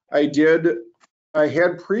 I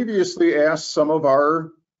had previously asked some of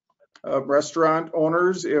our restaurant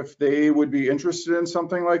owners if they would be interested in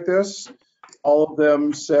something like this. All of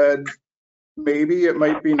them said maybe it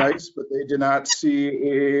might be nice, but they did not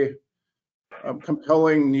see a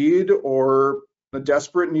compelling need or a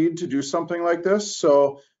desperate need to do something like this.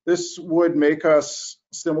 So this would make us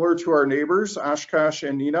similar to our neighbors, Oshkosh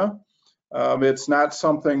and Neenah. It's not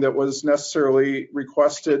something that was necessarily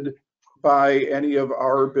requested by any of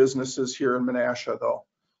our businesses here in Menasha, though.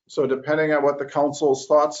 So depending on what the council's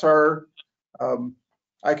thoughts are,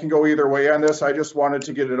 I can go either way on this. I just wanted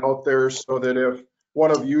to get it out there so that if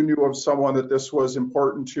one of you knew of someone that this was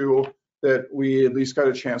important to, that we at least got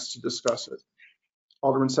a chance to discuss it.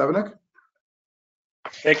 Alderman Sevenick?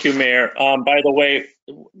 Thank you, Mayor. By the way,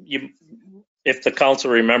 if the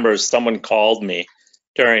council remembers, someone called me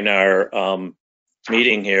during our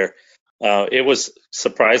meeting here. It was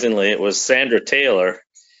Sandra Taylor,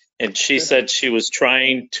 And she said she was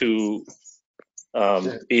trying to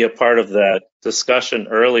be a part of that discussion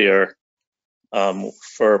earlier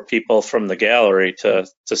for people from the gallery to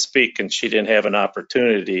speak, and she didn't have an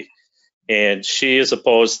opportunity. And she is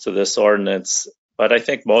opposed to this ordinance, but I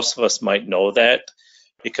think most of us might know that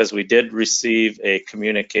because we did receive a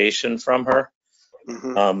communication from her.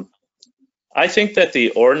 I think that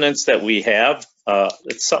the ordinance that we have,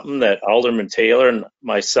 it's something that Alderman Taylor and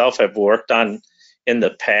myself have worked on in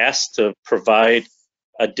the past to provide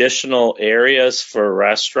additional areas for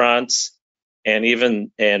restaurants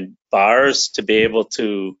and bars to be able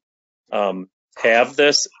to have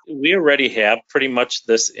this. We already have pretty much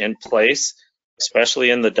this in place,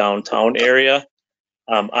 especially in the downtown area.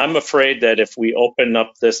 I'm afraid that if we open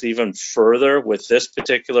up this even further with this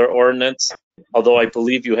particular ordinance, although I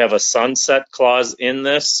believe you have a sunset clause in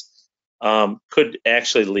this, could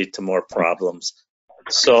actually lead to more problems.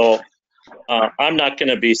 So I'm not going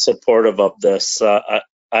to be supportive of this.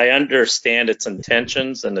 I understand its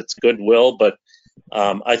intentions and its goodwill, but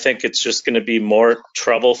I think it's just going to be more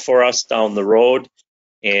trouble for us down the road.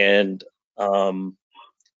 And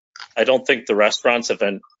I don't think the restaurants have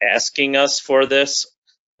been asking us for this.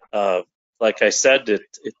 Like I said,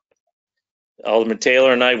 Alderman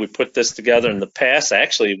Taylor and I, we put this together in the past.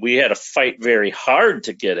 Actually, we had to fight very hard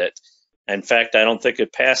to get it. In fact, I don't think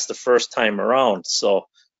it passed the first time around. So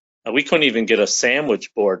we couldn't even get a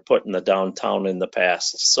sandwich board put in the downtown in the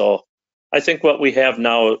past. So I think what we have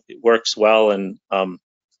now works well, and I'm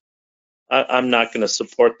not going to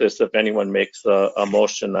support this if anyone makes a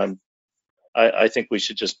motion. I think we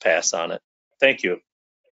should just pass on it. Thank you.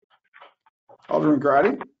 Alderman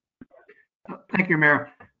Grady. Thank you,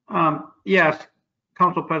 Mayor. Yes,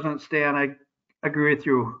 Council President Stan, I agree with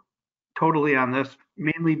you totally on this,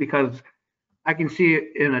 mainly because I can see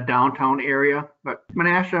it in a downtown area, but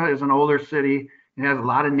Menasha is an older city and has a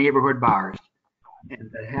lot of neighborhood bars.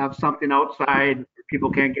 And to have something outside where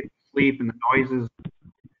people can't get to sleep and the noise is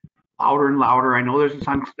louder and louder. I know there's a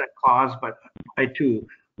sunset clause, but I too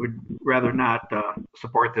would rather not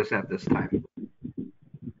support this at this time.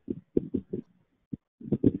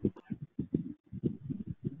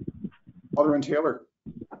 Alderman Taylor.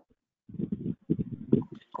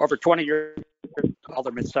 Over 20 years,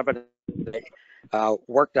 Alderman Seven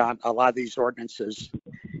worked on a lot of these ordinances,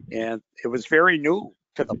 and it was very new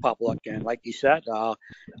to the public. And like you said,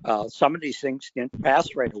 some of these things didn't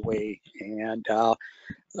pass right away. And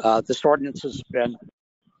this ordinance has been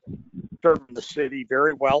serving the city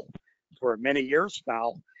very well for many years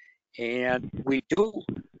now. And we do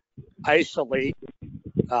isolate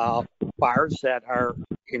bars that are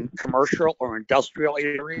in commercial or industrial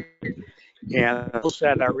areas and those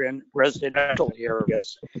that are in residential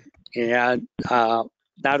areas. And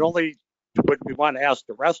not only would we want to ask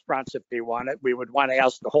the restaurants if they want it, we would want to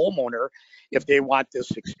ask the homeowner if they want this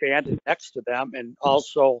expanded next to them. And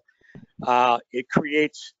also it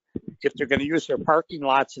creates, if they're going to use their parking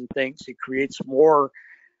lots and things, it creates more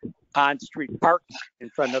on-street parking in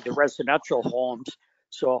front of the residential homes.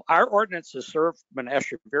 So our ordinances serve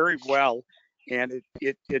Menasha very well, and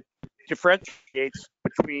it differentiates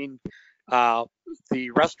between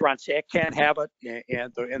the restaurants that can have it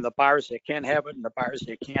and the bars that can have it and the bars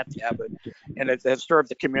that can't have it. And it has served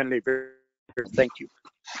the community very well. Thank you.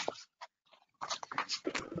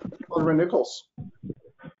 Alderman Nichols.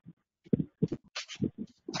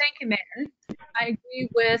 Thank you, Mayor. I agree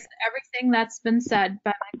with everything that's been said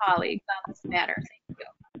by my colleagues on this matter. Thank you.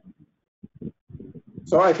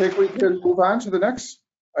 So I think we can move on to the next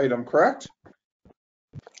item, correct?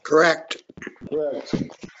 Correct. Correct.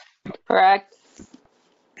 Correct.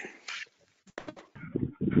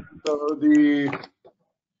 So the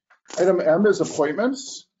item M is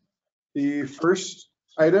appointments. The first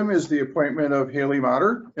item is the appointment of Haley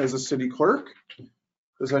Motter as a city clerk.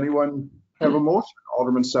 Does anyone have a motion?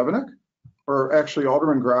 Alderman Sevenik, or actually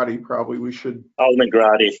Alderman Grady, probably we should. Alderman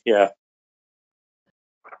Grady, yeah.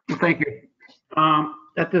 Thank you.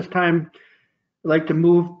 At this time, I'd like to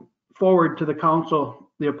move forward to the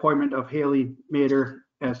council the appointment of Haley Mader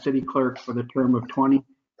as city clerk for the term of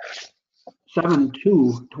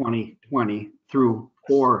 7/2/2020 through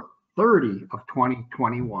 4/30 of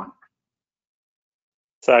 2021.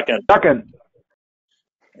 Second. Second.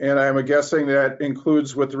 And I'm guessing that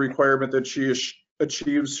includes with the requirement that she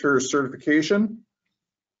achieves her certification.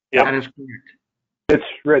 Yep. That is correct. It's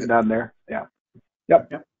written on there. Yeah.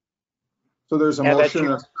 Yep. So there's a Yeah, motion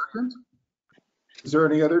and a second. Is there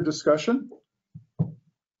any other discussion?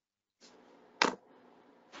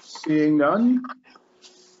 Seeing none.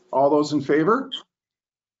 All those in favor?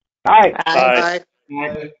 Aye. Aye.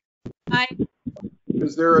 Aye.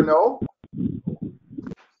 Is there a no?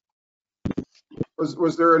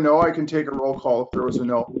 Was there a no? I can take a roll call if there was a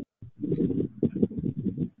no.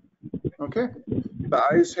 Okay, the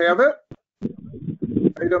ayes have it.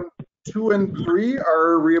 Item 2 and 3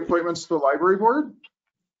 are reappointments to the library board.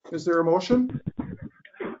 Is there a motion?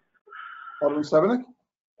 Alderman Stefanik?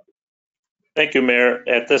 Thank you, Mayor.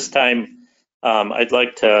 At this time, I'd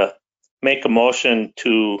like to make a motion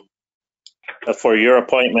for your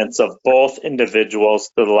appointments of both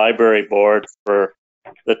individuals to the library board for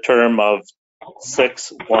the term of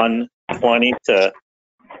 6/1/20 to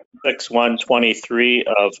 6/1/23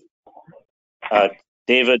 of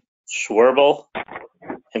David Schwerbel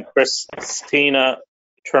and Christina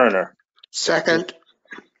Turner. Second.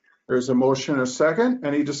 There's a motion and a second.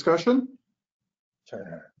 Any discussion?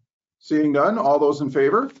 Seeing none, all those in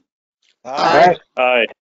favor? Aye. Aye.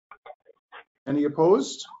 Any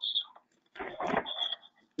opposed?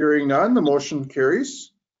 Hearing none, the motion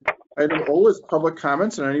carries. Item O is public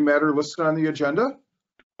comments on any matter listed on the agenda.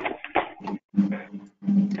 Is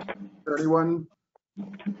there anyone?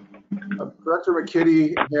 Director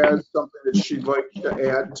McKitty has something that she'd like to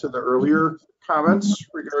add to the earlier comments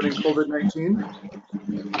regarding COVID-19.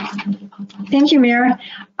 Thank you, Mayor.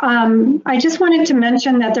 I just wanted to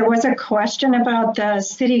mention that there was a question about the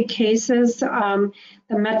city cases, the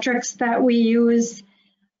metrics that we use.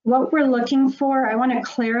 What we're looking for, I want to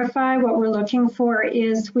clarify what we're looking for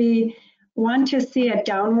is we want to see a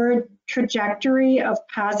downward trajectory of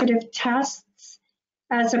positive tests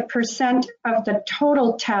as a percent of the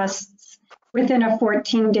total tests within a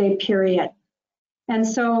 14-day period. And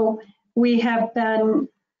so we have been,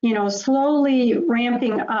 slowly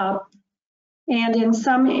ramping up, and in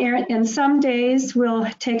some days we'll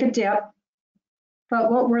take a dip. But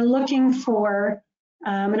what we're looking for,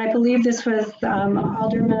 and I believe this was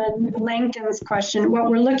Alderman Langton's question, what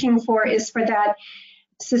we're looking for is for that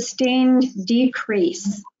sustained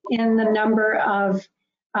decrease in the number of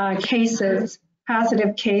cases,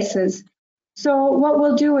 positive cases. So what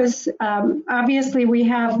we'll do is, obviously we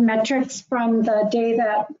have metrics from the day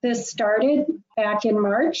that this started back in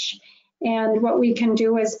March. And what we can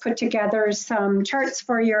do is put together some charts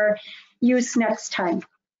for your use next time.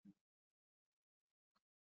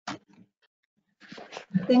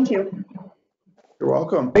 Thank you. You're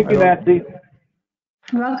welcome. Thank you, Nancy.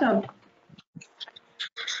 You're welcome.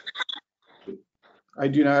 I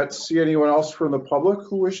do not see anyone else from the public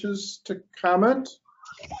who wishes to comment.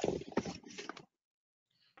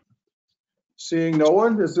 Seeing no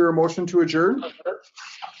one, is there a motion to adjourn?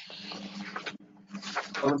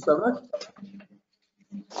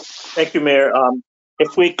 Thank you, Mayor.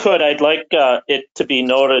 If we could, I'd like it to be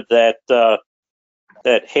noted that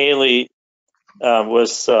that Haley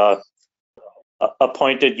was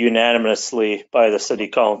appointed unanimously by the City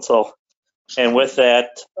Council. And with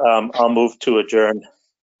that, I'll move to adjourn.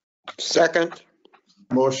 Second.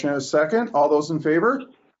 Motion is second. All those in favor?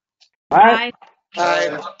 Aye.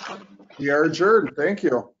 Aye. We are adjourned. Thank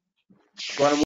you.